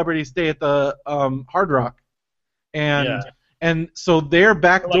big celebrities stay at the Hard Rock, and so their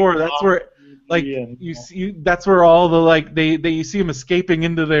back door, that's where like you see, that's where all the like you see them escaping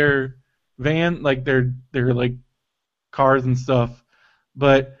into their van, like their like cars and stuff,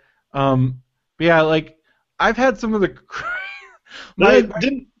 but yeah, like I've had some of the.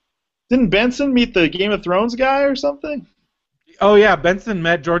 Didn't Benson meet the Game of Thrones guy or something? Oh yeah, Benson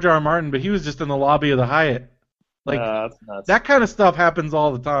met George R. R. Martin, but he was just in the lobby of the Hyatt. Like that's nuts. That kind of stuff happens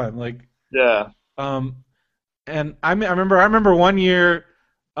all the time. Like and I remember one year,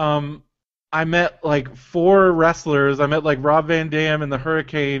 I met like 4 wrestlers. I met like Rob Van Dam and the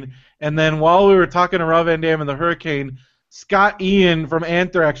Hurricane, and then while we were talking to Rob Van Dam and the Hurricane, Scott Ian from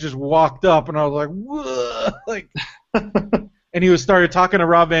Anthrax just walked up, and I was like, whoa, like, and he started talking to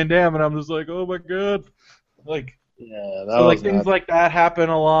Rob Van Dam, and I'm just like, oh my god, like. Yeah, so like things like that happen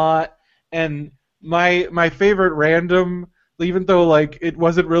a lot, and my favorite random, even though like it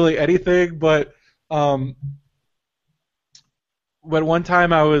wasn't really anything, but one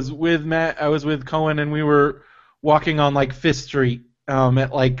time I was with Cohen, and we were walking on like 5th Street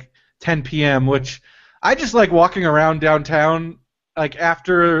at like 10 p.m., which I just like walking around downtown like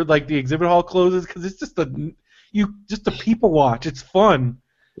after like the exhibit hall closes, because it's just a people watch. It's fun,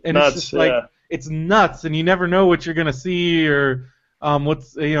 and Nuts, it's just like it's nuts, and you never know what you're gonna see or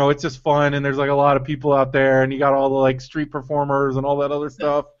it's just fun, and there's like a lot of people out there, and you got all the like street performers and all that other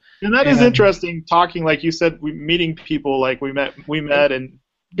stuff. And that is interesting. Talking like you said, meeting people like we met and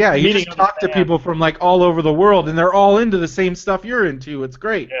yeah, you just talk to people from like all over the world, and they're all into the same stuff you're into. It's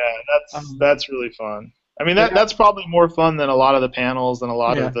great. Yeah, that's really fun. I mean, that's probably more fun than a lot of the panels and a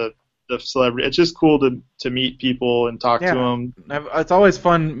lot of the celebrity. It's just cool to meet people and talk to them. It's always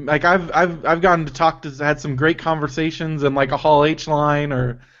fun. Like I've gotten to had some great conversations in like a Hall H line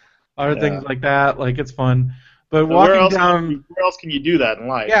or other things like that. Like it's fun. But walking down, where else can you do that in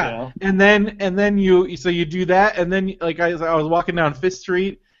life? Yeah, you know? and then you do that, and then like I was walking down Fifth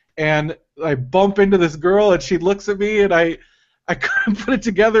Street, and I bump into this girl, and she looks at me, and I couldn't put it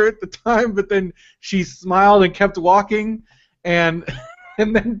together at the time, but then she smiled and kept walking, and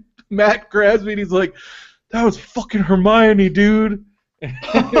then Matt grabs me, and he's like, "That was fucking Hermione, dude." And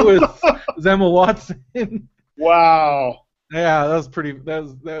it was Emma Watson. Wow. Yeah, that was pretty.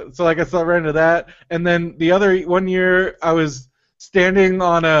 So like I ran into that, and then the other one year I was standing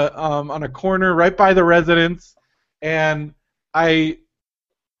on a corner right by the residence, and I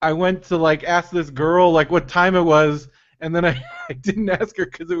went to like ask this girl like what time it was, and then I didn't ask her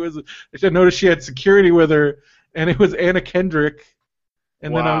because I noticed she had security with her, and it was Anna Kendrick,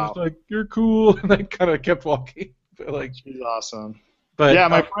 and then I was just like, "You're cool," and I kind of kept walking. But like, she's awesome. But yeah,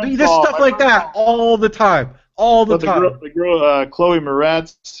 my friend there's stuff like that all the time. All the time. The girl, Chloe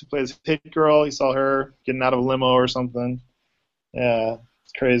Moretz, who plays Hit Girl, you saw her getting out of a limo or something. Yeah,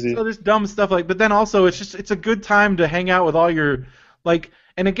 it's crazy. So there's dumb stuff like, but then also it's a good time to hang out with all your like.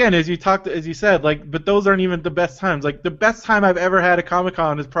 And again, as you said, like, but those aren't even the best times. Like the best time I've ever had at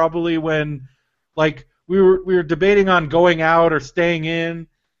Comic-Con is probably when, like, we were debating on going out or staying in.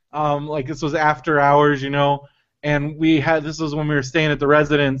 Like this was after hours, and this was when we were staying at the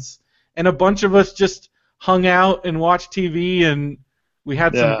residence, and a bunch of us just hung out and watched TV, and we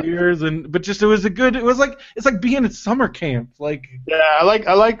had some beers, but just it's like being at summer camp. Like I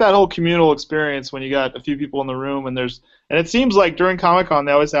like that whole communal experience when you got a few people in the room, and it seems like during Comic-Con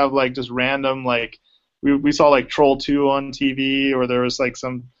they always have like just random like we saw like Troll 2 on TV, or there was like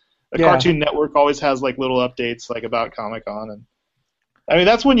Cartoon Network always has like little updates like about Comic-Con, and I mean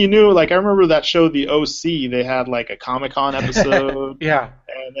that's when you knew. Like I remember that show The O.C. They had like a Comic-Con episode. Yeah.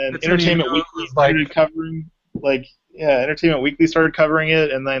 And then Entertainment Weekly started covering Entertainment Weekly started covering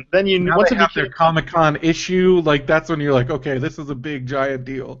it, and then once they have their Comic-Con issue, like that's when you're like, okay, this is a big giant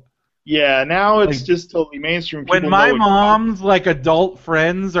deal. Yeah, now it's just totally mainstream. When my mom's like adult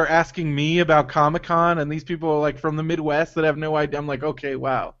friends are asking me about Comic-Con, and these people are like from the Midwest that have no idea, I'm like, okay,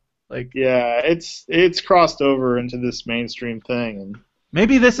 wow, like yeah, it's crossed over into this mainstream thing, and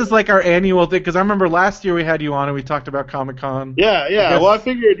maybe this is like our annual thing, because I remember last year we had you on and we talked about Comic-Con. Yeah. Well, I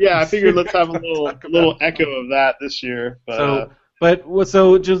figured let's have a little echo of that this year. But,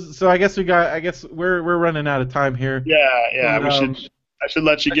 so I guess we're running out of time here. Yeah. I should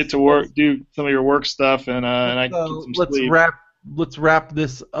let you get to work, do some of your work stuff, and I can get some sleep. Let's wrap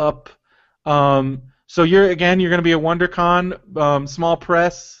this up. So you're going to be at WonderCon, small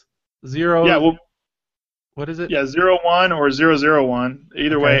press, 0. Yeah. Well. What is it? Yeah, 01 or 001.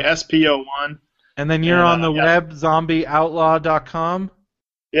 Either way, SPO1. And then you're on the web, zombieoutlaw.com?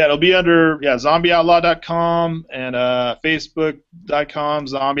 Yeah, it'll be under zombieoutlaw.com and facebook.com,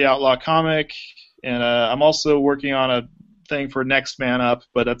 Zombie Outlaw Comic. And I'm also working on a thing for Next Man Up,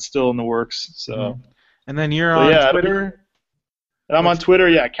 but that's still in the works. So. And then you're on Twitter? And I'm on Twitter,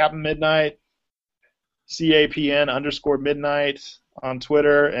 Captain Midnight, CAPN_midnight. On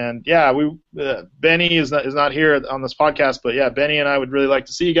Twitter, and Benny is not here on this podcast, but Benny and I would really like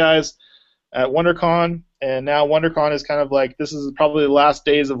to see you guys at WonderCon, and now WonderCon is kind of like, this is probably the last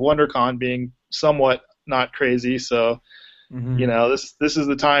days of WonderCon being somewhat not crazy, so this is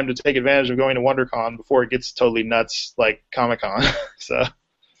the time to take advantage of going to WonderCon before it gets totally nuts like Comic-Con. So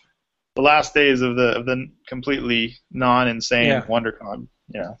the last days of the completely non-insane WonderCon.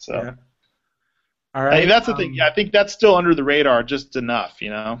 All right. That's the thing. Yeah, I think that's still under the radar just enough,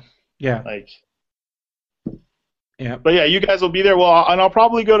 Yeah. Like. Yeah. But you guys will be there. Well, and I'll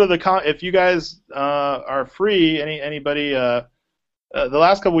probably go to if you guys are free. Anybody. The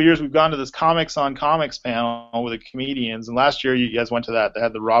last couple of years we've gone to this Comics on Comics panel with the comedians, and last year you guys went to that. They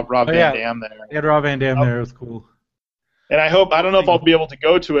had the Rob Van Dam there. They had Rob Van Dam there. It was cool. And I don't know if I'll be able to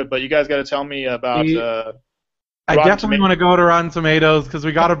go to it, but you guys got to tell me about. I definitely want to go to Rotten Tomatoes because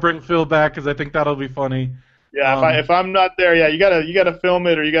we got to bring Phil back because I think that'll be funny. Yeah, if I'm not there, you gotta film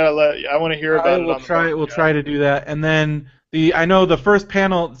it or you gotta I want to hear about it. We'll try to do that, and then I know the first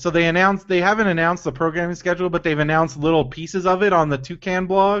panel. So they haven't announced the programming schedule, but they've announced little pieces of it on the Toucan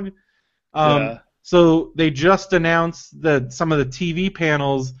blog. So they just announced some of the TV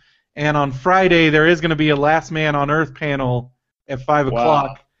panels, and on Friday there is going to be a Last Man on Earth panel at 5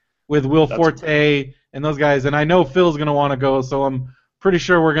 o'clock with Will Forte and those guys. And I know Phil's going to want to go, so I'm pretty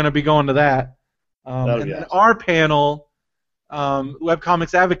sure we're going to be going to that. And then our panel,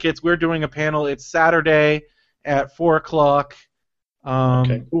 Webcomics Advocates, we're doing a panel. It's Saturday at 4 o'clock.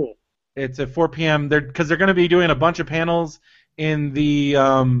 Okay, cool. It's at 4 p.m. Because they're going to be doing a bunch of panels in the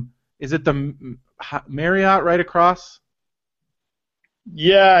is it the Marriott right across?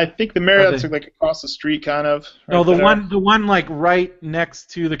 Yeah, I think the Marriott's like across the street, kind of. Right no, the one like right next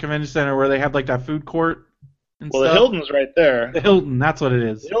to the convention center where they have like that food court. And well, stuff. The Hilton's right there. The Hilton, that's what it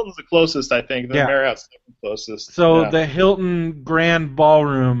is. The Hilton's the closest, I think. The Marriott's the closest. So the Hilton Grand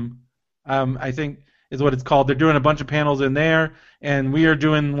Ballroom, I think, is what it's called. They're doing a bunch of panels in there, and we are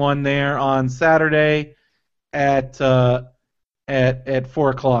doing one there on Saturday at 4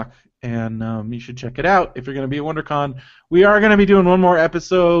 o'clock. And you should check it out if you're going to be at WonderCon. We are going to be doing one more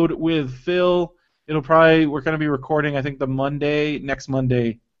episode with Phil. We're going to be recording, I think, next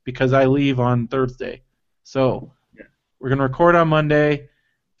Monday, because I leave on Thursday. So we're going to record on Monday.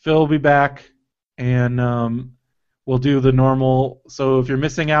 Phil will be back, and we'll do the normal. So if you're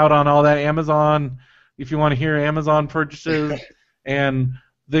missing out on all that Amazon, if you want to hear Amazon purchases and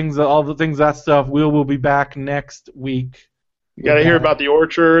all the things, that stuff, we'll be back next week. You got to hear about the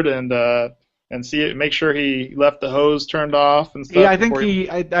orchard and see it. Make sure he left the hose turned off and stuff. Yeah, I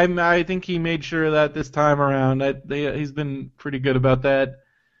think he made sure that this time around. He's been pretty good about that.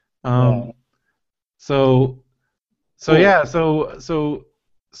 So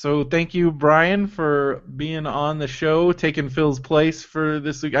thank you, Brian, for being on the show, taking Phil's place for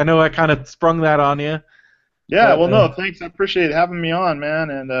this week. I know I kind of sprung that on you. Yeah, no, thanks. I appreciate having me on, man.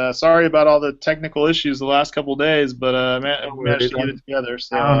 And sorry about all the technical issues the last couple of days, but we managed to get it together.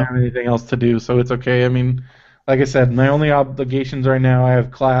 So I don't have anything else to do, so it's okay. I mean, like I said, my only obligations right now, I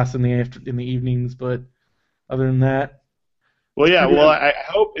have class in the evenings, but other than that. Well, yeah. Well, I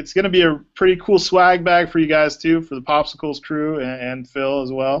hope it's going to be a pretty cool swag bag for you guys too, for the Popsicles crew and Phil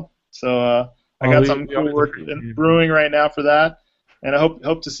as well. So I got something cool brewing right now for that. And I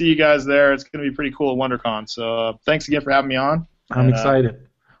hope to see you guys there. It's going to be pretty cool at WonderCon. So thanks again for having me on. I'm excited.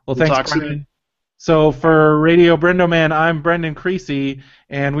 Well, thanks, talk Brian. soon. So for Radio Brendoman, I'm Brendan Creasy,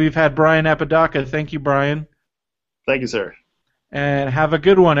 and we've had Brian Apodaca. Thank you, Brian. Thank you, sir. And have a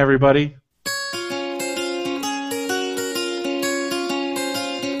good one, everybody.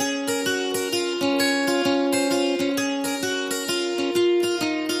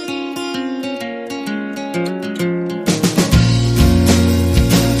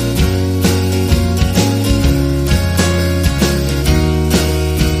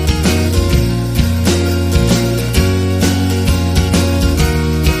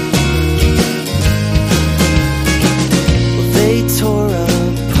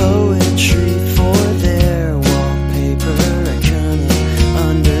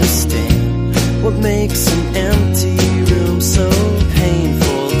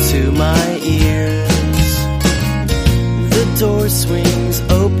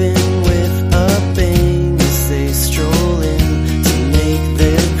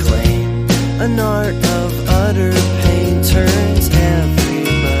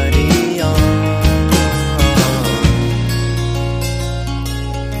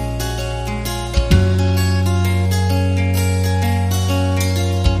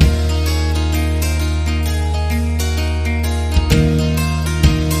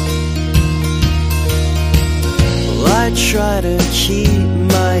 Try to keep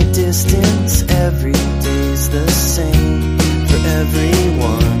my distance. Every day's the same for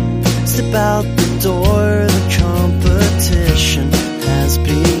everyone. Step out the door, the competition has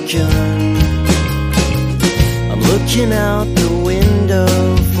begun. I'm looking out the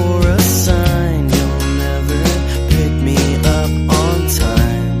window for a sign. You'll never pick me up on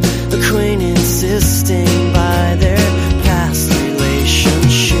time. Acquaintance insisting by their past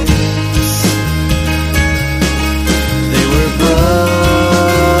relationships. Broken,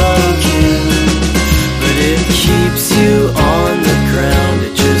 but it keeps you on the ground.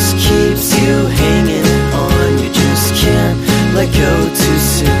 It just keeps you hanging on. You just can't let go too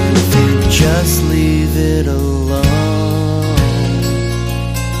soon if you just leave it alone.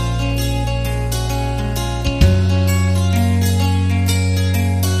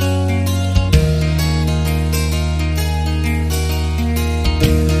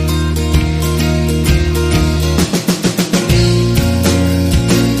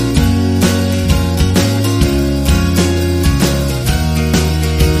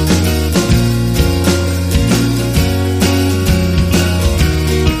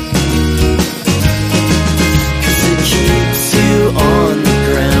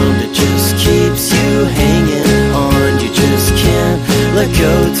 let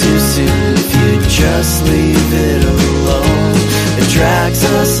go too soon if you just leave it alone. It drags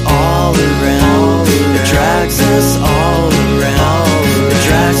us all around. It drags us all around. It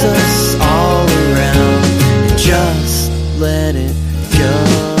drags us all around. Just let it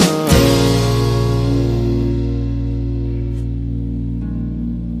go.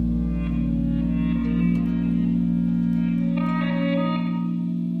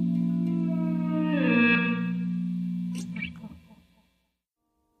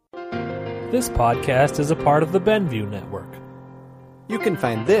 This podcast is a part of the Benview Network. You can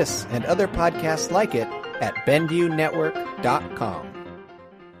find this and other podcasts like it at BenviewNetwork.com.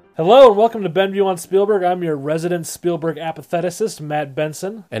 Hello and welcome to Benview on Spielberg. I'm your resident Spielberg apatheticist, Matt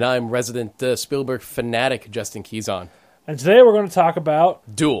Benson. And I'm resident Spielberg fanatic, Justin Keyson. And today we're going to talk about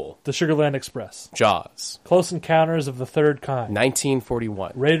Duel, The Sugarland Express, Jaws, Close Encounters of the Third Kind,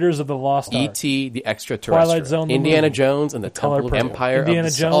 1941, Raiders of the Lost Ark, E.T. the Extraterrestrial, Twilight Zone, the Indiana movie, Jones and the Temple of Purple, Empire Indiana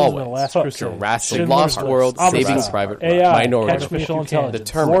of the Jones Always, and the Last Crusade, Jurassic Schindler's Lost List, World, Homicide, Saving Private Ryan, AI, Minority Artificial Report, Intelligence,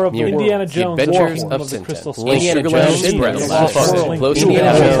 Determined, War of the Mutant, Worlds, Indiana The Jones, Adventures War of of the Tintin, Crystal Skull, Indiana Sugarland Jones Express, Express, Lost World, Close Indiana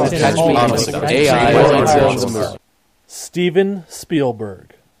Encounters, Jones, Catch Me Indiana Honest, Jones, AI, Indiana Jones, Jones. the movie. Steven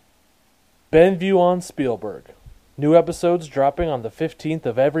Spielberg. Benview on Spielberg. New episodes dropping on the 15th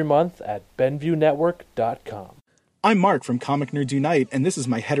of every month at BenviewNetwork.com. I'm Mark from Comic Nerds Unite, and this is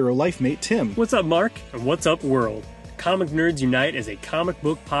my hetero life mate, Tim. What's up, Mark? And what's up, world? Comic Nerds Unite is a comic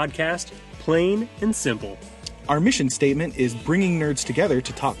book podcast, plain and simple. Our mission statement is bringing nerds together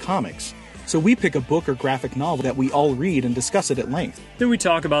to talk comics. So we pick a book or graphic novel that we all read and discuss it at length. Then we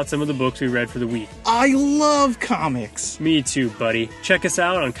talk about some of the books we read for the week. I love comics! Me too, buddy. Check us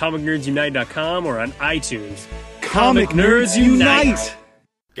out on comicnerdsunite.com or on iTunes. Comic Nerds Unite!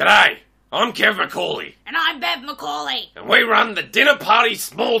 G'day, I'm Kev McCauley, And I'm Bev McCauley. and we run the Dinner Party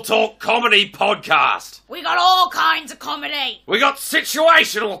Small Talk Comedy Podcast. We got all kinds of comedy. We got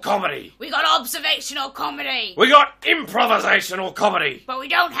situational comedy. We got observational comedy. We got improvisational comedy. But we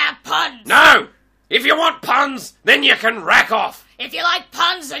don't have puns. No! If you want puns, then you can rack off. If you like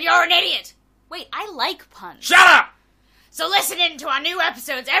puns, then you're an idiot. Wait, I like puns. Shut up! So listen in to our new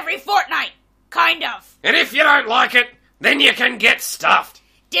episodes every fortnight. Kind of. And if you don't like it, then you can get stuffed.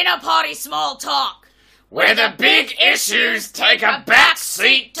 Dinner Party Small Talk. Where the big issues take a back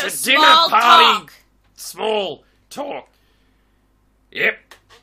seat to dinner small party talk. small talk. Yep.